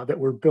here that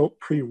were built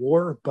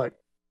pre-war, but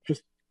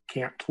just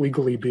can't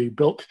legally be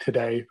built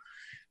today.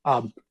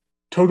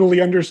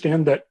 Totally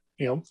understand that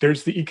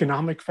there's the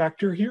economic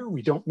factor here.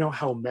 We don't know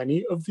how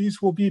many of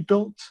these will be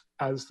built,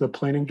 as the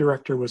planning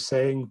director was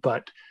saying,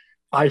 but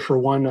I, for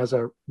one, as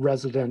a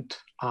resident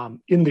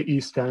in the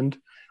East End,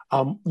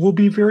 will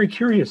be very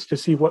curious to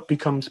see what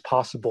becomes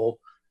possible.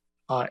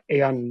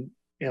 And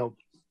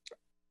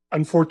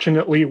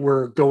unfortunately,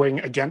 we're going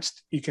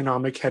against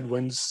economic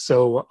headwinds.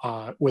 So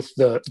with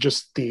the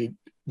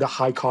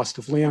high cost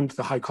of land,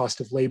 the high cost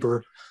of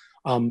labor,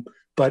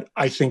 but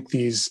I think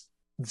these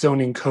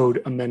zoning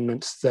code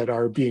amendments that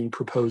are being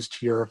proposed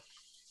here,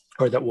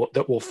 or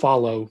that will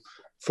follow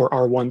for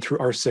R1 through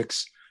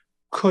R6,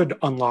 could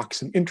unlock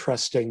some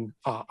interesting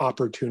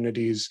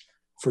opportunities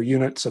for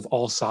units of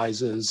all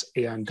sizes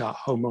and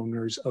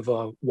homeowners of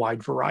a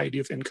wide variety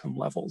of income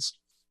levels.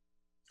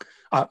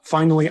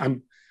 Finally,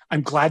 I'm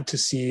glad to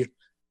see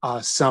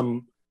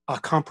some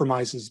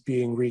compromises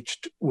being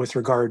reached with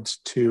regards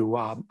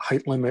to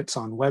height limits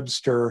on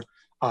Webster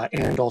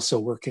and also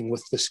working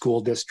with the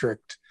school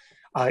district.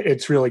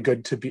 It's really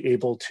good to be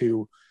able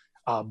to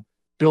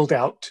build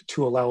out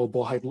to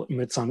allowable height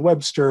limits on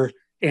Webster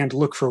and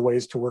look for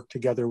ways to work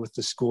together with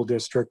the school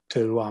district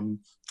to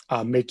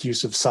make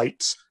use of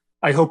sites.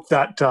 I hope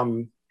that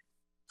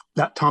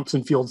that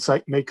Thompson Field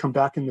site may come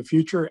back in the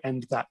future,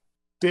 and that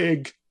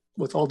big,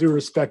 with all due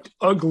respect,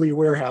 ugly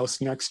warehouse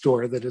next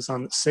door that is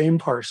on the same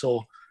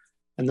parcel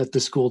and that the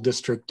school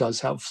district does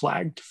have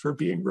flagged for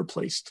being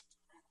replaced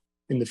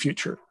in the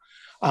future.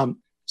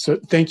 So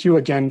thank you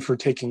again for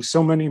taking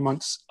so many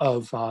months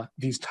of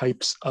these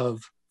types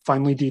of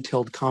finely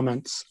detailed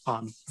comments.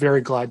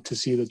 Very glad to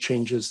see the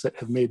changes that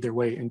have made their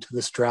way into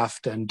this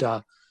draft, and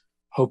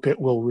hope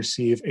it will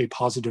receive a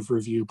positive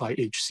review by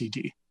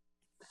HCD.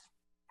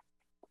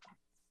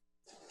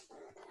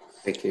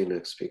 Thank you.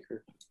 Next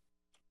speaker.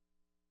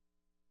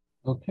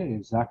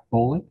 Okay, Zach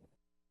Bolin.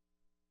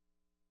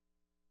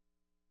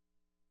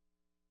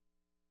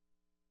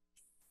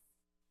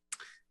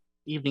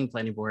 Evening,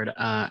 Planning Board.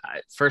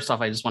 First off,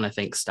 I just want to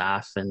thank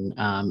staff and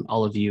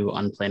all of you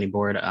on Planning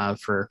Board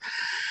for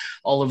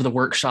all of the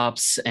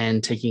workshops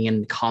and taking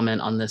in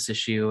comment on this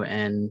issue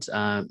and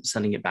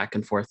sending it back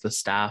and forth with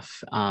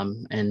staff,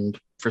 and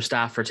for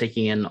staff for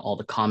taking in all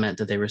the comment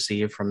that they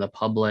received from the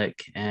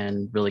public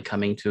and really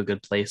coming to a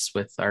good place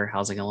with our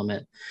housing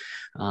element.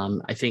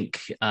 I think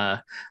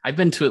I've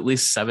been to at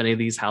least 7 of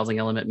these housing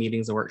element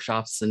meetings and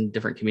workshops in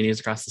different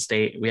communities across the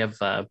state. We have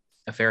a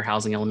fair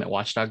housing element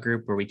watchdog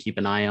group where we keep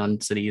an eye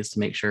on cities to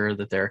make sure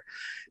that they're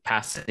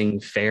passing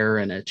fair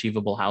and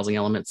achievable housing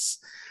elements.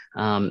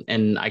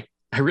 And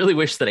I really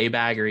wish that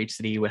ABAG or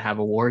HCD would have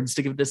awards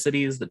to give to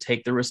cities that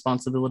take the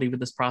responsibility with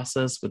this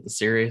process with the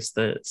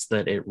seriousness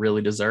that it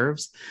really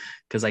deserves,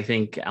 because I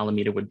think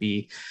Alameda would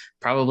be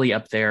probably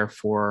up there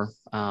for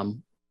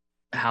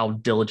how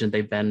diligent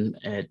they've been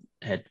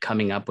at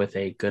coming up with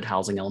a good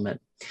housing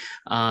element.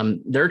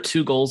 There are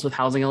 2 goals with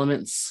housing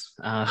elements.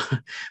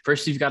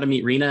 First, you've got to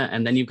meet RHNA,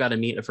 and then you've got to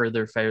meet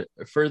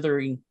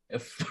affirmatively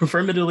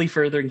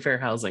furthering fair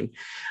housing.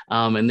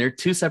 And they're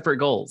 2 separate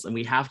goals, and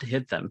we have to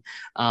hit them.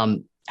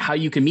 How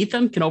you can meet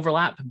them can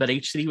overlap, but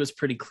HCD was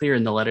pretty clear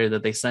in the letter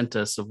that they sent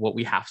us of what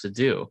we have to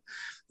do.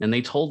 And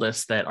they told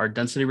us that our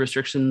density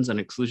restrictions and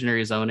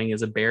exclusionary zoning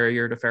is a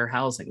barrier to fair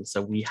housing.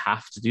 So we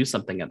have to do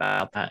something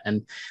about that.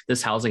 And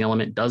this housing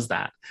element does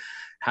that.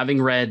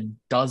 Having read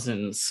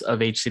dozens of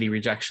HCD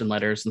rejection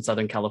letters in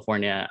Southern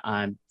California,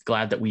 I'm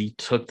glad that we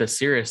took this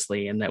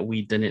seriously and that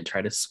we didn't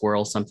try to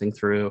squirrel something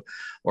through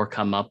or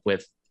come up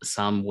with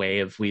some way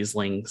of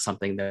weaseling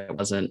something that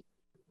wasn't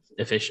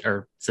efficient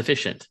or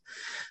sufficient.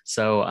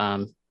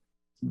 So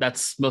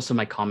that's most of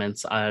my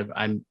comments.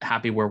 I'm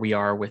happy where we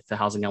are with the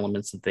housing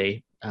elements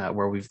that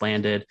where we've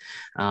landed.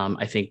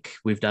 I think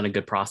we've done a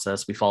good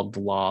process. We followed the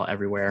law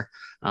everywhere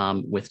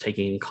with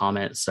taking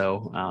comment.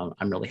 So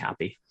I'm really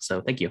happy. So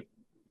thank you.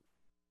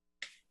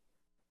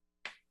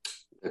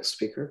 Next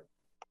speaker.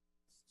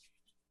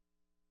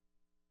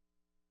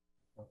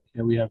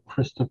 Okay, we have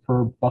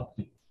Christopher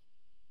Buckley.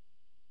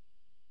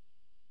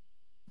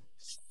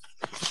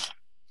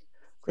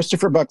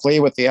 Christopher Buckley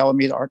with the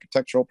Alameda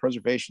Architectural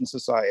Preservation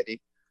Society.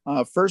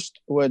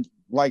 First, would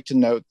like to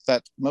note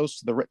that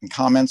most of the written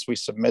comments we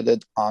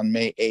submitted on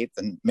May 8th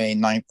and May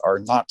 9th are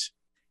not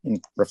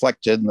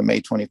reflected in the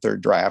May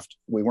 23rd draft.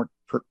 We weren't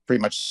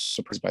pretty much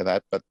surprised by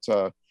that, but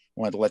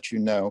wanted to let you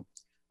know.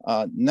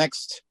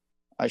 Next,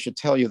 I should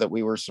tell you that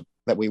we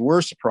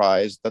were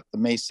surprised that the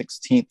May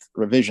 16th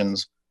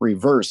revisions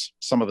reverse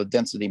some of the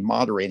density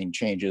moderating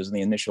changes in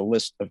the initial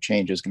list of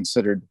changes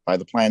considered by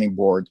the Planning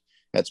Board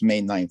at its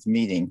May 9th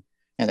meeting,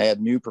 and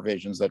add new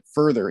provisions that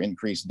further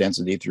increase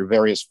density through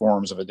various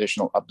forms of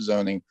additional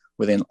upzoning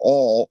within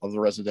all of the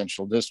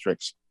residential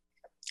districts.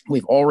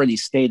 We've already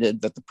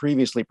stated that the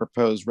previously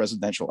proposed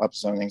residential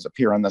upzonings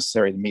appear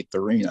unnecessary to meet the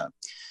RHNA.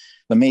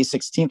 The May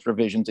 16th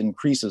revisions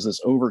increases this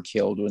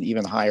overkill to an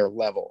even higher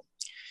level.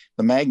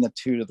 The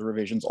magnitude of the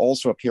revisions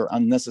also appear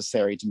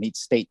unnecessary to meet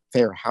state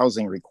fair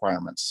housing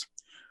requirements.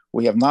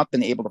 We have not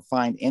been able to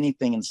find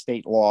anything in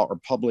state law or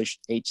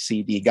published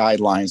HCD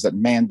guidelines that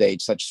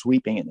mandate such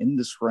sweeping and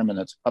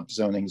indiscriminate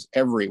upzonings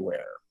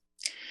everywhere.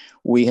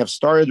 We have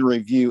started to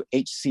review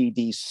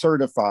HCD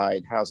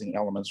certified housing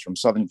elements from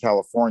Southern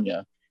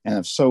California and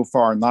have so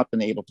far not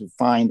been able to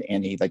find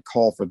any that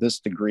call for this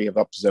degree of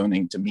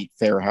upzoning to meet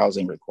fair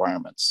housing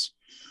requirements.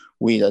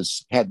 We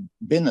had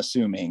been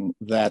assuming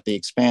that the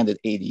expanded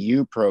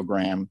ADU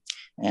program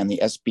and the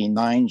SB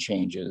 9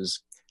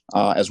 changes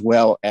as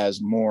well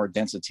as more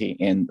density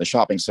in the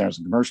shopping centers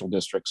and commercial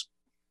districts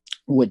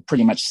would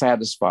pretty much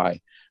satisfy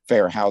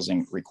fair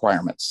housing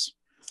requirements.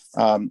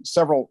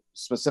 Several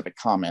specific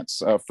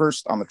comments.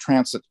 First on the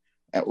transit,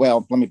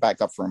 well, let me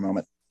back up for a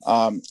moment.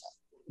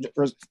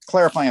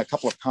 Clarifying a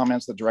couple of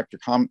comments that Director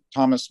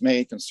Thomas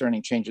made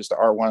concerning changes to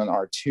R1 and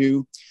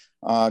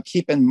R2.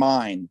 Keep in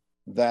mind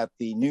that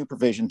the new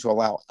provision to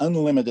allow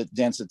unlimited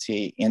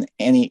density in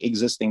any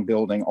existing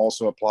building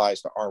also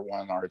applies to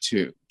R1 and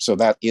R2. So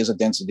that is a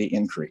density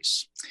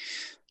increase.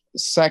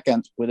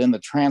 Second, within the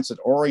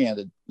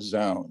transit-oriented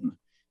zone,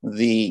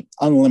 the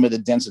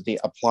unlimited density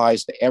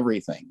applies to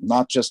everything,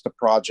 not just to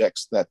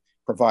projects that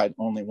provide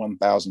only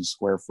 1,000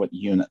 square foot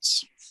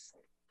units.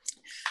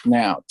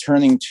 Now,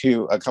 turning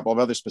to a couple of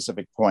other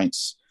specific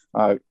points.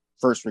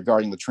 First,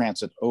 regarding the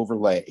transit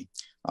overlay.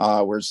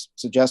 We're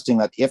suggesting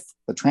that if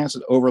the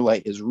transit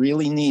overlay is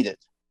really needed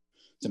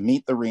to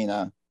meet the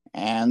RHNA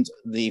and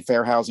the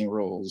fair housing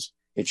rules,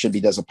 it should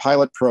be as a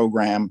pilot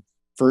program,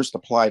 first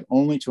applied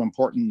only to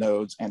important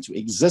nodes and to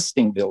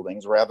existing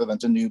buildings rather than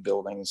to new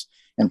buildings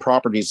and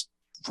properties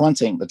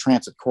fronting the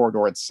transit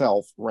corridor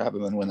itself rather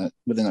than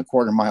within a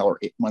quarter mile or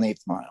 1/8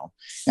 mile.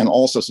 And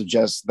also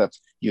suggests that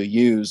you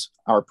use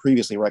our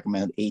previously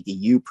recommended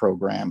ADU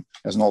program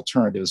as an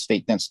alternative to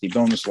state density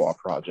bonus law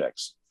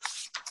projects.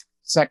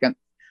 Second,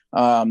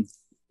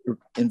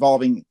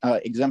 involving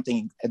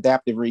exempting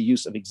adaptive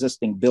reuse of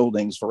existing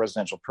buildings for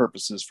residential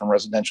purposes from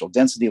residential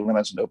density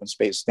limits and open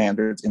space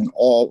standards in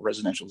all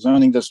residential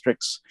zoning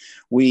districts.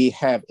 We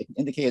have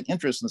indicated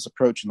interest in this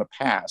approach in the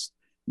past,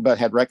 but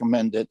had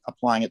recommended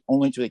applying it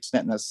only to the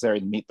extent necessary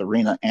to meet the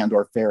RHNA and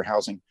or fair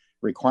housing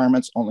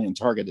requirements only in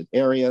targeted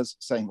areas,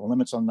 setting the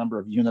limits on the number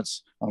of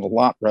units on the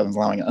lot rather than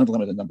allowing an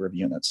unlimited number of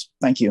units.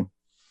 Thank you.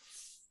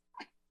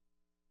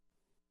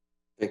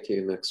 Thank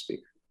you. Next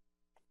speaker.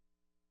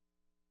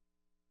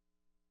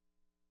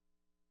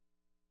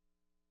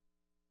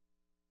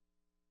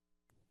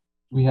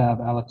 We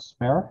have Alex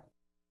Spare.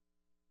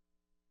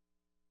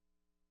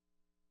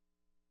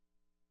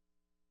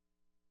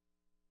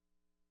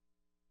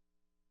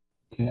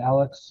 Okay,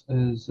 Alex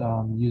is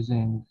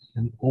using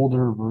an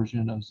older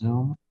version of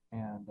Zoom,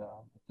 and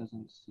it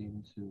doesn't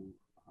seem to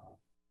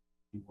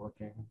be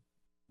working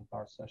with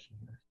our session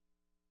here.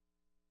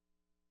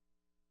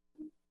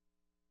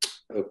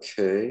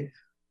 Okay.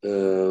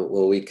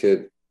 Well, we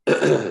could,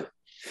 I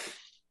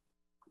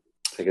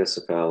guess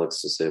if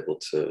Alex is able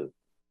to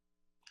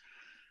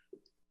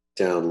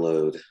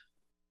download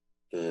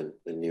a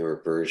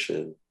newer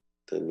version,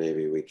 then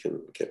maybe we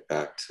can get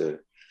back to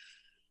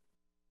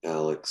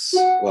Alex.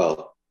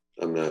 Well,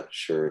 I'm not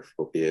sure if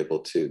we'll be able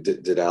to.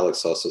 Did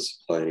Alex also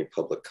supply any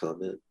public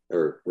comment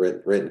or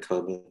written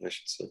comment, I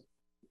should say?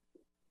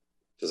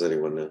 Does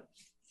anyone know?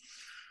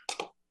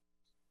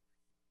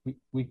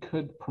 We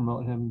could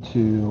promote him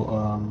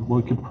to,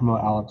 we could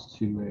promote Alex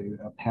to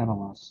a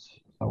panelist.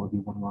 That would be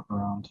one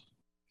workaround.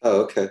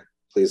 Oh, okay.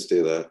 Please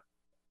do that.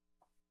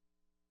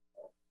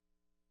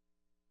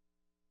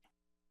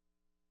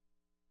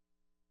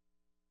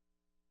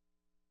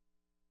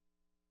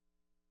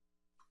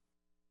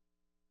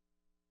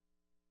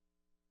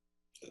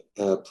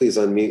 Please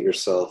unmute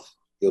yourself.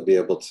 You'll be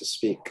able to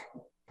speak.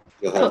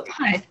 You'll have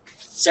Hi.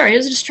 Sorry, I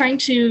was just trying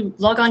to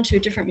log on to a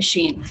different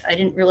machine. I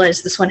didn't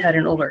realize this one had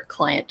an older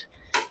client.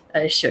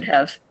 I should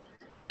have.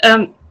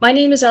 My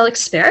name is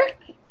Alex Spare,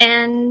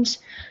 and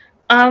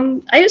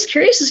I was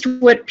curious as to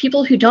what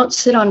people who don't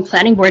sit on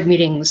planning board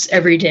meetings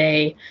every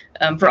day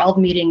for all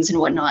the meetings and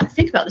whatnot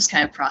think about this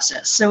kind of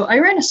process. So I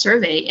ran a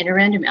survey in a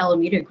random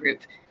Alameda group,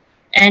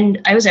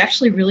 and I was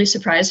actually really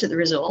surprised at the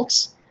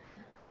results.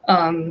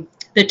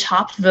 The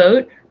top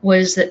vote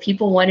was that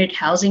people wanted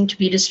housing to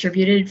be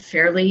distributed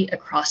fairly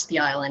across the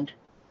island.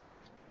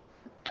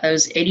 That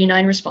was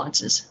 89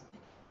 responses.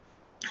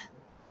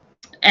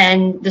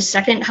 And the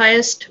second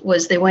highest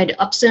was they wanted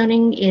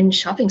upzoning in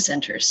shopping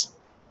centers,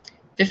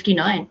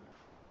 59.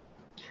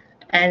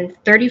 And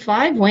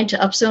 35 went to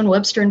upzone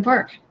Webster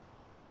Park.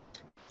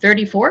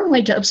 34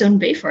 went to upzone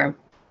Bay Farm.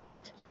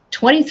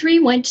 23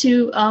 went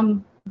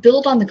to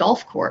build on the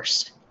golf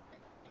course.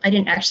 I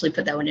didn't actually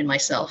put that one in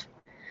myself.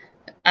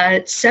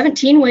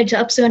 17 went to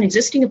upzone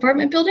existing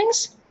apartment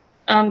buildings.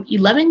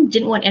 11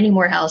 didn't want any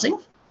more housing.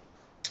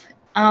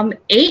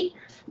 8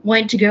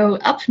 went to go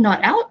up,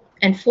 not out,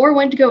 and 4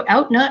 went to go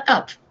out, not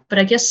up. But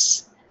I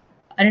guess,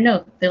 I don't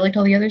know, they liked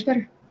all the others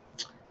better.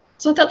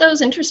 So I thought that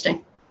was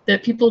interesting,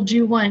 that people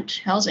do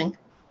want housing.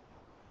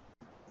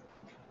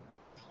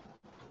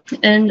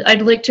 And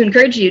I'd like to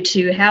encourage you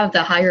to have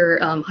the higher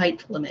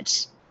height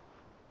limits,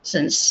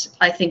 since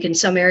I think in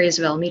some areas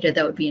of Alameda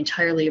that would be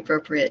entirely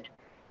appropriate.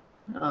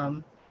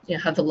 You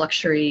know, have the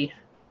luxury,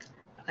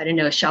 I don't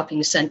know, a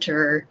shopping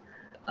center,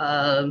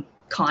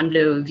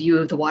 condo view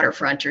of the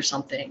waterfront or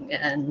something,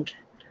 and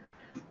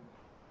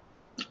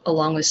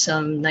along with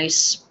some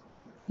nice,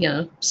 you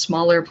know,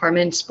 smaller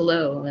apartments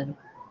below and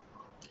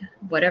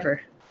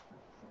whatever.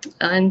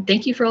 And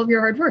thank you for all of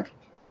your hard work.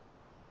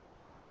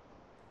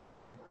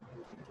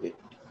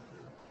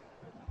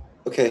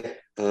 Okay,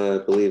 I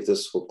believe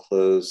this will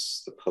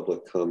close the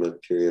public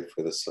comment period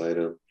for this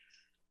item.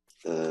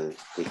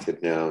 We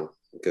could now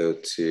go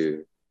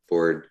to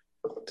board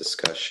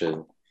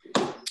discussion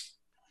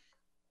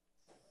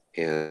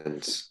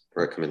and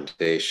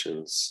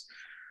recommendations.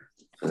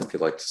 If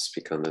you'd like to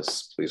speak on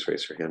this, please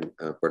raise your hand.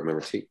 Board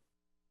Member T.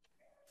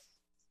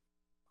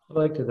 I'd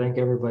like to thank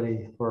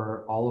everybody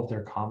for all of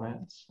their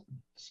comments,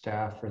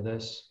 staff for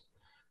this.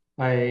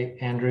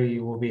 Andrew,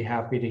 you will be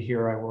happy to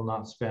hear I will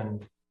not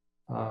spend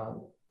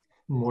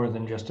more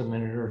than just a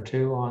minute or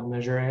two on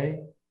Measure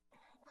A.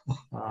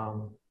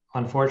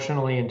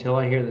 Unfortunately, until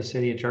I hear the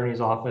city attorney's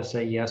office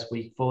say, yes,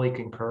 we fully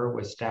concur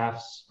with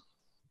staff's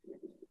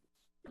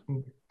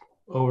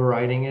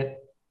overriding it,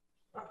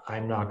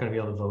 I'm not going to be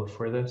able to vote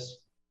for this,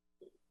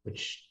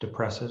 which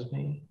depresses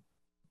me.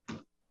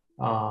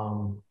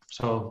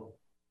 So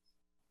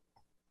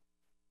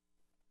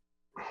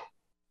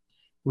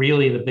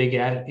really the big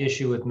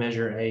issue with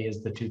Measure A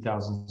is the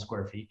 2,000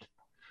 square feet,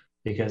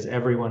 because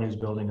everyone who's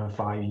building a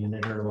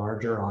 5-unit or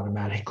larger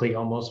automatically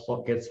almost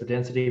gets the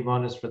density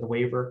bonus for the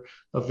waiver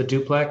of the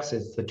duplex.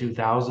 It's the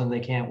 2,000 they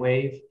can't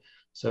waive.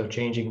 So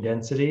changing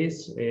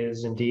densities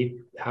is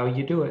indeed how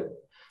you do it,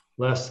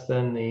 less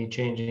than the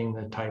changing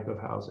the type of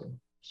housing.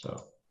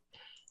 So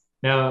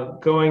now I'm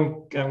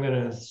going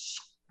to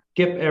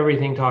skip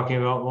everything talking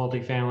about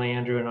multifamily,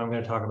 Andrew, and I'm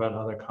going to talk about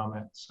other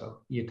comments. So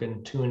you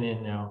can tune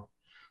in now.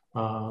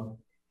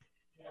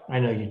 I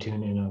know you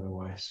tune in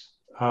otherwise.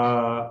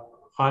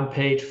 On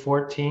page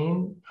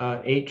 14,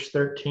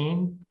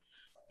 H13,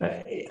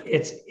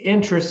 it's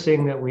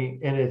interesting that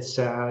and it's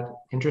sad,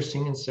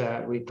 interesting and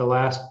sad. The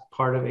last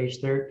part of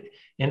H30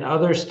 and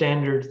other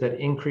standards that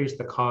increase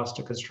the cost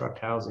to construct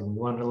housing. We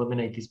want to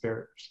eliminate these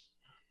barriers.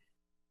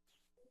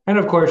 And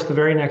of course, the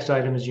very next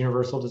item is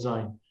universal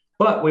design.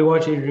 But we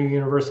want you to do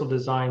universal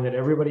design that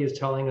everybody is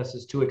telling us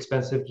is too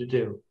expensive to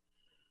do.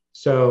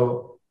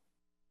 So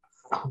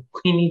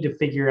we need to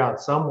figure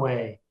out some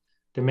way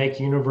to make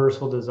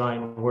universal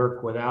design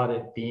work without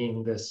it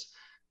being this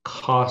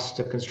cost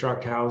to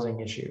construct housing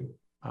issue.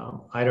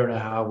 I don't know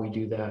how we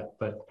do that,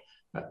 but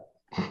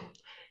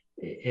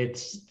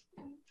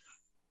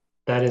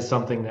that is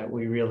something that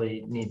we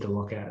really need to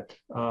look at.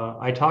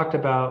 I talked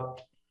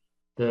about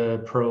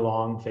the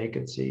prolonged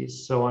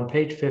vacancies. So on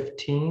page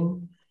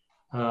 15,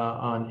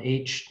 on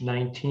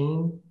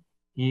H19,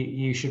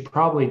 you should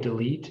probably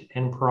delete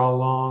and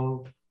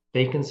prolong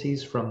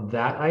vacancies from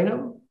that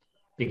item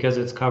because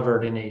it's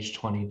covered in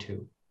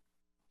H22.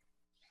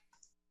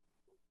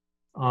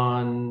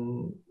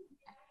 On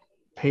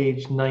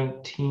page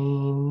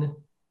 19,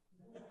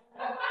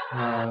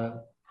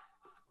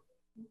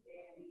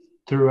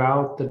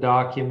 throughout the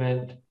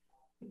document,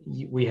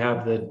 we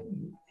have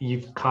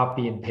you've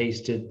copy and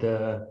pasted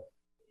the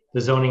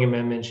zoning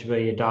amendment should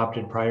be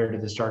adopted prior to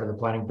the start of the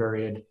planning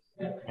period.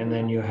 And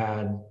then you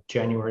had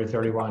January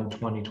 31,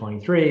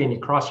 2023, and you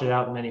crossed it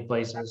out in many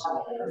places.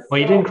 Well,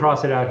 you didn't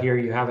cross it out here,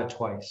 you have it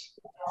twice.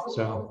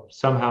 So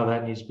somehow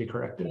that needs to be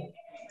corrected.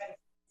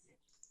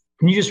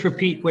 Can you just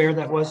repeat where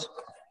that was?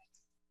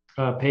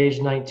 Page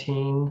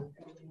 19,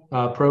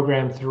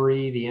 program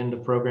 3, the end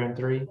of program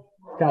 3.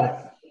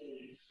 Got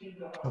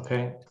it.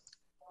 Okay.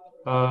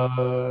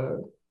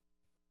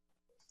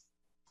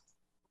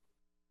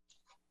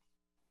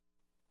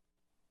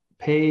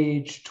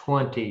 Page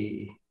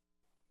 20,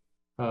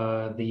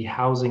 the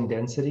housing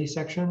density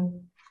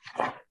section.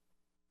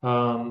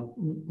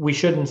 We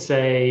shouldn't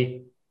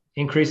say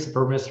increase the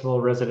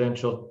permissible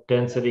residential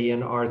density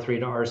in R3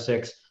 to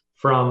R6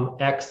 from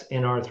X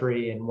in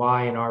R3 and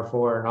Y in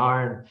R4 and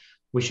R.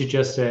 We should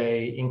just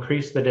say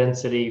increase the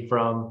density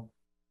from,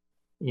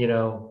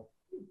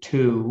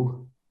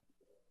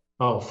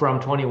 from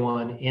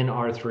 21 in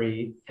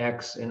R3,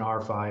 X in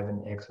R5,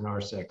 and X in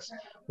R6.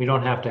 We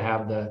don't have to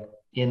have the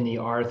in the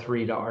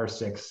R3 to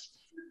R6.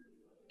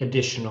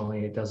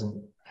 Additionally, it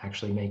doesn't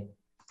actually make.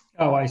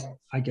 Oh, I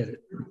get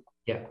it.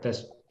 Yeah,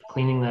 that's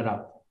cleaning that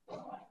up.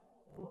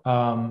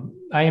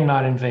 I am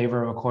not in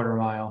favor of a quarter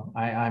mile.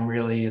 I'm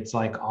really, it's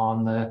like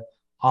on the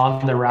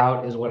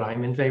route is what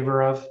I'm in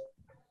favor of.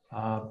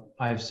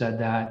 I've said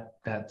that,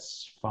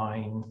 that's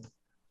fine.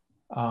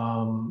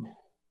 I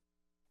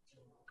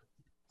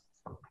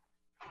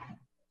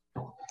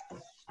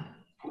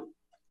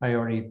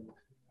already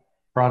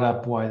brought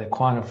up why the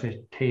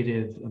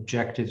quantitative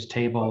objectives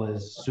table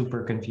is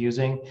super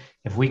confusing.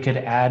 If we could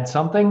add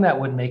something that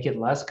would make it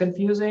less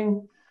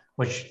confusing,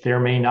 which there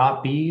may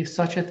not be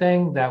such a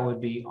thing, that would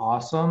be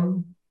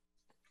awesome.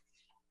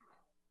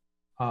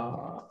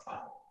 I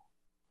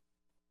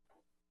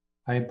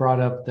brought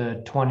up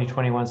the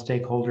 2021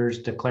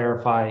 stakeholders to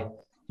clarify,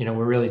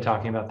 we're really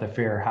talking about the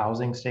fair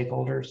housing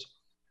stakeholders.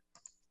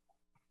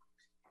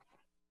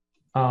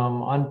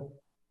 On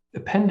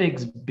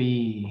Appendix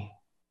B,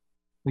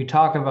 we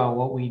talk about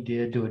what we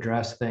did to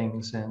address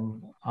things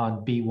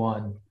on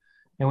B1,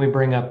 and we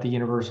bring up the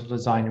universal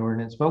design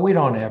ordinance, but we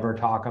don't ever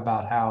talk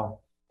about how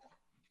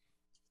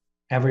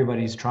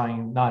everybody's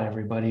trying, not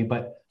everybody,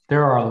 but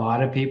there are a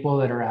lot of people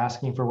that are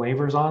asking for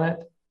waivers on it.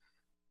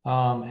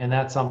 And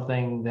that's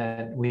something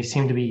that we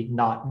seem to be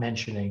not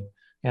mentioning.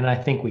 And I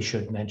think we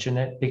should mention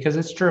it because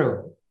it's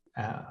true.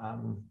 I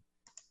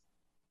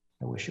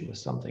wish it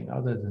was something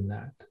other than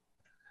that.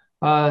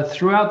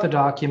 Throughout the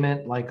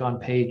document, like on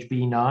page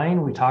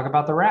B9, we talk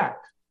about the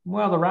RAC.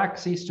 Well, the RAC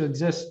ceased to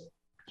exist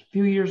a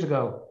few years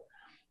ago.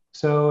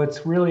 So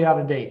it's really out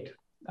of date.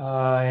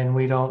 And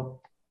we don't,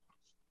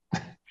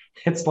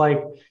 it's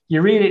like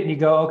you read it and you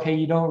go, okay,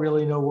 you don't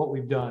really know what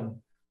we've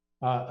done.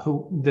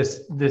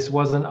 This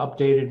wasn't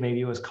updated.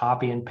 Maybe it was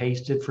copy and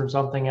pasted from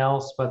something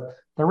else, but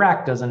the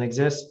RAC doesn't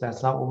exist.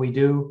 That's not what we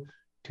do.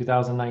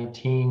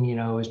 2019,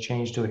 is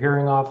changed to a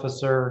hearing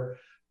officer,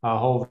 a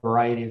whole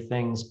variety of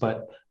things,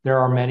 but there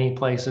are many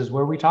places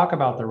where we talk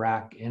about the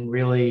RAC and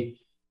really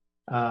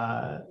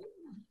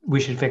we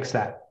should fix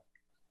that.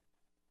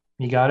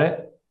 You got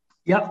it?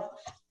 Yep.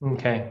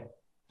 Okay.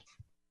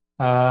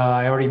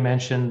 I already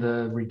mentioned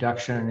the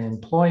reduction in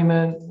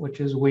employment,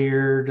 which is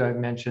weird. I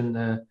mentioned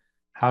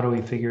how do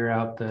we figure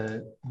out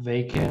the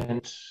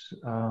vacant.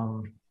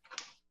 On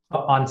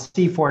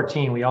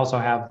C14, we also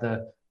have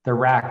the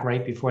RAC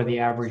right before the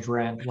average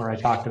rent where I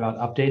talked about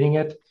updating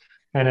it.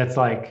 And it's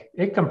like,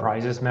 it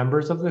comprises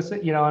members of this,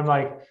 I'm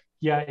like,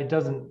 yeah, that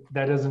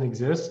doesn't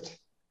exist.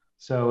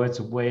 So it's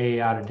way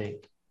out of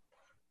date.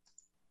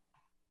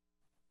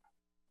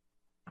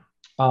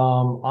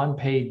 On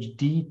page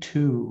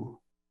D2,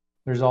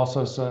 there's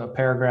also a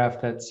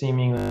paragraph that's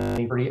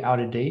seemingly pretty out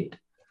of date,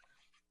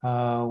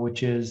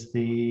 which is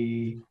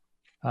the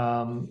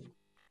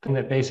thing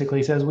that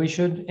basically says we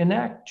should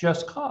enact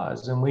just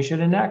cause and we should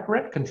enact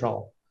rent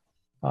control.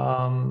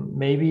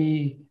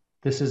 Maybe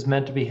this is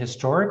meant to be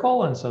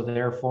historical, and so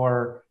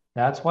therefore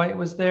that's why it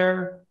was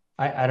there.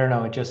 I don't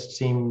know. It just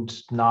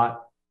seemed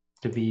not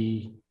to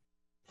be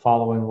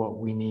following what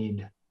we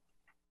need.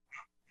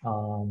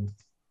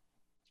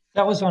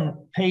 That was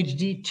on page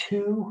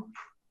D2.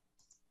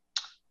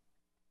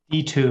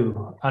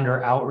 D2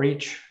 under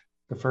outreach,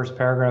 the first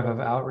paragraph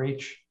of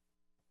outreach.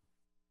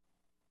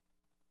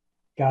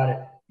 Got it.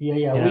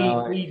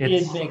 Yeah. We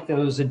did make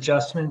those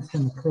adjustments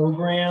in the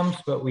programs,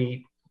 but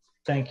we,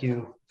 thank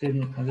you,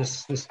 didn't.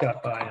 This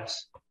got by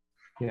us.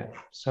 Yeah.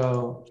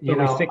 So we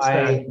fixed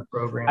that in the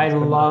program. I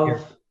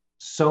love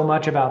so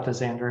much about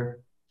this, Andrew.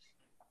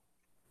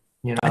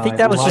 I think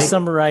that was just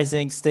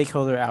summarizing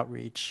stakeholder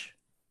outreach.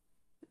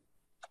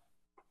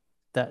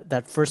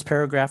 That first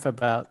paragraph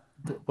about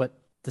what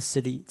the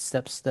city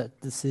steps that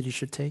the city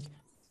should take,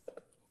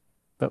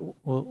 but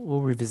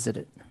we'll revisit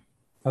it.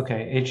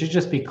 Okay, it should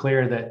just be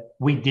clear that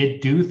we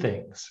did do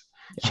things.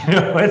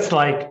 It's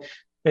like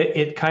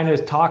it kind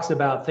of talks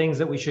about things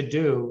that we should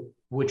do,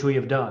 which we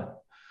have done,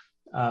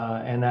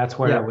 and that's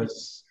where it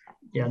was.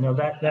 Yeah, no,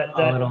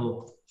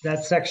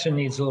 that section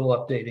needs a little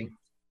updating.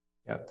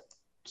 Yep.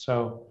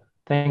 So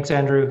thanks,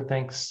 Andrew.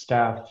 Thanks,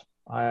 staff.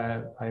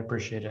 I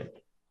appreciate it.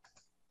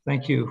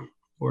 Thank you,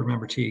 Board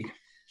Member Teague.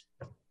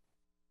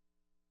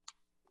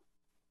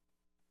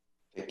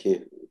 Thank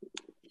you.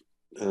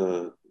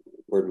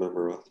 Board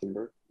Member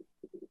Rothenberg.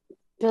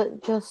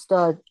 Just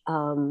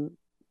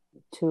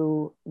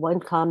to one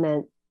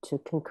comment to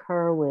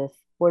concur with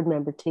Board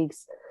Member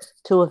Teague's,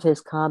 two of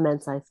his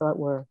comments I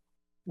thought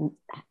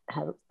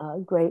have a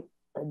great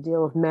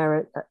deal of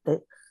merit.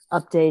 The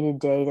updated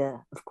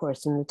data, of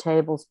course, in the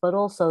tables, but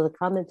also the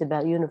comment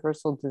about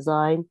universal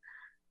design,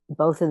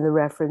 both in the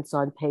reference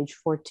on page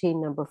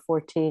 14, number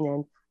 14,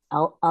 and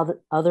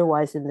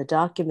otherwise in the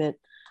document.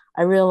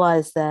 I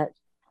realized that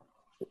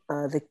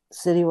the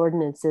city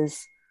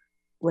ordinances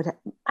would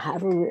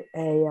have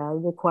a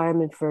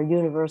requirement for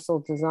universal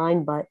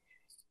design, but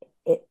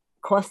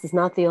cost is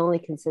not the only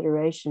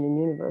consideration in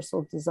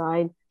universal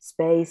design.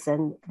 Space,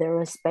 and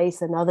there is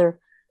space and other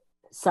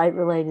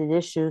site-related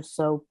issues.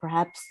 So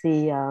perhaps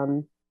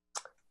the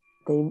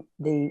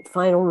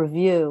final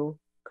review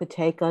could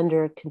take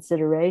under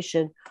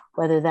consideration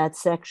whether that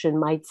section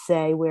might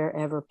say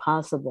wherever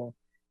possible,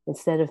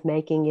 instead of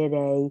making it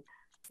a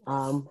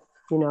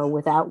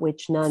without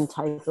which none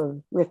type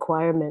of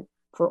requirement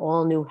for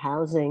all new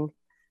housing.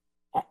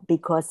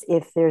 Because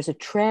if there's a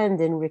trend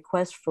in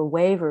requests for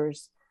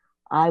waivers,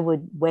 I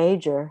would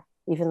wager,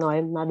 even though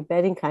I'm not a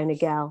betting kind of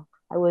gal,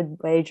 I would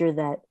wager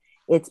that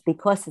it's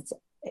because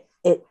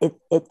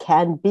it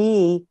can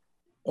be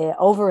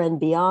over and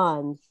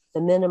beyond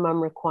the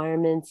minimum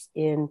requirements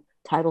in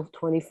Title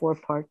 24,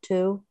 Part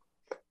 2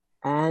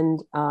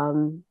 and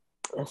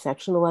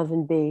Section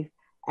 11B.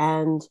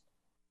 And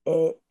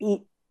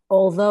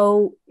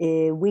although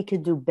we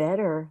could do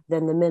better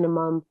than the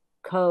minimum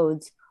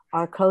codes,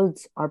 our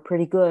codes are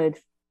pretty good.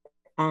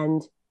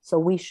 And so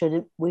we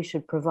should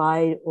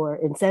provide or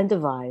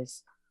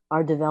incentivize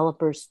our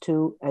developers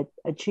to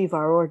achieve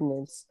our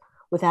ordinance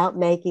without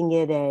making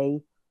it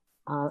a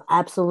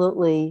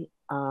absolutely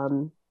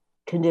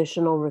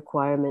conditional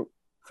requirement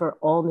for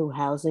all new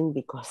housing,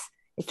 because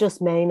it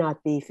just may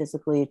not be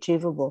physically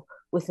achievable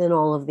within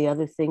all of the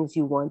other things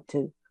you want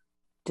to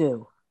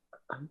do.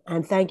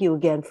 And thank you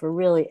again for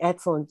really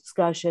excellent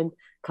discussion,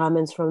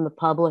 comments from the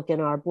public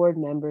and our board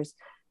members,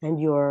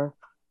 and your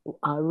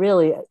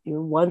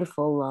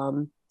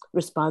wonderful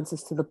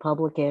responses to the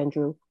public,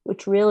 Andrew,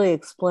 which really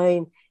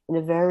explain in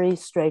a very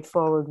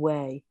straightforward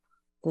way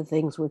the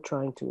things we're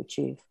trying to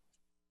achieve.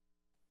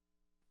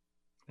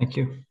 Thank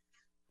you.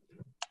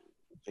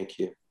 Thank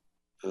you.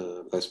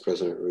 Vice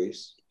President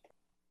Ruiz.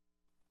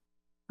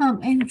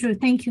 Andrew,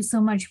 thank you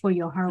so much for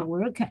your hard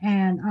work.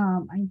 And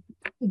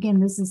again,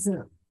 this is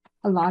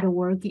a lot of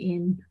work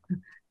in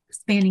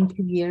spanning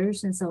 2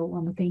 years. And so I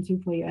want to thank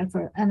you for your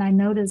effort. And I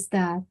noticed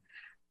that,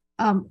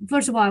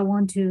 first of all,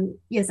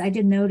 I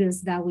did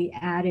notice that we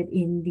added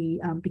in the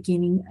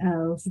beginning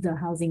of the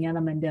housing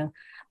element, the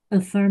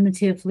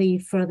affirmatively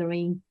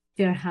furthering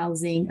fair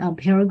housing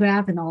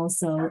paragraph, and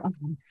also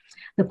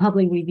the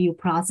public review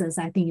process.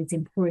 I think it's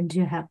important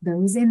to have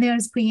those in there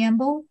as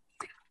preamble.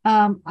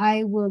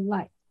 I would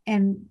like,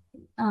 and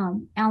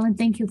Alan,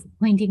 thank you for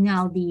pointing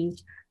out the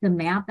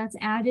map that's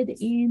added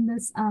in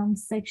this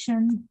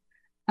section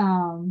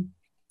D9.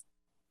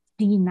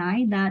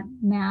 That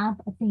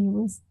map, I think it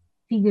was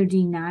figure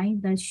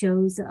D9, that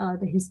shows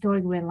the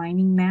historic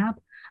redlining map.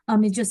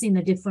 It's just in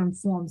a different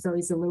form, so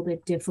it's a little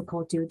bit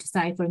difficult to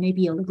decipher.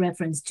 Maybe a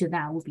reference to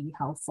that would be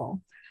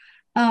helpful.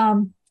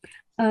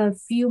 A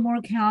few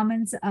more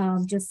comments.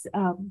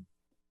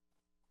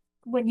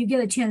 When you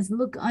get a chance,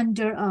 look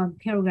under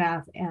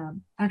paragraph,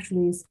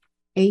 actually it's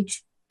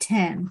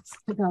H10.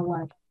 Forgot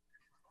what.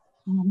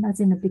 That's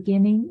in the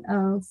beginning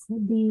of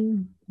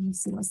the, let me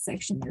see what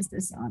section is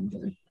this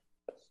under.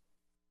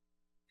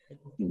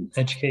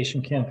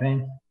 Education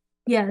campaign.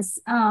 Yes,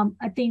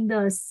 I think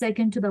the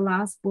second to the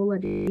last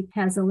bullet, it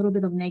has a little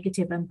bit of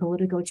negative and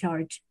political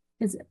charge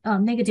it's a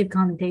negative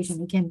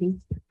connotation. It can be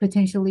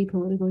potentially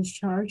politically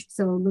charged.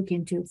 So look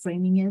into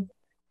framing it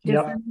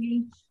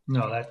differently.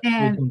 No, that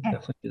And- we can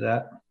definitely do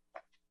that.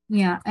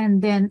 Yeah,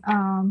 and then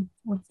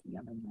what's the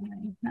other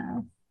one I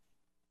have?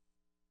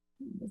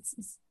 This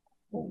is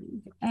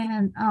old.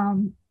 And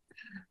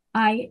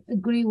I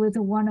agree with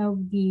one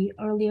of the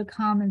earlier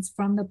comments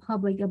from the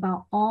public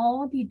about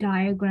all the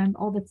diagrams,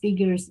 all the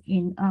figures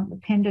in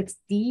Appendix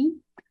D.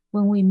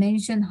 When we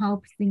mention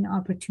housing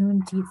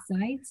opportunity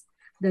sites,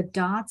 the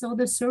dots or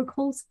the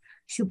circles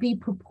should be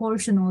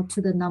proportional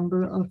to the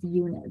number of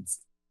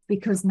units,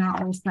 because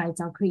not all sites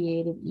are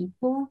created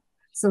equal.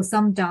 So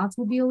some dots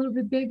will be a little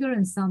bit bigger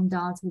and some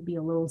dots will be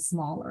a little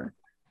smaller.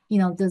 You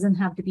know, it doesn't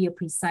have to be a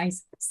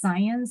precise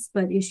science,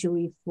 but it should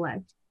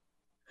reflect.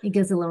 It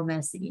gets a little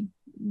messy,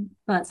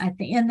 but I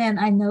think, and then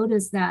I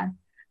noticed that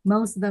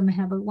most of them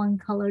have a one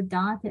color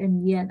dot,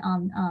 and yet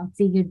on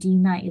figure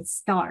D9 it's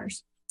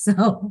stars.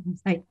 So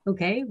it's like,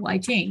 okay, why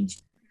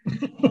change?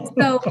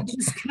 So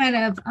just kind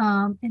of,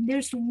 and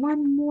there's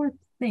one more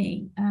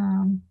thing.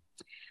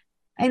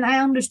 And I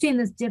understand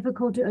it's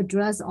difficult to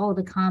address all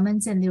the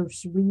comments, and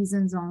there's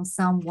reasons on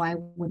some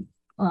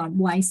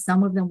why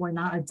some of them were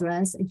not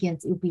addressed. Again,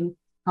 it would be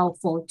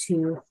helpful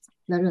to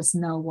let us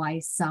know why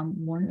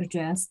some weren't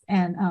addressed.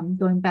 And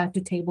going back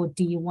to table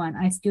D1,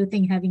 I still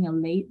think having a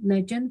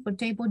legend for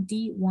table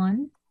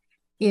D1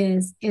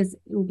 it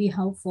will be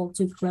helpful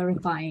to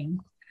clarifying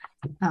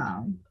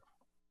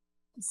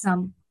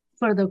some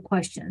further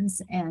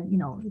questions, and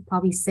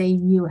probably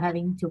save you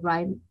having to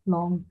write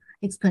long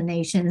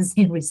explanations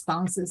in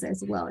responses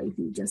as well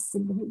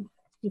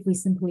if we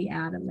simply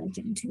add a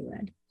legend to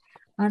it.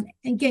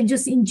 Again,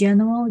 just in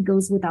general, it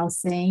goes without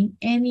saying,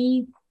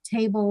 any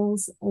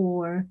tables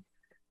or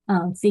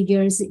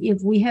figures,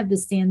 if we have to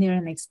stand there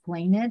and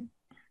explain it,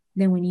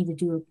 then we need to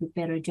do a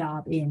better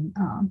job in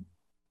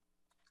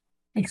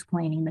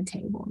explaining the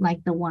table,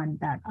 like the one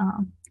that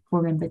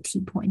Remember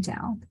T points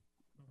out.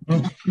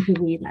 If you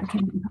read, that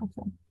can be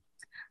helpful.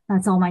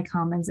 That's all my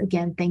comments.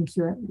 Again, thank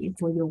you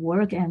for your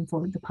work and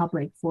for the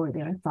public for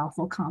their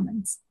thoughtful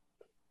comments.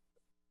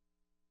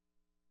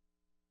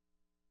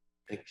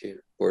 Thank you.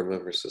 Board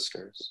member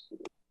sisters.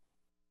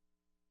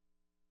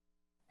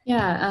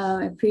 Yeah,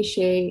 I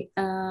appreciate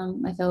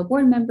my fellow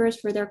board members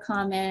for their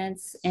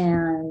comments,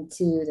 and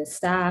to the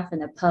staff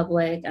and the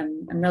public.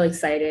 I'm really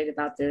excited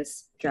about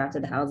this draft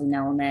of the housing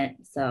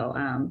element.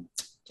 So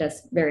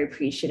just very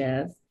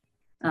appreciative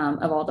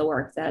of all the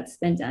work that's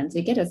been done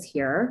to get us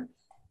here.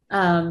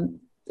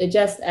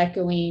 Just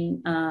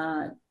echoing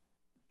the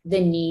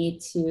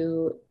need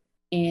to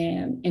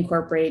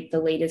incorporate the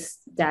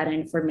latest data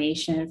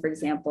information. For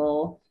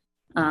example,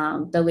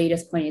 the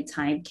latest point in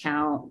time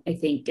count, I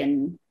think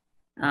in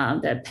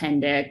the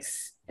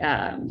appendix,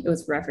 it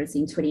was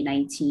referencing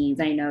 2019.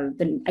 I know,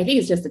 I think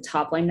it's just the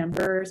top line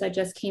numbers that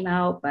just came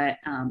out, but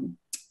to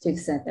the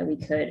extent that we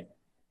could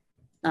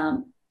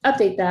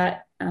update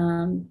that,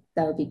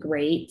 that would be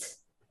great.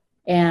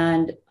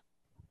 And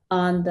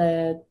on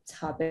the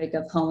topic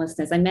of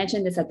homelessness, I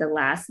mentioned this at the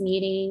last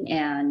meeting,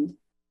 and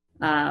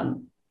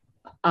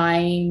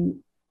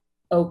I'm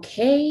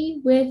okay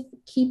with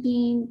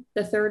keeping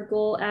the third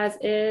goal as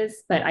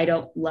is, but I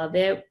don't love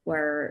it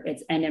where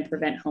it's end and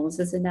prevent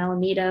homelessness in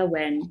Alameda,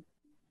 when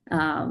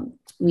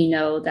we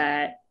know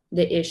that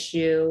the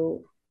issue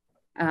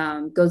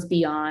goes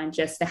beyond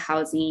just the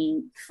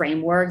housing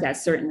framework.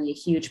 That's certainly a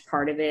huge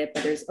part of it,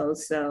 but there's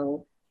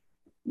also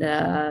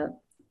the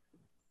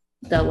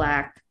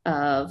lack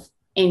of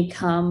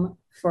income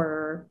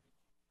for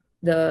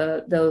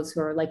those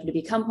who are likely to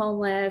become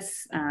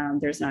homeless.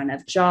 There's not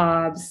enough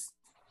jobs.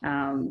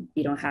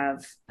 You don't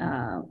have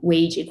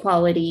wage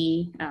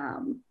equality.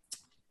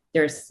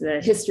 There's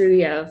the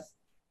history of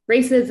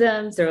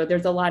racism. So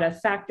there's a lot of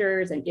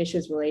factors and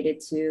issues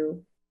related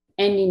to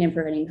ending and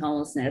preventing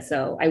homelessness.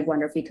 So I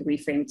wonder if we could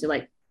reframe to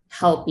like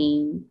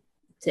helping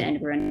to end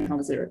and prevent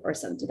homelessness or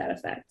something to that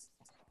effect.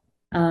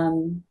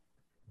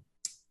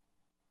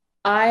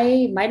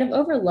 I might have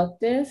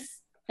overlooked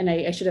this, and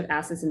I should have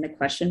asked this in the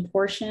question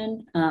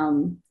portion,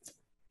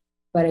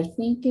 but I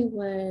think it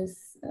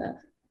was,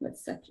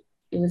 what's that?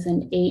 It was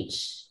an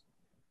H8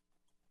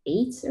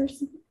 or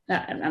something.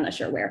 I'm not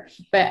sure where,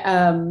 but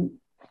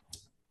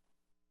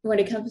when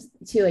it comes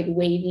to like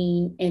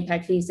waiving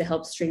impact fees to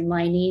help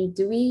streamlining,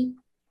 do we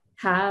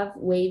have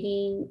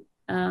waiving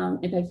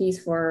impact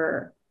fees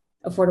for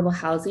affordable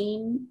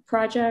housing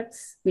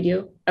projects? We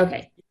do?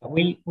 Okay.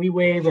 We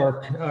waive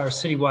our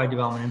citywide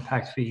development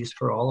impact fees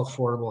for all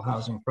affordable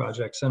housing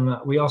projects. And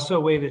we also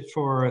waive it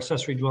for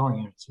accessory dwelling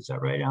units. Is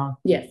that right, Alan?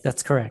 Yes.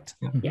 That's correct.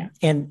 Yeah.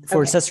 And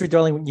for accessory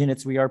dwelling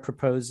units, we are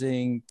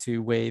proposing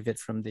to waive it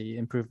from the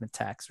improvement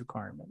tax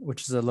requirement,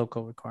 which is a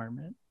local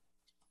requirement.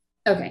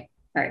 Okay.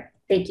 All right.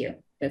 Thank you.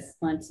 Just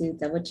want to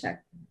double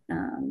check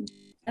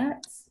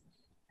that.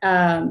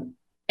 And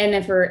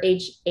then for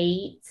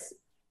H8,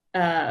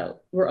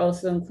 we're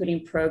also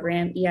including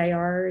program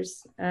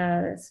EIRs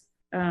as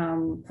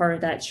part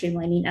of that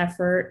streamlining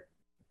effort.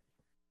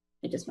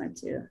 I just wanted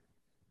to.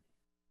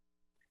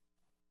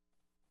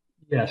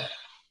 Yes.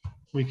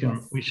 we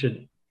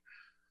should.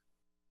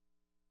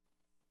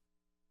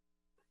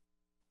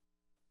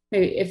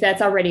 Maybe if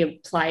that's already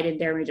applied in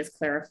there, we just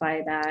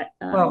clarify that.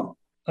 Well,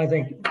 I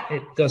think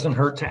it doesn't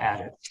hurt to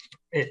add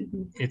it.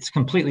 It's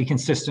completely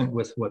consistent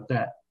with what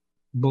that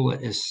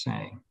bullet is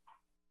saying.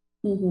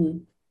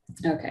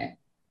 Okay.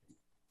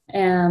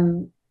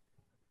 And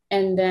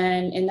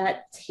then in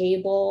that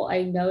table,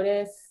 I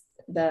noticed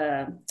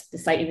the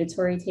site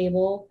inventory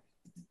table.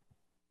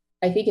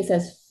 I think it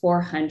says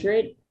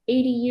 400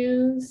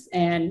 ADUs,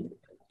 and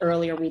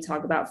earlier we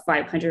talked about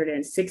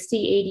 560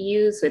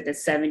 ADUs with the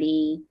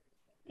 70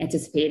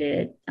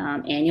 anticipated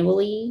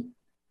annually.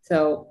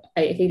 So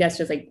I think that's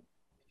just like,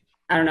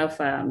 I don't know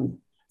if I'm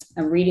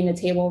reading the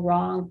table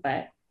wrong,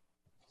 but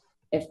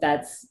if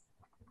that's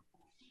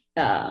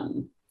a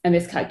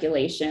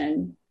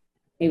miscalculation,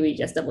 maybe we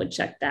just double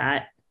check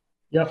that.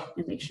 Yep.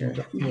 And make sure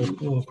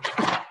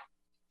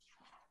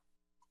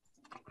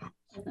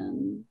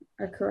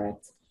are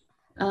correct.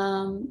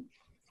 And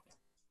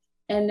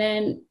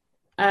then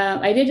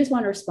I did just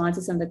want to respond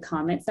to some of the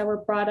comments that were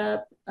brought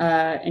up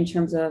in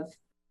terms of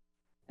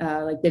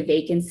like the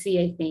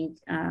vacancy. I think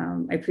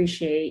I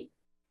appreciate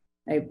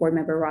Board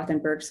Member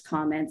Rothenberg's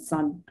comments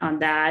on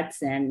that.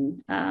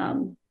 And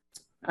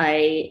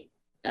I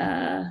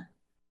am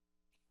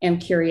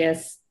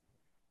curious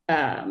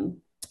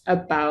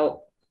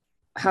about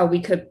how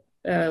we could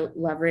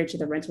leverage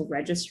the rental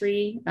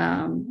registry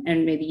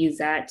and maybe use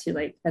that to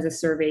like as a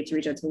survey to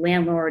reach out to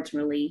landlords,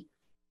 really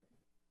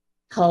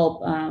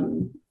help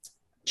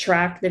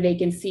track the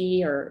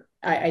vacancy. Or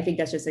I think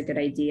that's just a good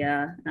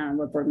idea.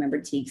 What Board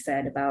Member Teague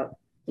said about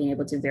being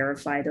able to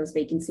verify those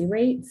vacancy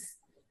rates.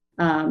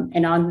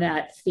 And on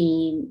that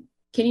theme,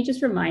 can you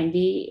just remind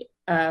me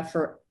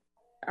for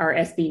our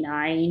SB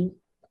 9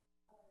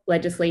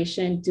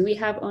 legislation, do we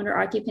have owner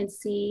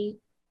occupancy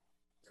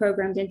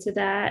programmed into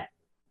that?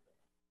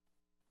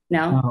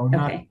 No?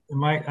 Okay.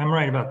 I'm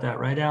right about that,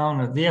 right,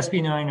 Alan? The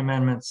SB 9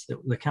 amendments that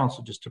the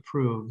council just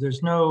approved,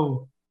 there's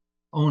no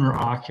owner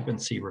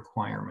occupancy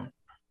requirement.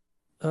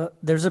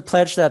 There's a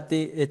pledge that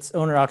it's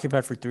owner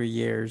occupied for 3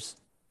 years.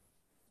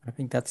 I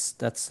think that's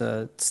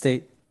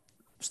state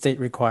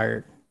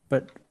required,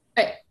 but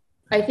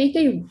I think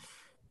they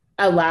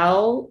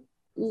allow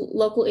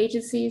local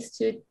agencies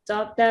to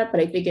adopt that,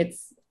 but I think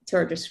it's to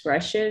our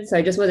discretion. So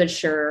I just wasn't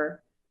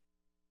sure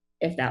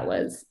if that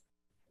was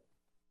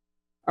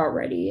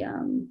already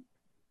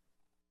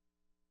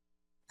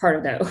part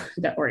of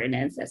the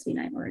ordinance, SB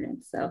 9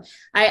 ordinance. So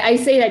I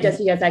say that just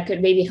because that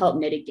could maybe help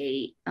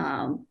mitigate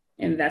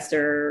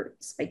investor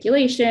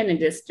speculation and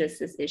just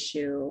this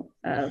issue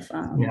of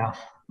yeah.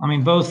 I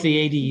mean, both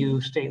the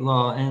ADU state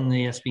law and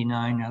the SB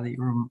 9, now that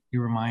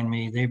you remind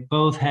me, they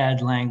both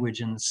had language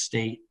in the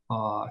state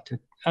law to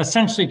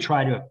essentially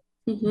try to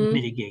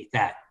mitigate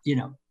that. You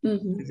know,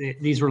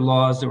 these were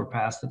laws that were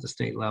passed at the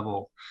state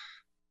level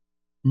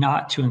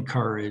not to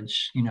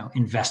encourage, you know,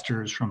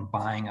 investors from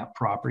buying up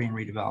property and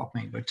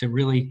redeveloping, but to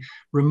really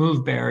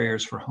remove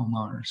barriers for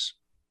homeowners.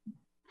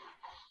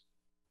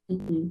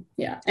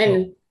 Yeah,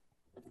 and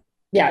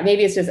yeah,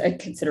 maybe it's just a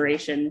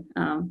consideration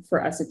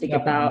for us to think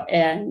about.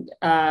 And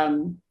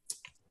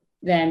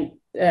then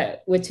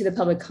with to the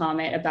public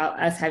comment about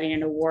us having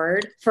an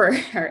award for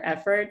our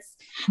efforts,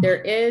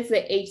 there is the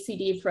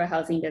HCD Pro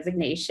Housing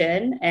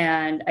designation,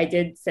 and I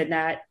did send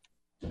that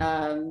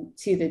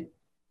to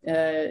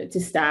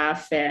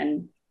staff,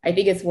 and I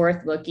think it's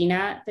worth looking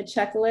at the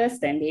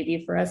checklist and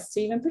maybe for us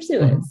to even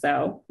pursue it.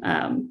 So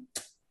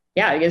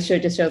yeah, I guess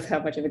it just shows how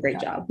much of a great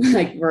job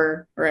like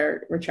we're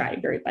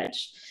trying very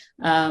much.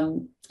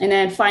 And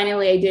then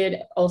finally, I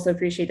did also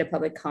appreciate the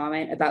public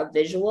comment about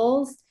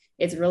visuals.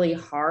 It's really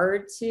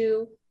hard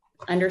to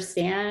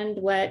understand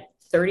what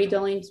 30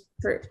 dwellings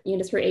per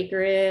units per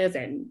acre is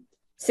and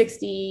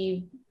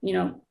 60, you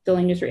know,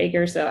 dwelling units per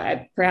acre.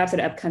 So perhaps at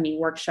an upcoming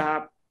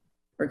workshop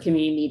or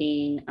community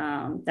meeting,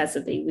 that's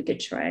something we could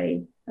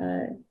try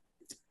to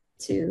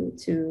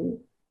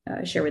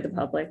share with the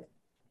public.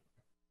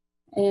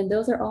 And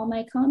those are all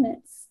my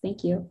comments.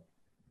 Thank you.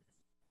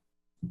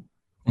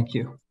 Thank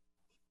you.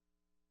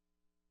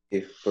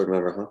 Board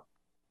Member Huh?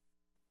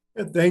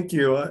 Yeah, thank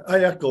you.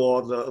 I echo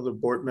all the other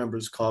board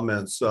members'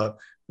 comments. I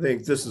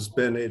think this has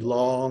been a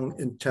long,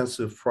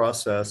 intensive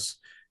process,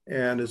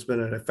 and it's been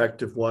an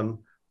effective one.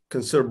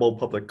 Considerable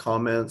public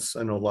comments.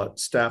 I know a lot of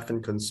staff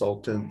and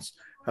consultants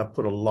have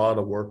put a lot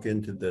of work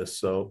into this,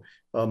 so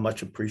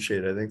much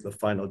appreciated. I think the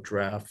final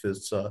draft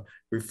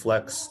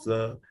reflects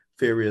the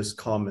various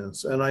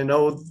comments, and I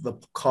know the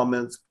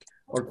comments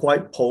are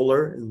quite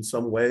polar in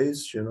some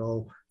ways. You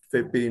know,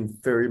 being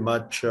very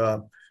much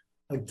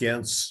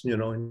against, you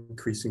know,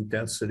 increasing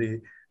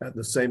density. At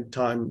the same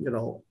time, you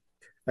know,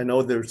 I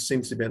know there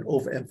seems to be an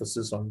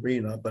overemphasis on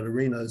RHNA, but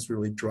RHNA is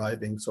really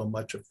driving so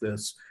much of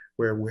this,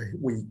 where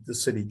the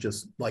city,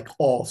 just like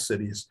all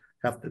cities,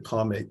 have to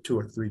accommodate 2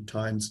 or 3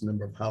 times the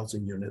number of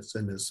housing units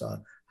in this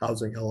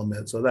housing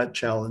element. So that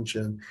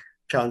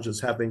challenges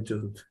having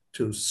to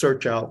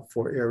search out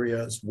for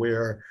areas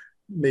where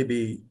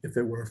maybe if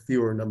there were a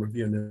fewer number of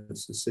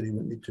units, the city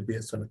would need to be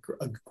as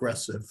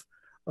aggressive.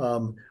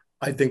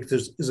 I think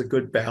is a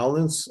good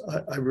balance.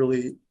 I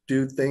really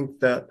do think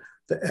that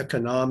the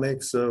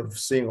economics of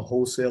seeing a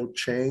wholesale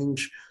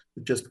change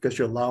just because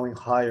you're allowing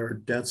higher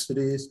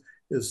densities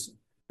is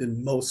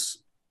in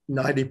most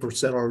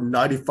 90% or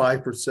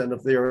 95%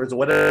 of the areas,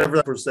 whatever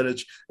the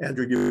percentage,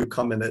 Andrew, you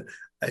commented,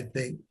 I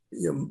think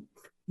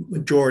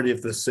majority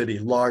of the city,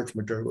 large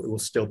majority, will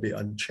still be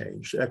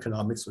unchanged. The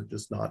economics are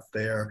just not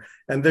there.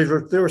 And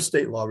there are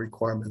state law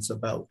requirements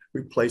about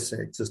replacing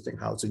existing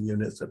housing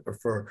units that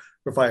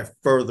provide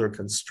further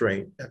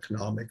constraint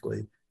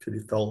economically to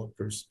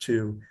developers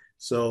too.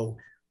 So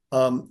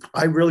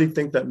I really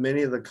think that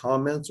many of the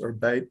comments are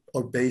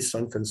based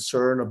on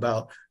concern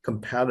about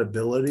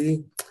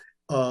compatibility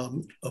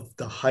of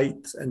the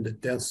heights and the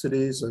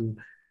densities, and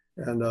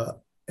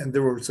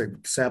there were some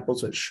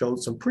examples that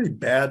showed some pretty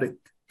bad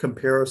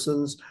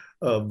comparisons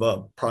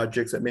of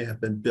projects that may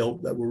have been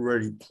built that were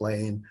already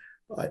plain.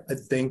 I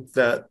think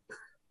that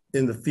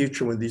in the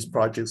future, when these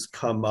projects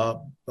come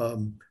up,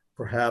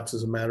 perhaps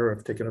as a matter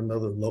of taking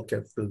another look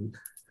at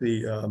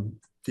the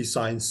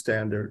design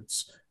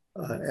standards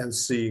and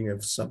seeing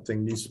if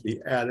something needs to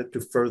be added to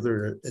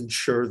further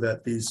ensure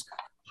that these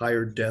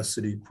higher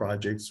density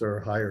projects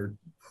or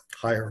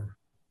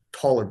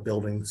taller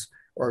buildings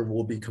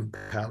will be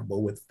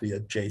compatible with the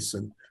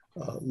adjacent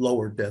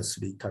lower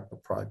density type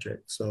of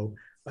project. So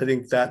I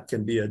think that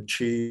can be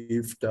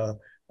achieved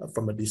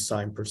from a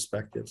design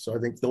perspective. So I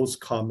think those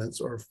comments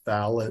are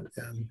valid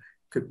and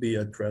could be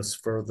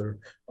addressed further.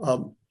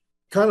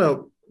 Kind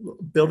of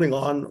building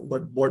on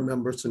what board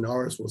member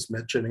Sinaras was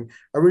mentioning,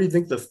 I really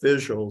think the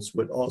visuals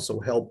would also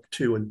help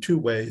too in two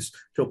ways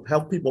to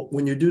help people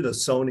when you do the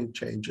zoning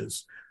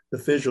changes. The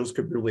visuals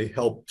could really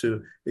help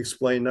to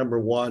explain, number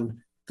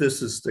one,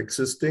 this is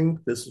existing,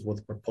 this is what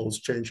the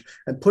proposed change,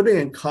 and putting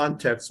in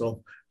context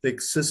of the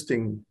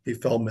existing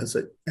developments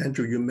that,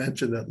 Andrew, you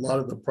mentioned that a lot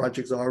of the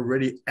projects are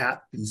already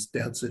at these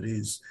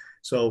densities.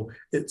 So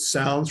it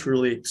sounds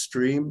really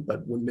extreme,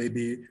 but when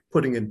maybe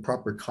putting in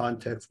proper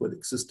context with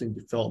existing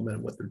development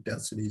and what their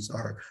densities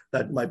are,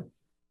 that might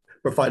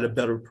provide a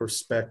better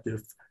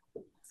perspective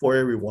for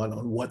everyone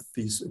on what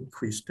these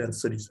increased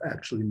densities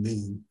actually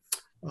mean.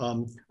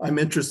 I'm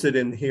interested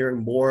in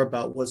hearing more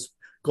about what's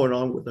going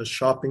on with the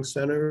shopping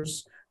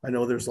centers. I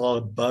know there's a lot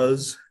of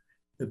buzz,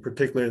 in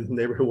particular in the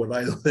neighborhood where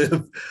I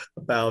live,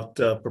 about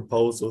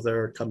proposals that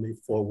are coming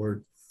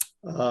forward.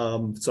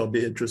 So I'll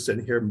be interested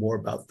in hearing more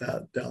about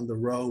that down the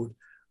road.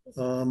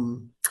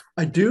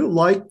 I do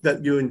like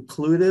that you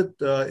included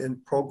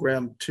in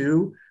program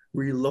 2,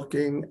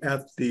 relooking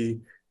at the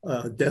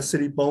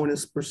density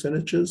bonus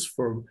percentages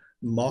for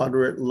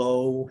moderate,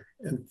 low,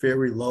 and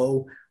very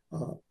low.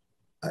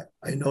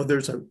 I know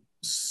there's a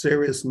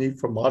serious need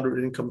for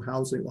moderate income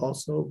housing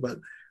also, but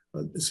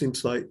it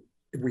seems like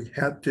if we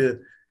had to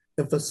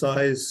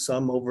emphasize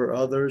some over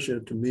others,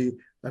 to me,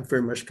 I'm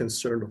very much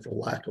concerned with the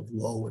lack of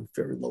low and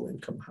very low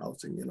income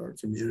housing in our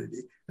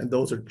community. And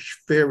those are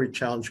very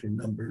challenging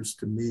numbers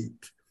to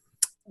meet.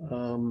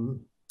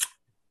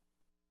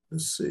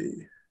 Let's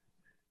see.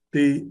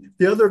 The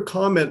other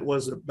comment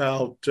was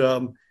about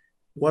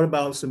what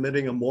about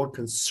submitting a more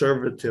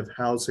conservative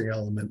housing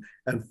element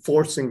and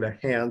forcing the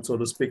hand, so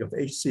to speak, of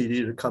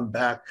HCD to come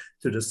back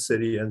to the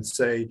city and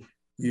say,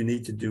 you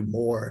need to do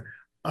more.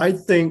 I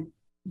think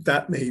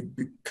that may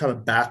be kind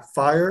of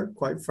backfire,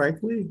 quite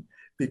frankly,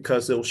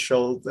 because it'll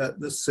show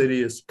that the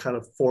city is kind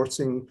of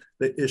forcing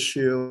the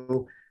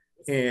issue.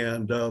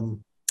 And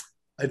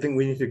I think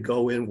we need to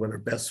go in with our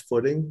best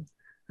footing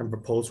and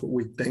propose what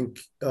we think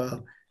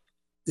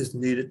is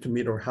needed to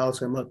meet our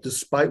housing amount,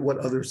 despite what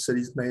other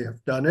cities may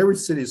have done. Every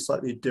city is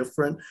slightly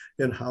different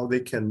in how they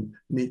can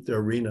meet their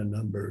arena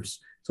numbers.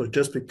 So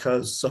just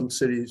because some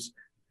cities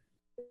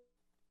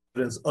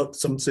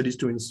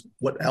doing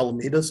what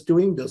Alameda's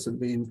doing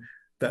doesn't mean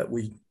that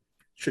we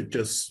should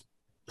just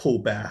pull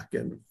back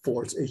and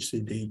force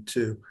HCD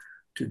to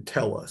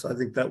tell us. I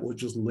think that will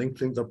just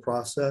lengthen the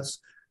process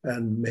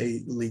and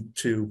may lead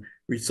to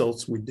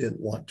results we didn't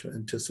want to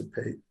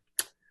anticipate.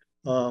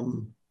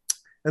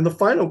 And the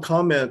final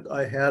comment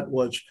I had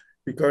was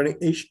regarding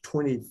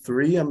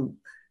H23.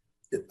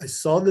 I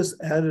saw this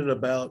added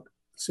about,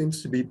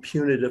 seems to be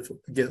punitive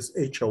against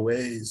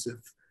HOAs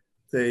if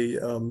they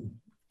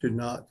do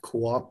not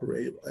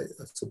cooperate,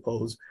 I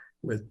suppose,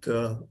 with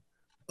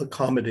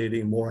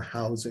accommodating more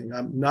housing.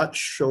 I'm not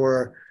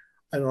sure,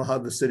 I don't know how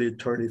the city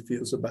attorney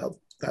feels about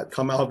that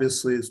comment.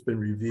 Obviously it's been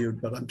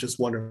reviewed, but I'm just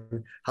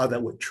wondering how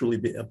that would truly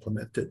be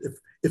implemented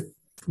if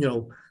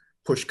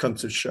push comes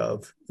to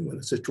shove when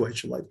a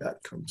situation like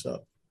that comes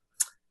up.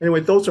 Anyway,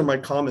 those are my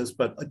comments,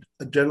 but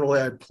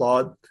generally I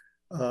applaud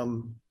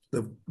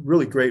the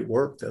really great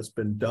work that's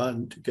been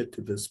done to get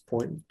to this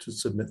point to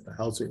submit the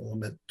housing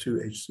element to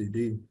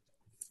HCD.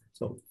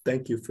 So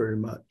thank you very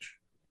much.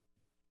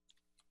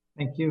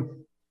 Thank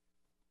you.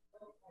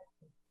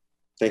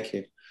 Thank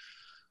you.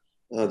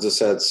 I'll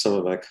just add some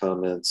of my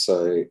comments.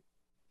 I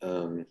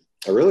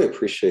really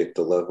appreciate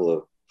the level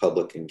of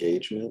public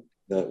engagement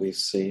that we've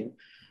seen.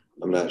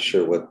 I'm not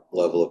sure what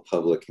level of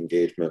public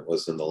engagement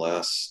was in the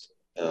last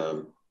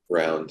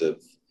round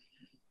of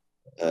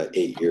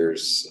 8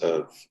 years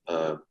of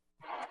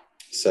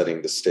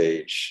setting the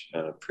stage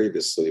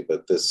previously,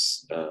 but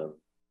this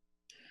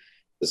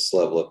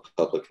level of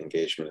public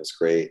engagement is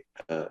great.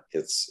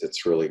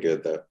 It's really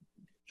good that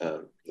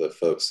the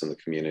folks in the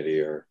community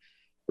are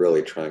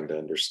really trying to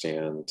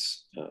understand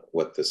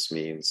what this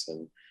means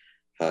and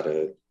how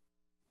to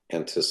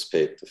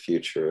anticipate the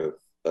future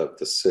of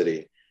the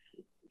city.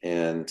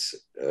 And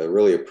I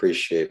really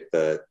appreciate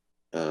that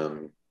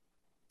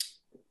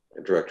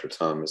Director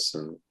Thomas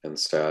and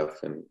staff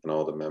and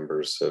all the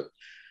members have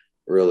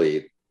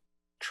really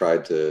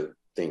tried to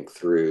think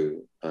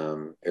through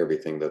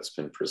everything that's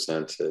been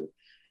presented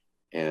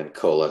and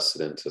coalesce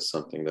it into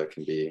something that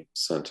can be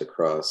sent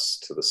across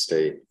to the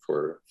state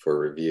for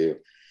review.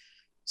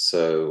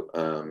 So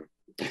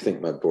I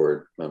think my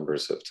board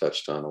members have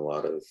touched on a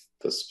lot of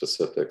the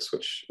specifics,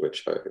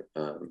 which I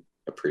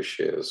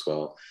appreciate as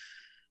well.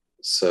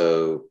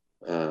 So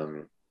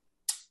I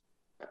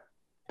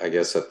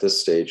guess at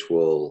this stage,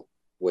 we'll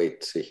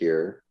wait to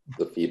hear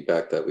the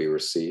feedback that we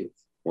receive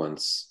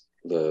once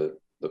the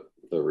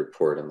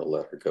report and the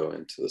letter go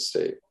into the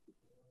state.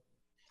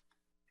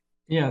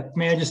 Yeah,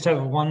 may I just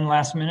have one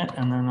last minute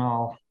and then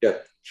I'll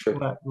let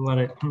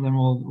it, and then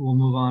we'll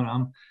move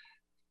on.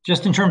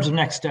 Just in terms of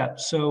next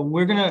steps. So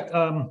we're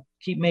gonna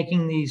keep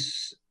making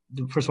these,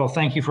 first of all,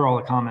 thank you for all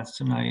the comments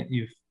tonight.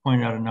 You've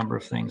pointed out a number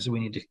of things that we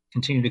need to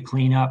continue to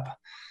clean up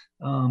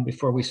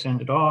before we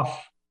send it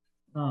off.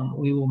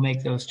 We will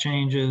make those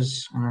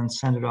changes and then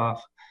send it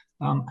off.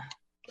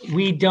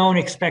 We don't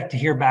expect to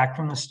hear back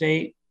from the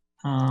state.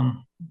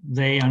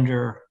 They,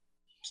 under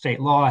state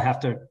law,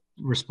 have to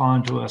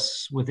respond to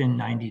us within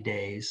 90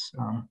 days.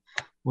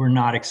 We're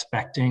not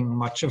expecting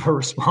much of a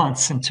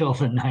response until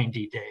the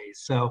 90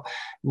 days. So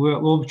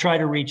we'll try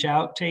to reach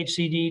out to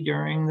HCD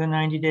during the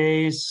 90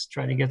 days,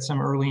 try to get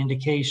some early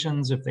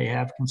indications if they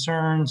have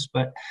concerns.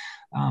 But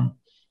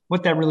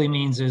what that really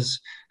means is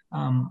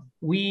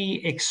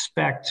we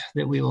expect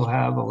that we will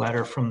have a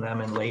letter from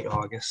them in late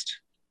August.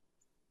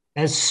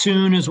 As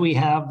soon as we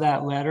have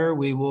that letter,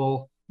 we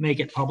will make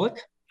it public.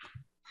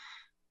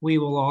 We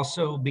will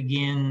also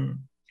begin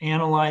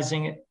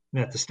analyzing it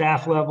at the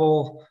staff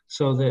level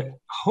so that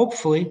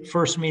hopefully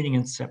first meeting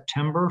in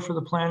September for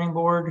the planning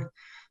board,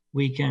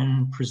 we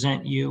can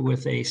present you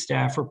with a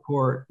staff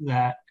report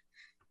that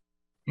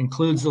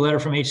includes the letter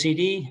from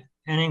HCD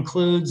and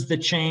includes the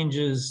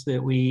changes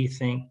that we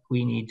think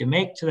we need to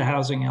make to the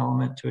housing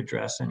element to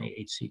address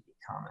any HCD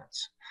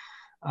comments.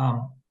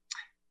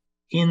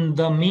 In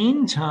the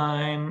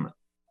meantime,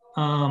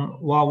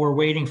 while we're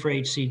waiting for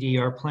HCD,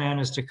 our plan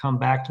is to come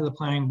back to the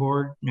planning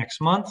board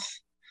next month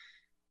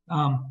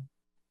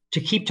to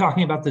keep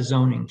talking about the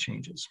zoning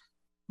changes.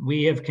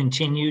 We have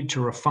continued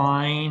to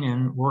refine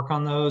and work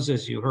on those,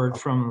 as you heard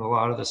from a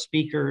lot of the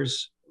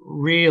speakers.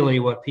 Really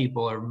what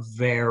people are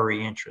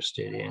very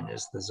interested in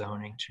is the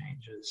zoning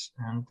changes.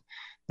 And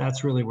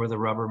that's really where the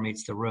rubber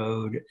meets the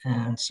road.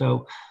 And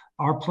so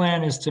our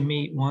plan is to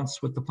meet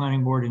once with the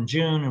planning board in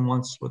June and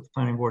once with the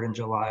planning board in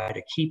July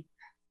to keep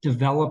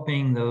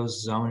developing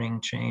those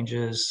zoning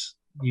changes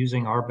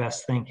using our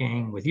best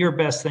thinking, with your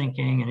best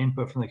thinking and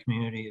input from the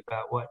community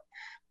about what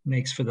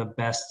makes for the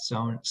best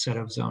set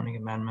of zoning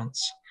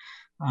amendments.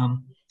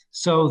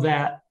 So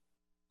that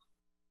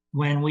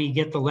when we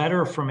get the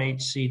letter from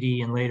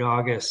HCD in late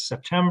August,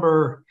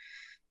 September,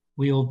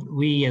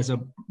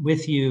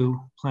 with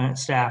you, plant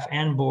staff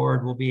and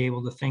board, will be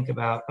able to think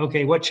about,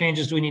 okay, what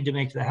changes do we need to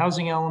make to the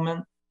housing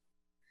element?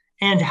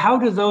 And how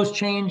do those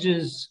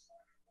changes,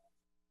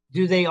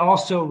 do they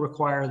also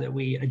require that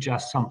we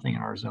adjust something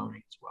in our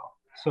zoning as well?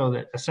 So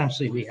that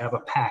essentially we have a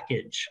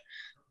package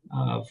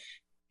of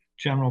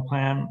general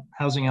plan,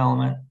 housing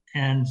element,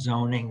 and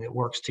zoning that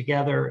works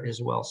together,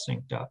 is well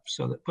synced up.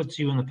 So that puts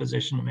you in the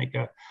position to make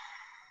a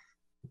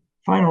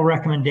final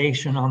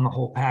recommendation on the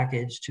whole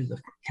package to the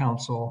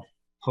council,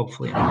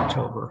 hopefully in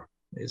October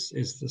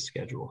is the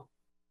schedule.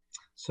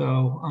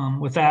 So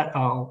with that,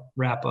 I'll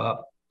wrap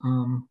up.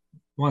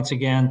 Once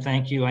again,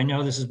 thank you. I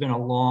know this has been a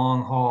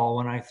long haul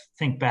when I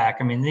think back.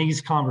 I mean,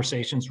 these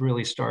conversations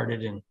really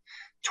started in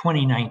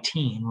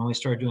 2019 when we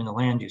started doing the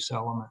land use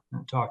element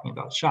and talking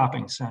about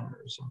shopping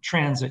centers and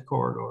transit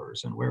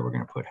corridors and where we're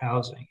going to put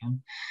housing. And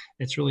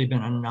it's really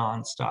been a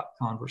nonstop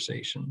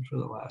conversation for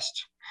the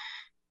last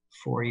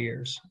 4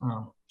 years.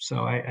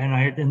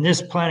 And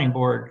this planning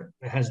board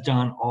has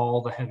done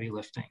all the heavy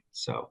lifting.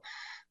 So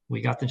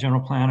we got the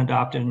general plan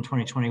adopted in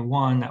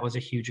 2021. That was a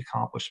huge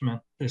accomplishment.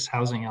 This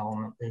housing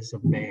element is a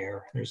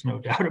bear. There's no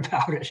doubt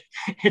about it.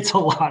 It's a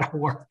lot of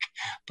work,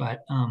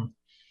 but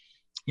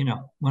you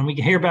know, when we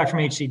hear back from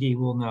HCD,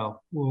 we'll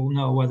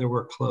know whether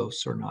we're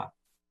close or not.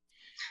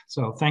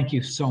 So thank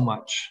you so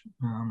much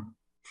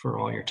for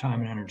all your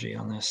time and energy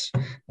on this.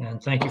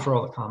 And thank you for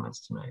all the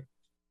comments tonight.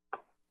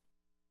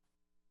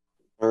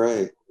 All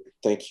right,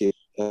 thank you.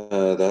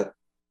 That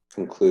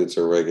concludes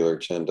our regular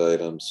agenda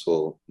items.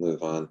 We'll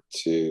move on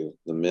to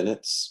the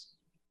minutes.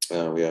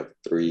 We have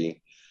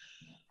 3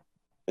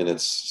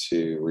 minutes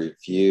to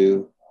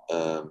review.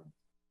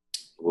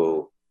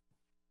 We'll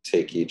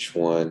take each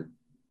one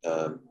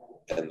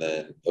and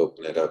then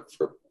open it up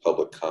for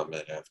public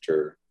comment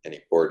after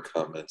any board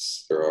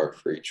comments there are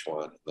for each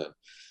one, and then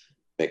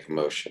make a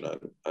motion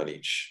on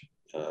each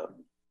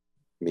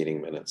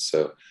meeting minutes.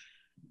 So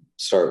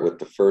start with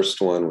the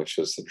first one, which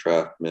was the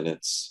draft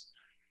minutes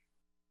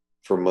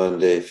for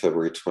Monday,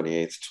 February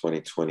 28th,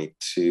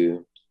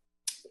 2022.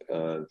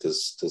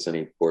 Does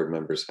any board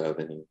members have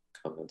any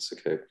comments?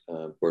 Okay,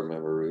 Board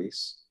Member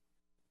Ruiz.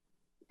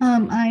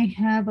 I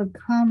have a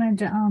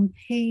comment on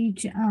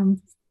page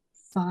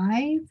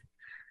 5.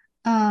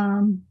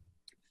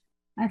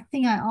 I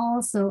think I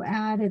also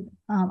added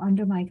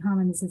under my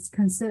comments, it's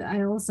consider.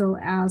 I also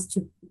asked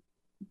to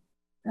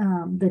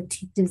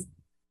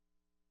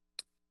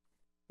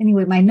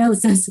anyway, my note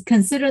says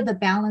consider the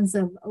balance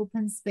of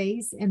open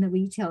space and the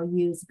retail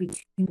use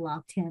between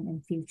block 10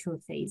 and future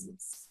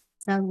phases.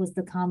 That was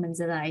the comments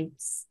that I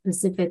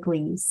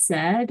specifically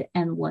said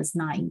and was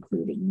not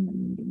including in the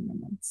meeting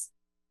minutes.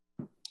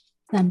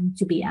 That need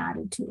to be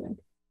added to it.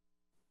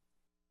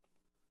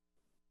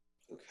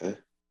 Okay.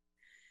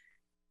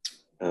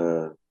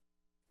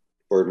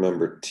 Board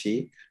Member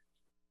Teague.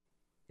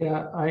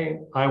 Yeah,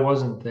 I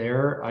wasn't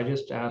there. I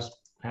just asked,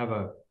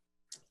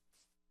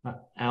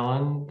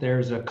 Alan,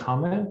 there's a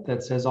comment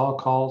that says all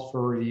calls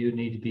for review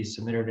need to be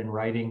submitted in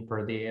writing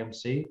per the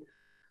AMC.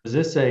 Is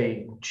this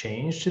a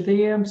change to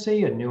the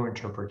AMC, a new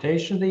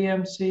interpretation of the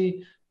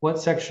AMC? What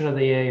section of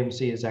the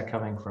AMC is that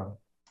coming from?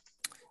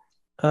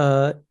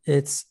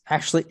 It's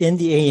actually in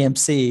the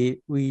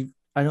AMC.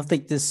 I don't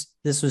think this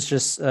was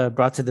just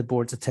brought to the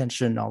board's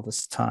attention all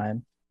this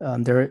time.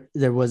 There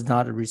was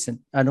not a recent.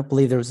 I don't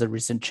believe there was a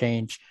recent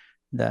change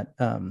that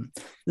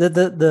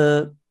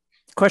the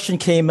question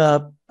came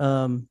up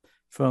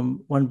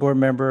from one board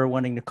member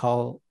wanting to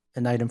call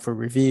an item for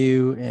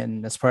review,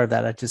 and as part of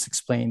that, I just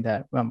explained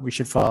that we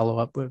should follow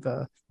up with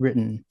a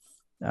written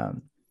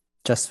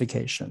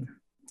justification.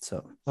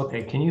 So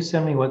okay, can you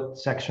send me what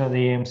section of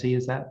the AMC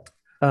is that?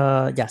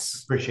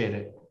 Yes. Appreciate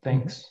it.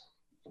 Thanks.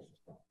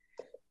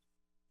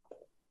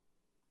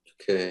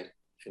 Okay,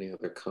 any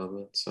other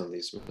comments on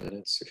these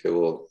minutes? Okay,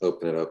 we'll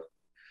open it up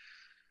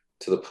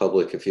to the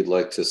public. If you'd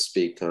like to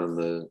speak on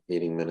the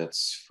meeting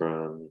minutes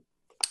from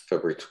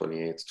February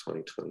 28th,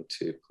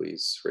 2022,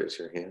 please raise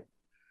your hand.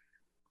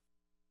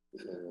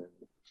 I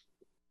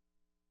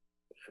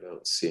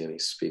don't see any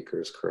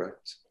speakers,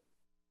 correct?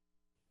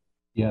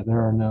 Yeah, there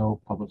are no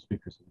public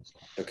speakers in this.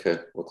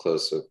 Okay, we'll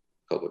close the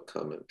public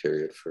comment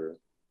period for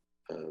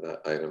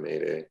that item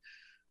 8A.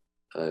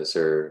 Is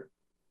there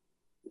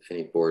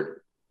any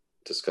board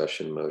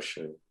discussion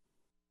motion?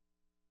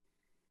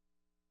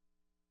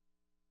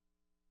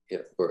 Yeah,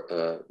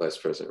 or Vice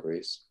President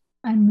Ruiz.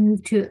 I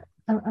move to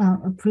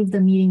approve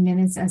the meeting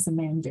minutes as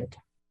amended.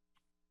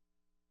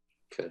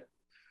 Okay.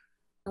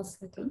 I'll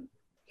second.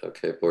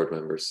 Okay, Board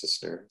Member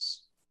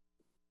Cisneros.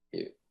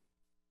 Did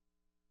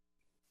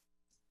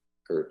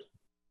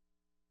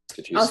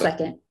you? I'll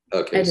second.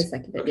 Okay. I just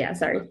seconded. Yeah,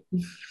 sorry. All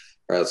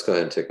right, let's go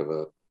ahead and take a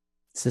vote.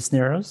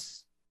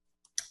 Cisneros.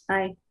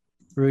 Aye.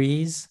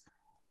 Ruiz.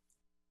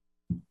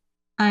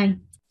 Aye.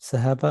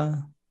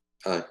 Sahaba.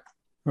 Aye.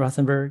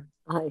 Rothenberg.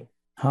 Aye.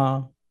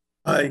 Ha.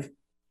 Aye.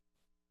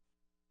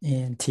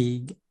 And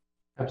Teague.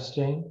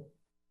 Abstain.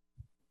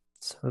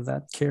 So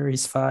that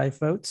carries 5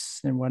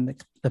 votes and 1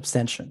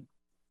 abstention.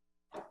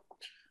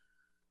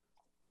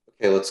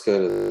 Okay, let's go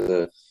to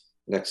the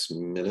next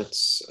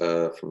minutes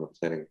from the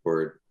Planning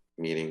Board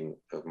meeting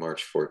of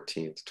March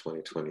 14th,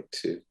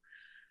 2022.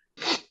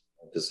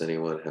 Does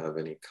anyone have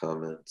any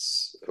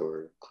comments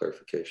or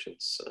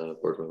clarifications?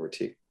 Board Member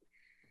Teague.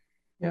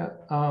 Yeah,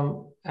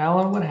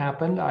 Alan, what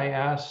happened? I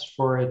asked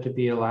for it to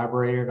be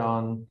elaborated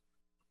on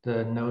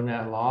the no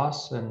net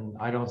loss, and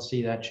I don't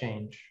see that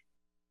change.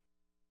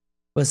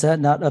 Was that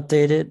not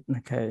updated?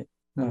 Okay.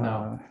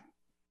 No.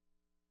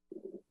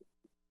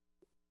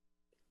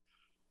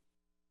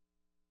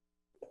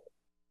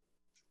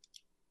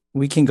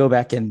 We can go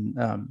back and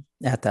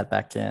add that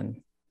back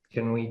in.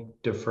 Can we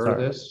defer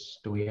Sorry. this?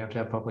 Do we have to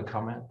have public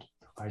comment?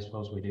 I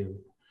suppose we do.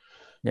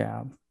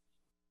 Yeah.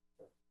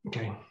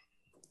 Okay.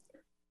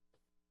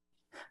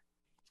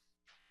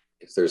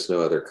 If there's no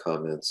other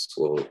comments,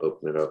 we'll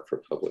open it up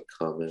for public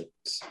comment.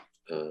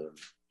 Are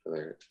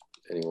there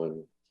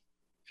anyone,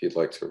 if you'd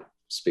like to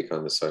speak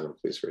on this item,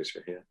 please raise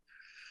your hand.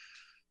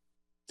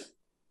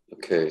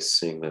 Okay,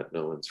 seeing that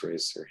no one's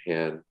raised their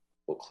hand,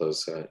 we'll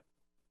close that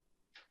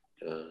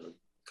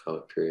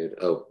comment period.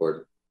 Oh,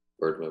 Board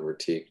Member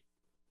Teague.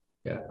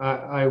 Yeah,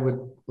 I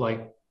would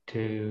like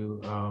to,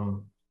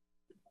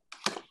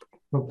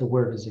 the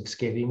word is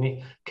escaping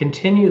me,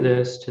 continue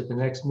this to the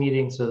next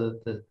meeting so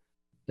that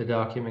the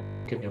document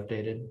can be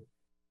updated.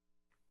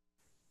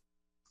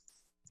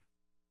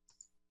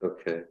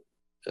 Okay,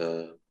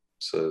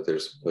 so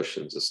there's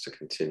motions just to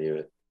continue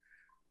it.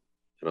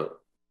 I don't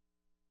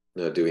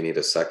know, do we need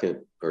a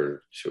second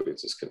or should we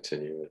just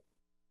continue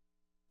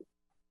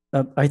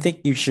it? I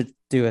think you should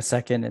do a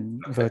second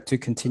and vote to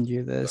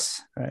continue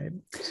this, right?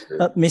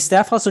 May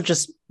staff also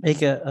just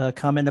make a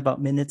comment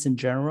about minutes in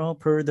general?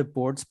 Per the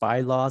board's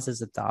bylaws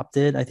as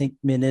adopted, I think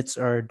minutes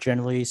are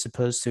generally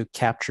supposed to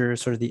capture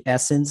sort of the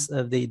essence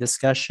of the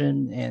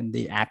discussion and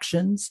the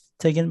actions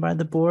taken by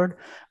the board.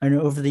 I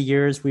know over the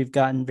years we've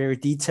gotten very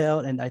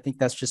detailed, and I think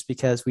that's just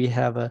because we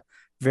have a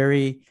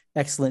very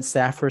excellent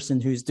staff person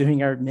who's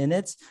doing our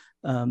minutes.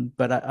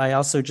 But I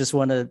also just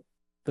want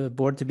the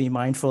board to be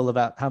mindful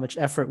about how much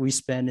effort we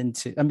spend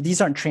into, I mean, these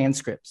aren't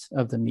transcripts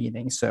of the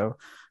meeting. So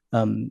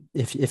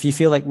if you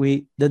feel like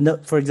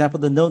for example,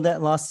 the no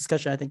net loss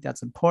discussion, I think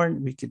that's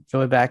important. We could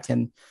go back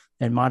and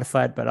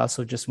modify it, but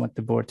also just want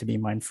the board to be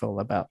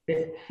mindful about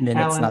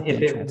minutes. Alan, not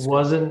if it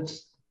wasn't,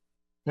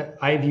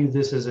 I view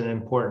this as an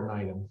important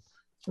item.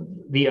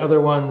 The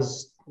other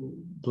ones,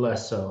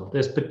 less so.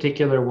 This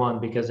particular one,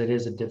 because it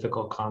is a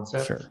difficult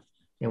concept, sure,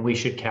 and we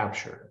should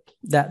capture it.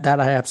 That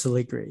I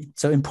absolutely agree.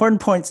 So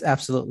important points,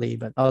 absolutely,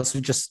 but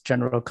also just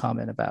general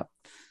comment about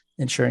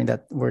ensuring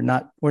that we're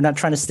not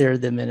trying to steer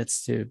the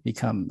minutes to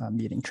become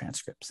meeting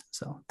transcripts.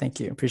 So thank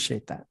you,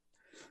 appreciate that.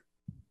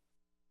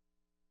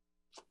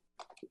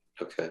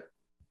 Okay.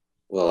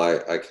 Well,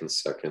 I can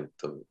second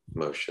the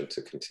motion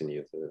to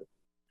continue the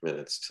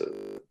minutes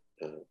to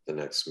the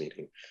next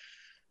meeting.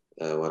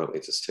 Why don't we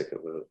just take a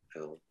vote,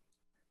 Ellen?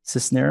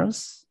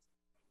 Cisneros?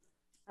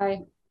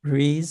 Aye.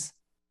 Ruiz?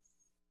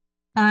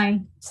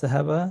 Aye.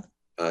 Sahaba?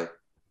 Aye.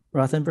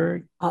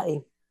 Rothenberg? Aye.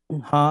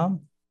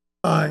 Hom?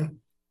 Aye.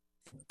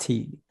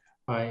 Teague?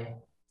 Aye.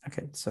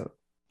 Okay, so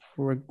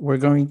we're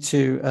going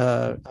to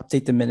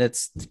update the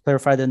minutes,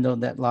 clarify the no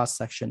net loss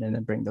section, and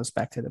then bring those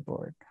back to the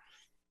board.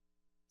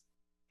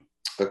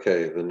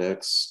 Okay, the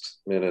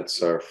next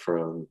minutes are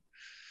from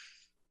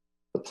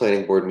the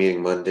planning board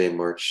meeting Monday,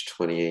 March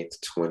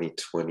 28th,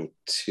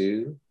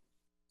 2022.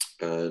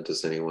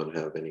 Does anyone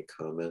have any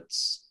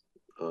comments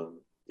on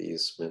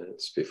these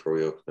minutes before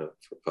we open up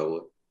for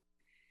public?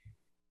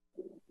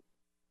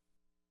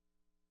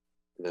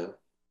 No?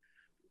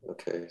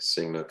 Okay,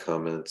 seeing no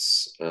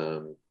comments.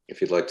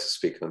 If you'd like to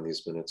speak on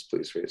these minutes,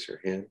 please raise your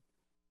hand.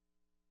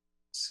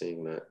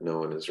 Seeing that no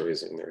one is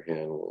raising their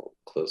hand, we'll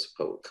close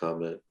the public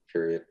comment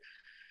period.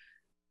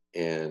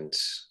 And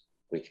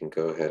we can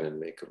go ahead and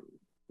make a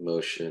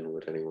motion.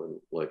 Would anyone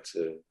like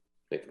to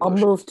make a motion?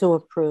 I'll move to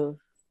approve.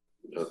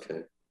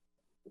 Okay.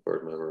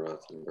 Board Member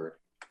Rothenberg.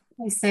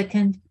 I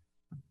second.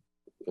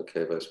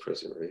 Okay, Vice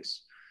President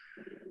Reese.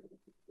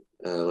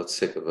 Let's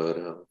take a vote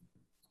out.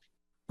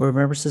 Board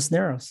Member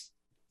Cisneros.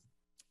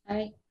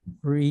 Aye.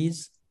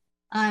 Ruiz.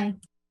 Aye.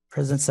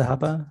 President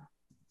Sahaba.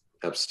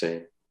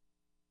 Abstain.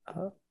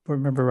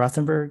 Board Member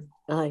Rothenberg.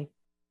 Aye.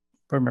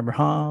 Board Member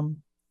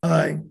Hom.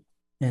 Aye.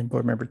 And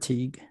Board Member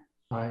Teague.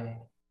 Aye.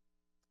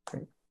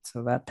 Great.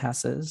 So that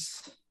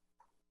passes.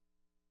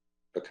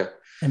 Okay.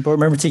 And Board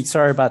Member Teague,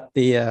 sorry about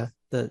the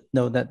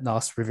no net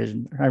loss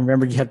revision. I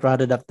remember you had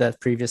brought it up that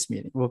previous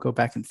meeting. We'll go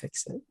back and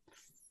fix it.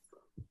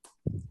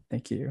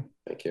 Thank you.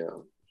 Thank you,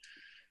 Alan.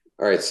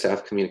 All right,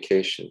 staff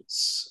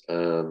communications.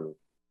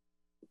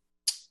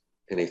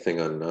 Anything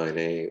on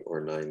 9A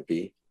or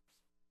 9B?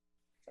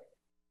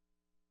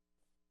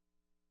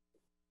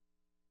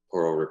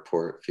 Oral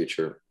report,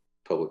 future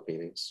public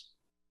meetings.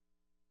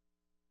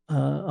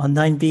 On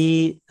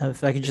 9B,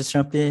 if I could just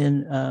jump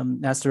in,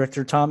 as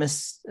Director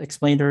Thomas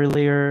explained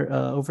earlier,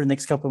 over the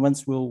next couple of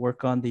months, we'll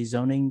work on the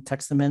zoning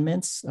text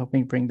amendments,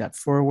 hoping to bring that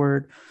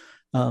forward.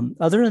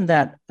 Other than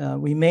that,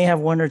 we may have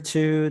one or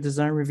two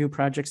design review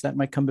projects that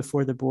might come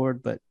before the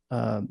board, but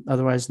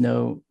otherwise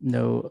no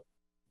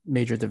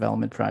major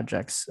development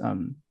projects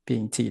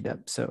being teed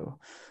up. So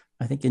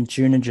I think in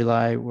June and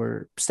July,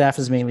 staff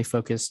is mainly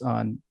focused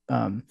on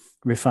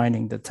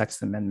refining the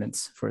text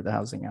amendments for the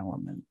housing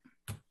element.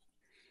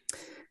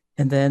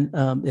 And then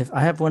if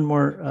I have one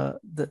more,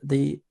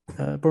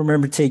 Board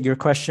Member Teague, your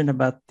question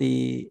about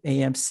the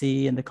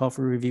AMC and the call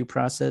for review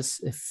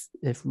process,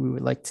 if we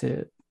would like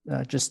to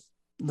just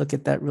look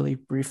at that really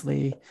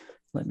briefly,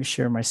 let me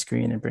share my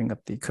screen and bring up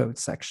the code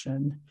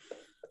section.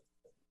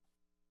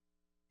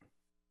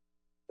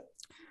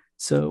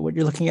 So what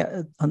you're looking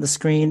at on the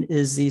screen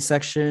is the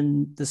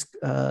section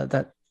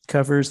that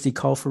covers the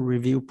call for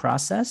review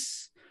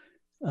process.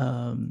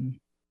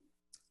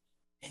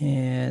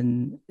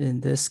 And in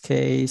this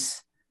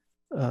case,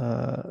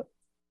 a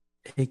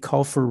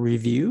call for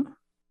review.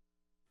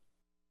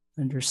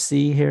 Under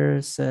C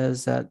here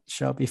says that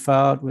shall be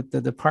filed with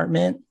the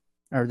department.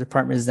 Our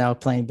department is now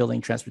planning,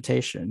 building,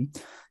 transportation,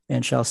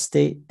 and shall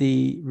state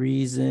the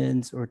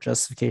reasons or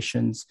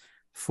justifications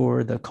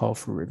for the call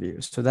for review.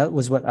 So that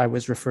was what I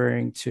was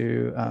referring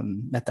to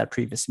at that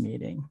previous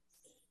meeting.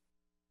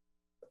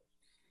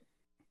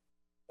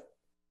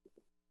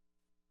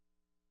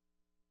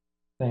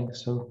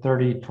 Thanks. So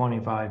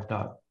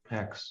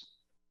 3025.x.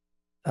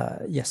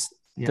 Yes,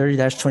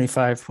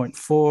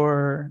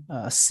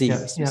 30-25.4 C.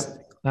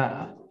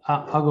 Yeah.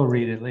 I'll go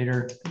read it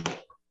later.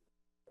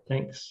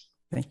 Thanks.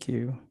 Thank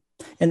you.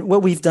 And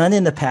what we've done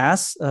in the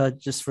past,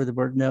 just for the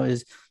board to know,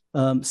 is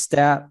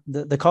staff,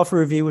 the call for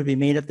review would be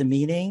made at the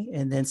meeting,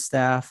 and then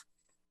staff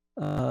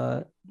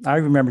I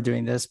remember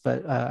doing this,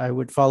 but I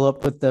would follow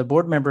up with the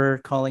board member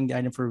calling the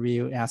item for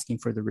review, asking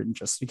for the written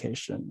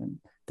justification. And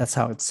that's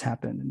how it's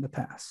happened in the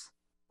past.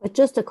 But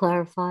just to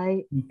clarify,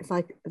 if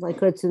I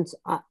could, since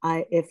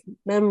if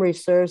memory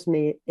serves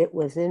me, it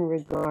was in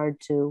regard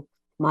to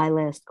my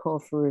last call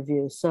for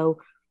review. So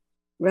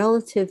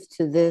relative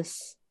to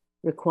this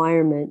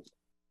requirement,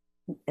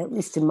 at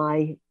least in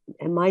my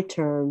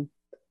term,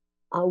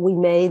 we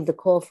made the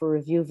call for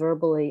review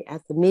verbally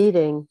at the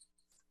meeting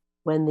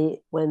when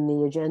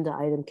the agenda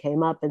item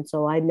came up, and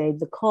so I made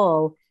the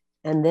call,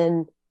 and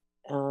then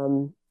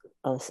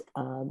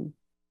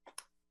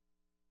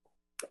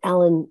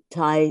Alan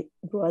Ty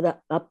brought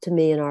up to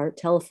me in our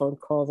telephone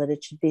call that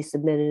it should be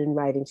submitted in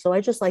writing. So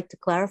I just like to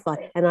clarify,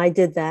 and I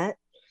did that,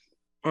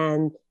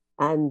 and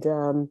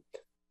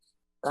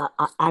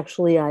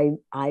actually I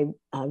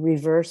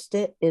reversed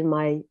it in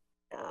my.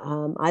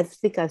 I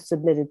think I've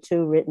submitted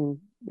 2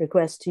 written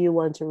requests to you,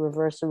 one to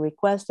reverse a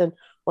request and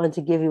one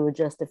to give you a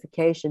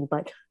justification.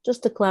 But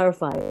just to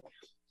clarify,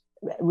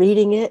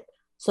 reading it,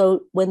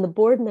 so when the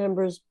board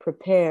members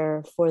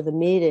prepare for the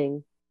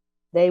meeting,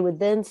 they would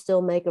then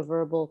still make a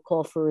verbal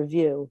call for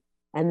review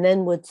and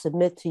then would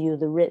submit to you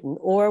the written,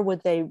 or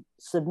would they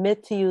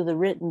submit to you the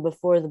written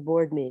before the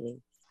board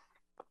meeting?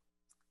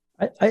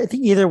 I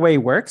think either way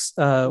works.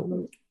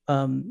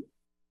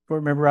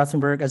 Board Member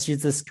Rothenberg, as you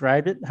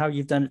described it, how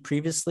you've done it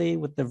previously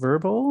with the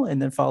verbal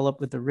and then follow up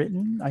with the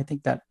written, I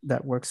think that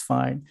works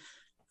fine.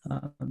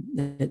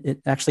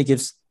 It actually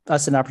gives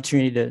us an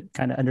opportunity to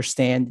kind of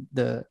understand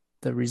the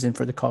reason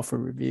for the call for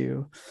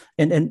review,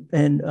 and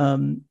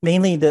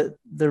mainly the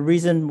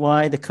reason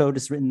why the code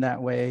is written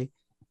that way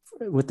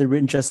with the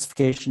written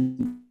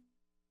justification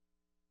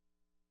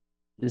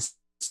is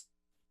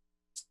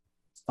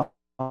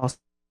also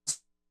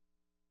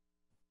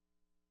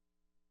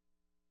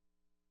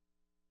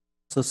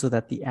so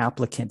that the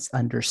applicants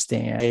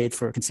understand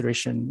for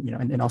consideration,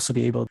 and also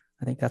be able,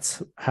 I think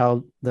that's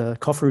how the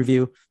call for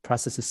review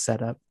process is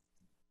set up.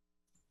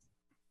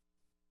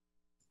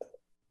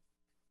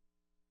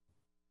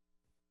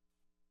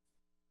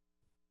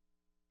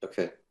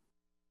 Okay,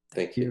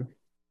 thank you.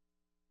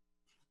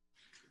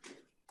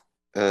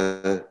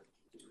 Other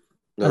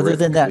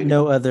than that,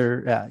 no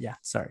other,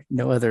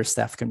 no other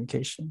staff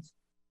communications.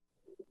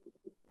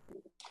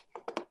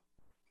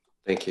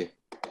 Thank you.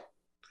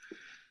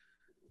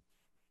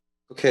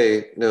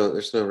 Okay, no,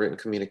 there's no written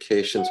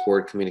communications,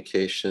 board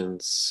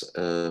communications.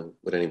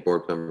 Would any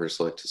board members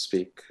like to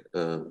speak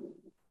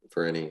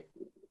for any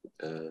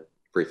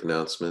brief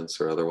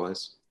announcements or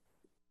otherwise?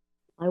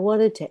 I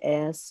wanted to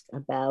ask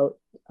about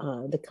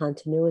the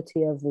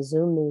continuity of the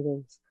Zoom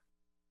meetings.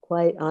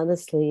 Quite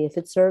honestly, if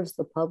it serves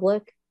the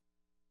public,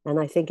 and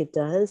I think it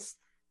does,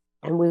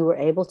 and we were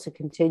able to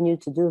continue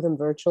to do them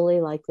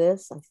virtually like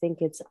this, I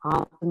think it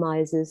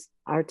optimizes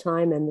our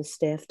time and the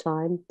staff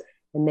time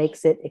and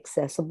makes it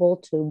accessible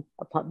to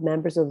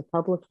members of the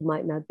public who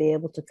might not be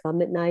able to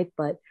come at night.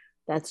 But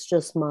that's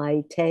just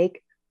my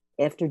take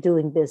after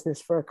doing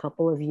business for a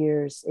couple of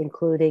years,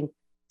 including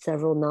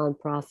several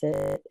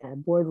nonprofit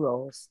board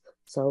roles.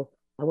 So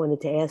I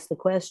wanted to ask the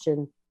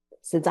question,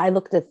 since I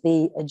looked at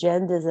the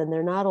agendas and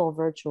they're not all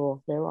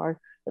virtual,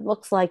 it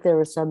looks like there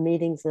are some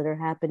meetings that are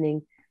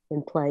happening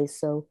in place.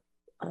 So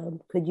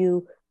could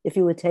you, if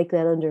you would take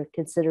that under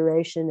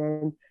consideration,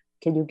 and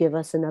can you give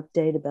us an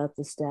update about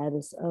the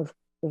status of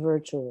the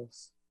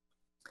virtuals?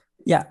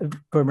 Yeah,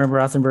 Board Member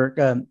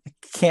Rothenberg,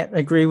 can't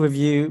agree with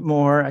you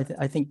more.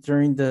 I think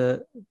during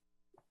the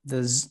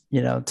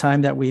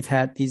time that we've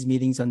had these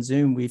meetings on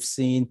Zoom, we've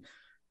seen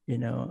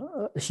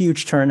a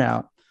huge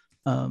turnout.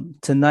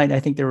 Tonight, I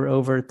think there were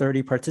over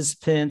 30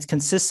 participants,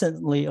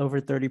 consistently over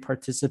 30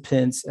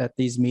 participants at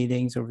these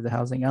meetings over the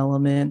housing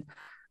element.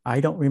 I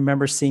don't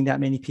remember seeing that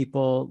many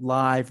people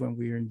live when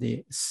we were in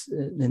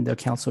the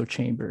council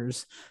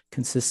chambers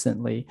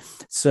consistently.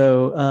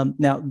 So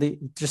now,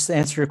 just to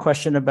answer your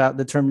question about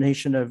the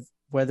determination of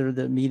whether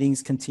the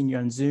meetings continue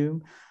on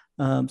Zoom.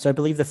 So I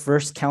believe the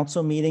first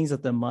council meetings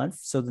of the month,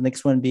 so the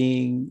next one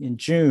being in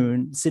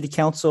June, City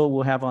Council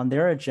will have on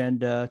their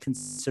agenda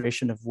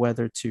consideration of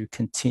whether to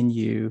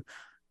continue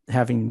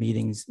having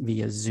meetings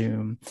via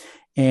Zoom.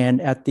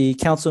 And at the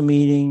council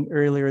meeting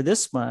earlier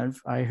this month,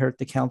 I heard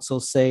the council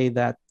say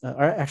that,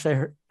 I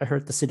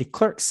heard the city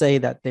clerk say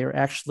that they're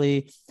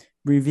actually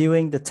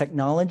reviewing the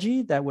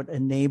technology that would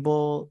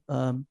enable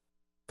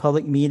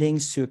public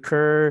meetings to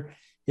occur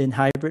in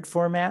hybrid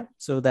format,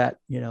 so that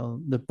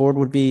the board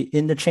would be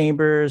in the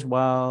chambers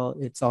while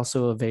it's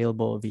also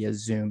available via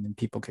Zoom, and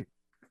people could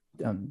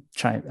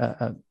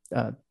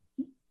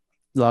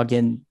log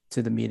in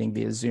to the meeting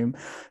via Zoom.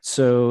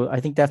 So I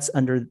think that's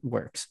under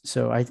works.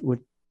 So I would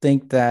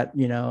think that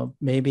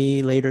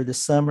maybe later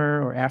this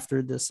summer or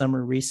after the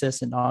summer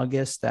recess in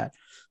August that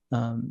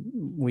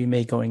we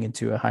may going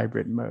into a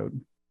hybrid mode.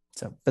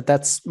 So, but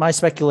that's my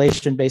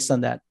speculation based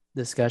on that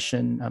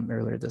discussion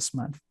earlier this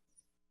month.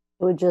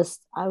 I would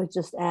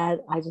just add,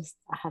 I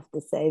have to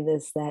say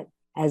this, that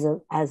as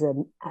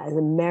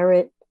a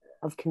merit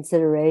of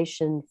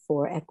consideration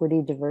for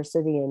equity,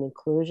 diversity, and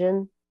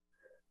inclusion,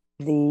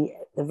 the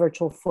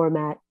virtual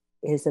format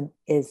it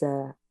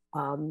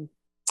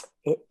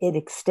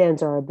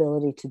extends our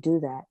ability to do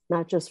that,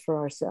 not just for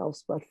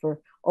ourselves, but for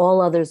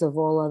all others of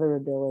all other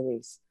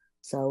abilities.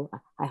 So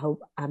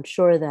I'm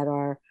sure that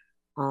our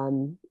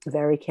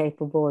very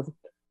capable,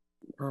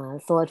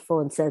 thoughtful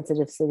and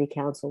sensitive city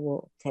council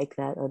will take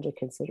that under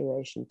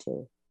consideration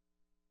too.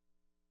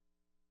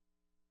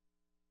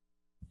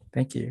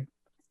 Thank you.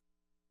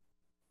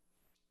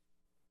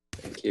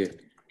 Thank you.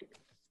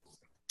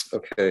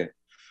 Okay.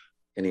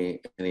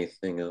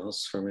 Anything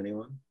else from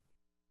anyone?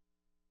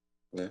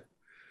 No.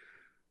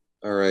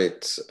 All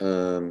right.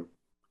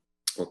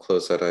 We'll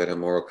close that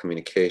item. Oral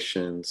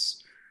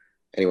communications.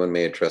 Anyone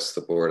may address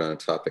the board on a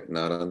topic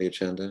not on the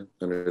agenda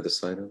under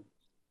this item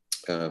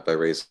by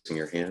raising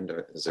your hand.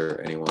 Is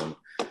there anyone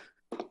in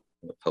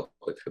the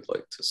public who'd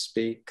like to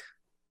speak?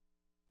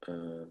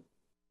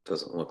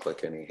 Doesn't look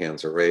like any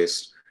hands are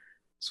raised.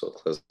 So we'll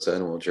close that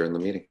and we'll adjourn the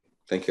meeting.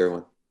 Thank you,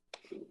 everyone.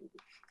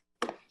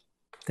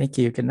 Thank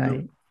you. Good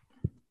night.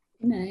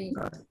 Good night.